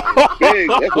 Big,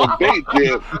 that's a big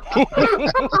dip.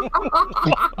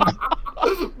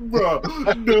 Bro,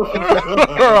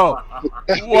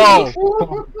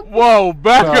 whoa!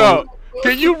 Back up.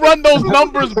 Can you run those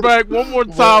numbers back one more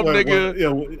time,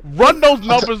 nigga? Run those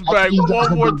numbers back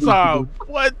one more time.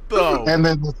 What the? And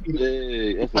then that's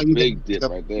a big dip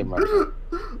right there, my friend.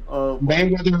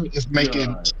 Mayweather is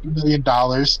making $2 million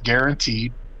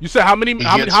guaranteed. You said how many?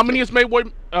 How many is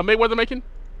Mayweather making?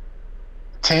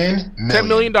 $10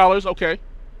 million. $10 million.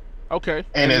 Okay.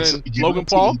 And it's Logan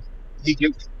Paul.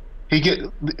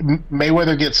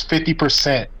 Mayweather gets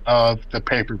 50% of the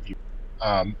pay-per-view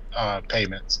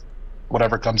payments.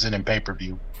 Whatever comes in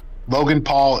pay-per-view. Logan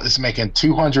Paul is making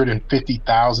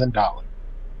 $250,000,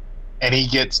 and he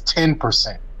gets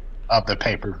 10% of the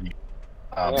pay-per-view.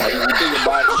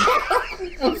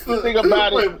 Think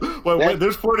about it. Wait,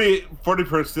 there's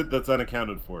 40% that's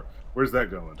unaccounted for. Where's that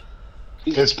going?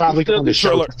 It's probably going to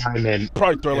show time in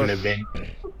Thriller. An event.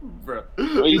 Bro.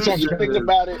 Well, you think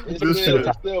about it, it's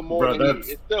still more than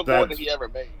he ever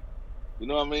made. You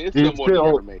know what I mean? It's still more than he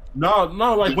ever made. No,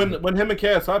 like when him and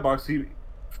KSI boxed,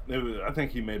 I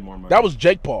think he made more money. That was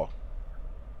Jake Paul.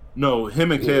 No,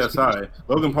 him and KSI.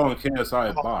 Logan Paul and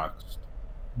KSI boxed.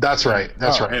 That's right.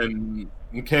 And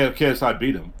KSI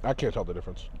beat him. I can't tell the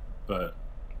difference. But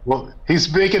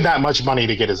he's making that much money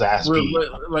to get his ass beat.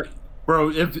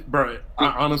 Bro,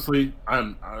 honestly,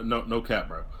 I'm no cap,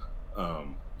 bro.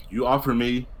 You offer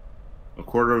me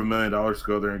 $250,000 to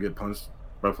go there and get punched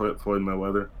by Floyd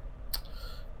Mayweather.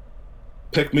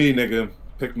 Pick me, nigga.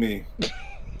 Pick me.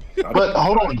 But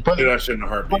hold on, do that shit in a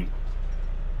heartbeat.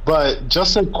 But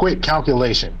just a quick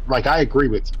calculation. Like, I agree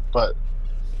with you, but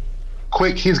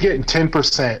quick, he's getting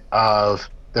 10% of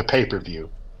the pay-per-view.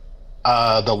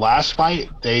 The last fight,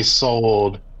 they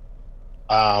sold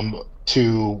to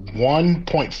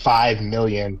 1.5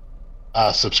 million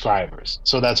subscribers.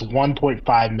 So that's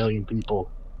 1.5 million people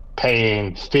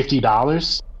paying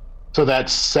 $50. So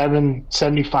that's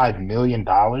 $75 million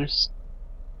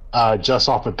just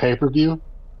off of pay-per-view.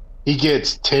 He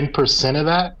gets 10% of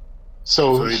that.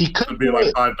 So he could be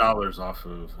like $5 off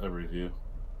of every view.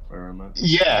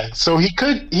 Yeah, so he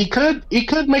could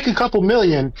make a couple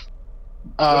million.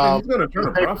 He's gonna turn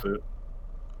a profit.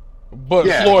 But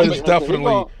yeah, Floyd is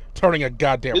definitely turning a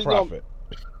goddamn profit.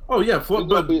 Oh yeah,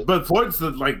 but Floyd's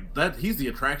like that. He's the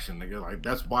attraction, nigga. Like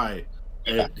that's why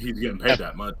he's getting paid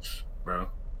that much, bro.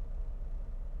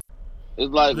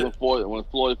 It's like when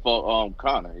Floyd fought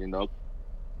Conor. You know,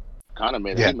 Conor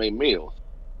he made meals.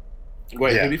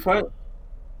 Wait, did he fight?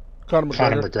 Conor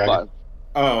McGregor.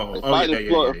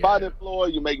 Fighting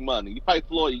Floyd, you make money. You fight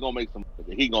Floyd, you gonna make some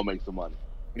money. He gonna make some money.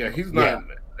 Yeah, he's not,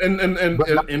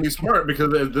 and he's smart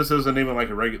because this isn't even like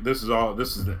a regular. This is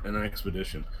an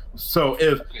expedition. So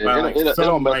if like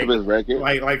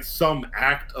some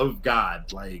act of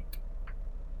God, like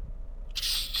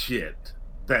shit,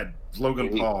 that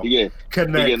Logan Paul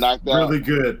connects really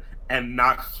good and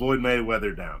knock Floyd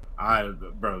Mayweather down. I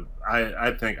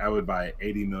think I would buy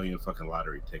 80 million fucking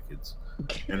lottery tickets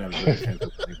and have a good chance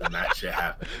of making that shit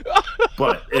happen.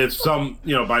 But if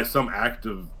by some act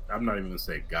of, I'm not even gonna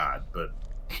say God, but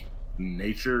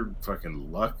nature,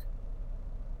 fucking luck,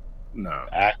 no.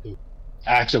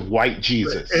 Act of white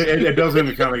Jesus. It doesn't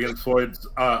even count against Floyd's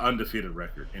undefeated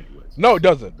record, anyways. No, it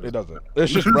doesn't. It doesn't.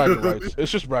 It's just bragging rights.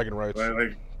 It's just bragging rights.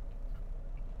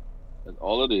 That's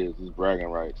all it is bragging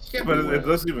rights. Yeah, but it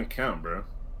doesn't even count, bro.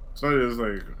 So it's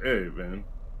like, hey, man.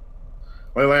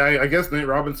 Like I guess Nate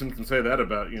Robinson can say that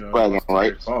about bragging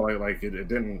rights. Like it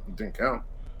didn't count.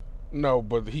 No,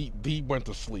 but he went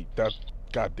to sleep. That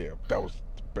goddamn, that was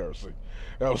embarrassing.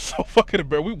 That was so fucking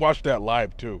embarrassing. We watched that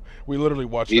live too. We literally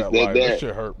watched that live. That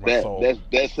shit hurt my soul.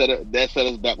 That set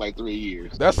us back like 3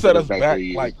 years. That set us back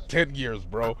like 10 years,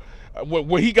 bro.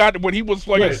 When he was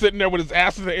like sitting there with his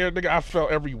ass in the air, nigga, I felt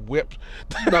every whip.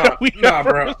 Nah,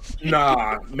 bro.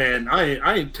 Nah, man,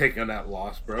 I ain't taking that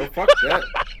loss, bro. Fuck that.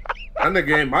 That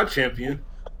nigga ain't my champion.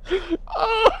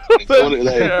 Oh,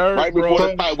 right before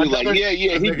the fight, we like,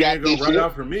 yeah, he got this shit.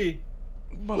 Out for me.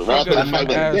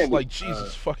 Ass, like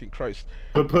Jesus fucking Christ.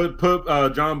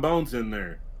 Put John Bones in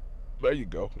there. There you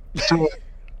go.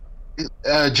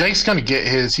 Jake's gonna get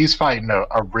his. He's fighting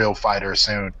a real fighter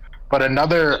soon. But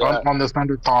another on this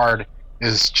undercard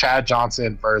is Chad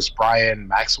Johnson versus Brian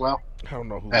Maxwell. I don't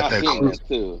know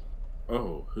who.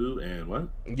 Oh, who and what?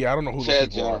 Yeah, I don't know who.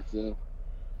 Chad Johnson.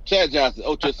 Chad Johnson,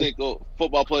 Ocho Cinco,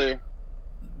 football player.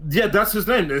 Yeah, that's his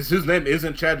name. His name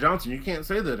isn't Chad Johnson. You can't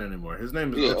say that anymore. His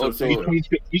name is Ocho Cinco.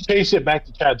 He changed it back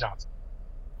to Chad Johnson.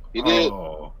 He did?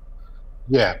 Oh.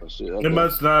 Yeah. Oh, shit, okay. It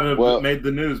must not have made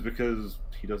the news because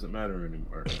he doesn't matter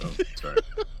anymore. So, sorry.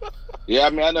 Yeah, I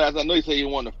mean, I know he said he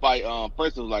wanted to fight.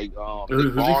 First it was like,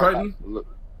 who's he fighting?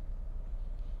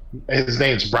 His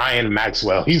name's Brian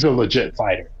Maxwell. He's a legit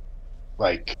fighter.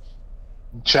 Like,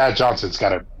 Chad Johnson's got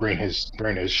to bring his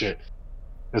shit.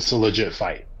 It's a legit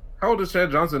fight. How old is Chad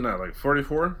Johnson now? Like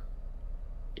 44?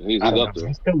 He's up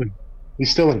there. He's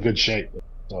still in good shape.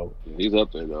 So he's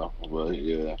up there though. But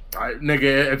yeah,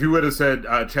 nigga, if you would have said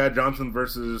Chad Johnson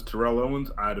versus Terrell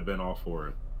Owens, I'd have been all for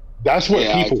it. That's what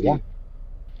people want.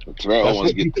 Terrell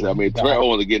Owens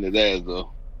Terrell Owens getting his ass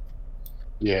though.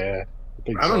 Yeah.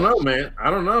 I don't know, man. I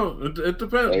don't know. It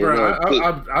depends, bro.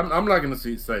 I'm not gonna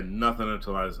say nothing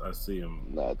until I see him.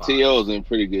 Nah, T.O.'s in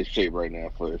pretty good shape right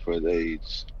now for his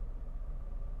age.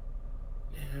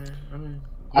 Yeah, I mean,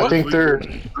 I think they're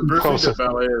close to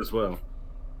ballet as well.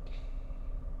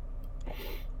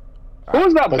 Who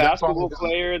was that basketball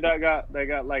player that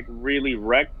got like really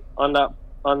wrecked on that?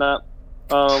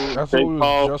 That's what we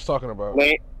were just talking about.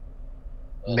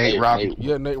 Nate Robinson.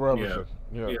 Yeah, Nate Robinson.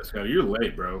 Yeah, Scott, you're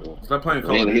late, bro. Stop playing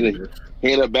Call of Duty. He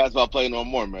ain't a basketball player no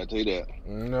more, man. I tell you that.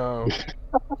 No.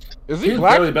 Is he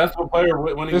black? A basketball player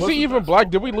when he is he even black?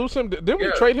 Did we lose him? Didn't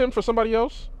we trade him for somebody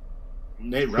else?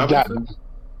 Nate Robinson.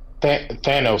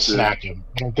 Thanos snapped him.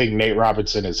 I don't think Nate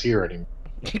Robinson is here anymore.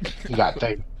 He got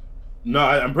Thanos. No,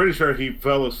 I'm pretty sure he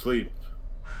fell asleep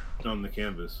on the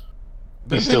canvas.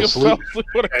 He's still sleeping. On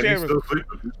the He's still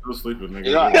sleeping.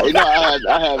 Nigga.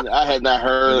 I have not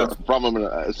heard from him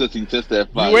since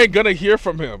that fight. You ain't gonna hear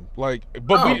from him, like,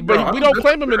 but we don't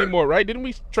claim him anymore, right? Didn't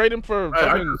we trade him for?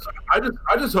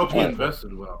 I just hope he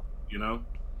invested well. You know.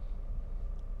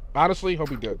 Honestly, hope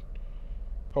he did.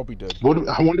 I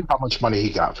wonder how much money he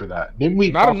got for that. Didn't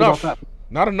we? Not enough.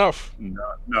 Not enough.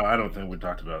 No, I don't think we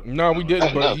talked about it. No, we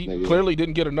didn't. But he clearly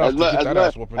didn't get enough to get that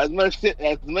ass whooping. As much shit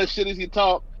as he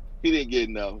talked, he didn't get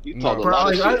enough. He talked a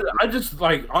lot of shit. I just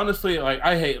honestly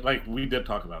I hate we did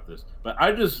talk about this, but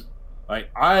I just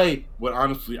I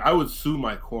would sue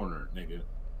my corner, nigga.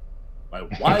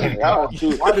 Like why did y'all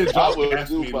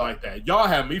cast me like that? Y'all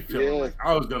had me feeling like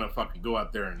I was gonna fucking go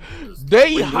out there and just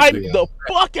they hyped the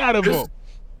fuck out of him.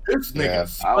 This nigga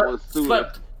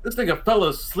slept. This nigga fell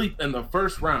asleep in the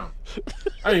first round.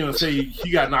 I didn't even say he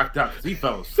got knocked out because he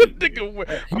fell asleep. I'm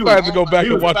gonna have to go back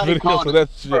and watch videos of that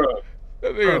shit.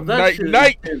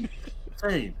 Night.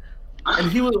 Insane.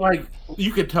 And he was like,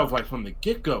 you could tell from the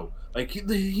get go, like he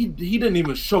didn't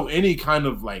even show any kind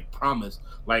of promise,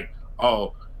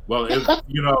 oh well, it,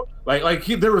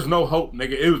 there was no hope,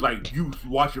 nigga. It was like you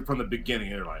watch it from the beginning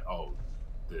and you're like, oh,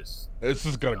 this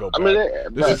is gonna go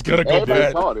bad. This is gonna go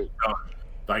bad.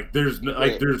 There's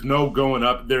no going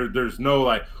up. There's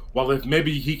no well, if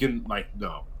maybe he can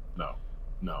no.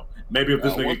 Maybe if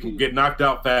this nigga can get knocked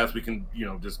out fast, we can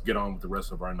just get on with the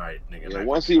rest of our night, nigga. Yeah,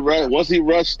 once he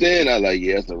rushed in, I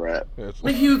it's a wrap.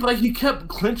 He kept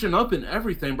clinching up and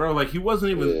everything, bro. He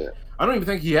wasn't even. Yeah. I don't even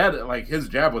think he had his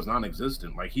jab was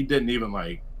non-existent. He didn't even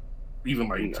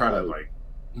try to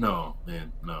no,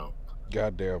 man, no.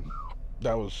 Goddamn,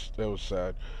 that was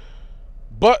sad.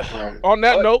 But on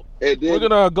that note, we're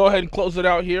gonna go ahead and close it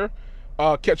out here.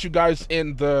 Catch you guys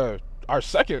in our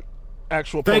second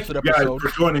actual posted episode. Thank you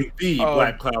guys for joining the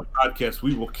Black Cloud Podcast.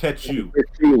 We will catch you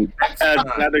next time.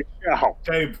 Another show.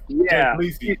 Peace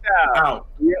out.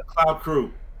 Yeah. Cloud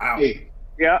Crew out. Hey.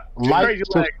 Yeah.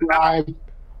 Subscribe.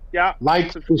 Yeah.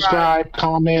 Subscribe,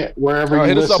 comment wherever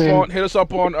you listen. Hit us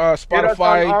up on Spotify. Hit us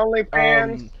on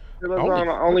OnlyFans. Hit us on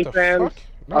OnlyFans.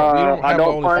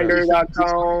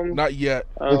 IDon'tFindHer.com. Not yet.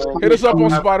 Hit us up on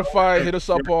Spotify. Hit us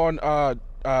up on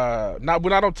we're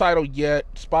not on Tidal yet.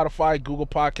 Spotify, Google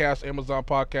Podcasts, Amazon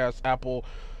Podcasts, Apple,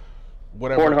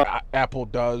 whatever Apple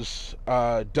does.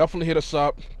 Definitely hit us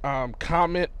up.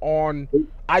 Comment on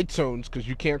iTunes because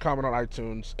you can't comment on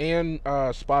iTunes and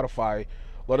Spotify.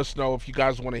 Let us know if you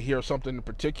guys want to hear something in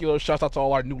particular. Shout out to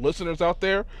all our new listeners out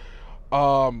there.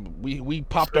 We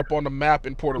popped up on the map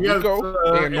in Puerto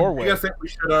Rico and Norway. You guys think we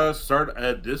should start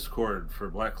a Discord for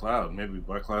Black Cloud? Maybe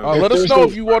Black Cloud. Let us know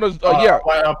if you want to. Black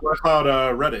Cloud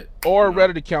Reddit or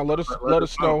Reddit account. Let us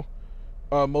know.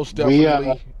 Most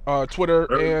definitely. Twitter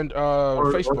and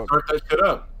Facebook. Start that shit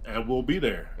up, and we'll be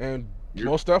there. And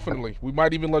most definitely, we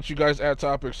might even let you guys add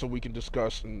topics so we can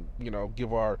discuss and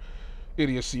give our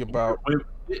idiocy about.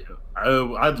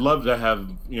 I'd love to have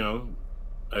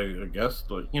a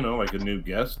guest, like a new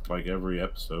guest, every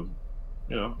episode.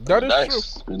 That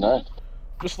is true. Nice.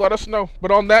 Just let us know.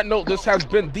 But on that note, this has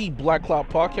been the Black Cloud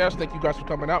Podcast. Thank you guys for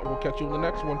coming out. We'll catch you in the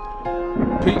next one.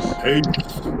 Peace.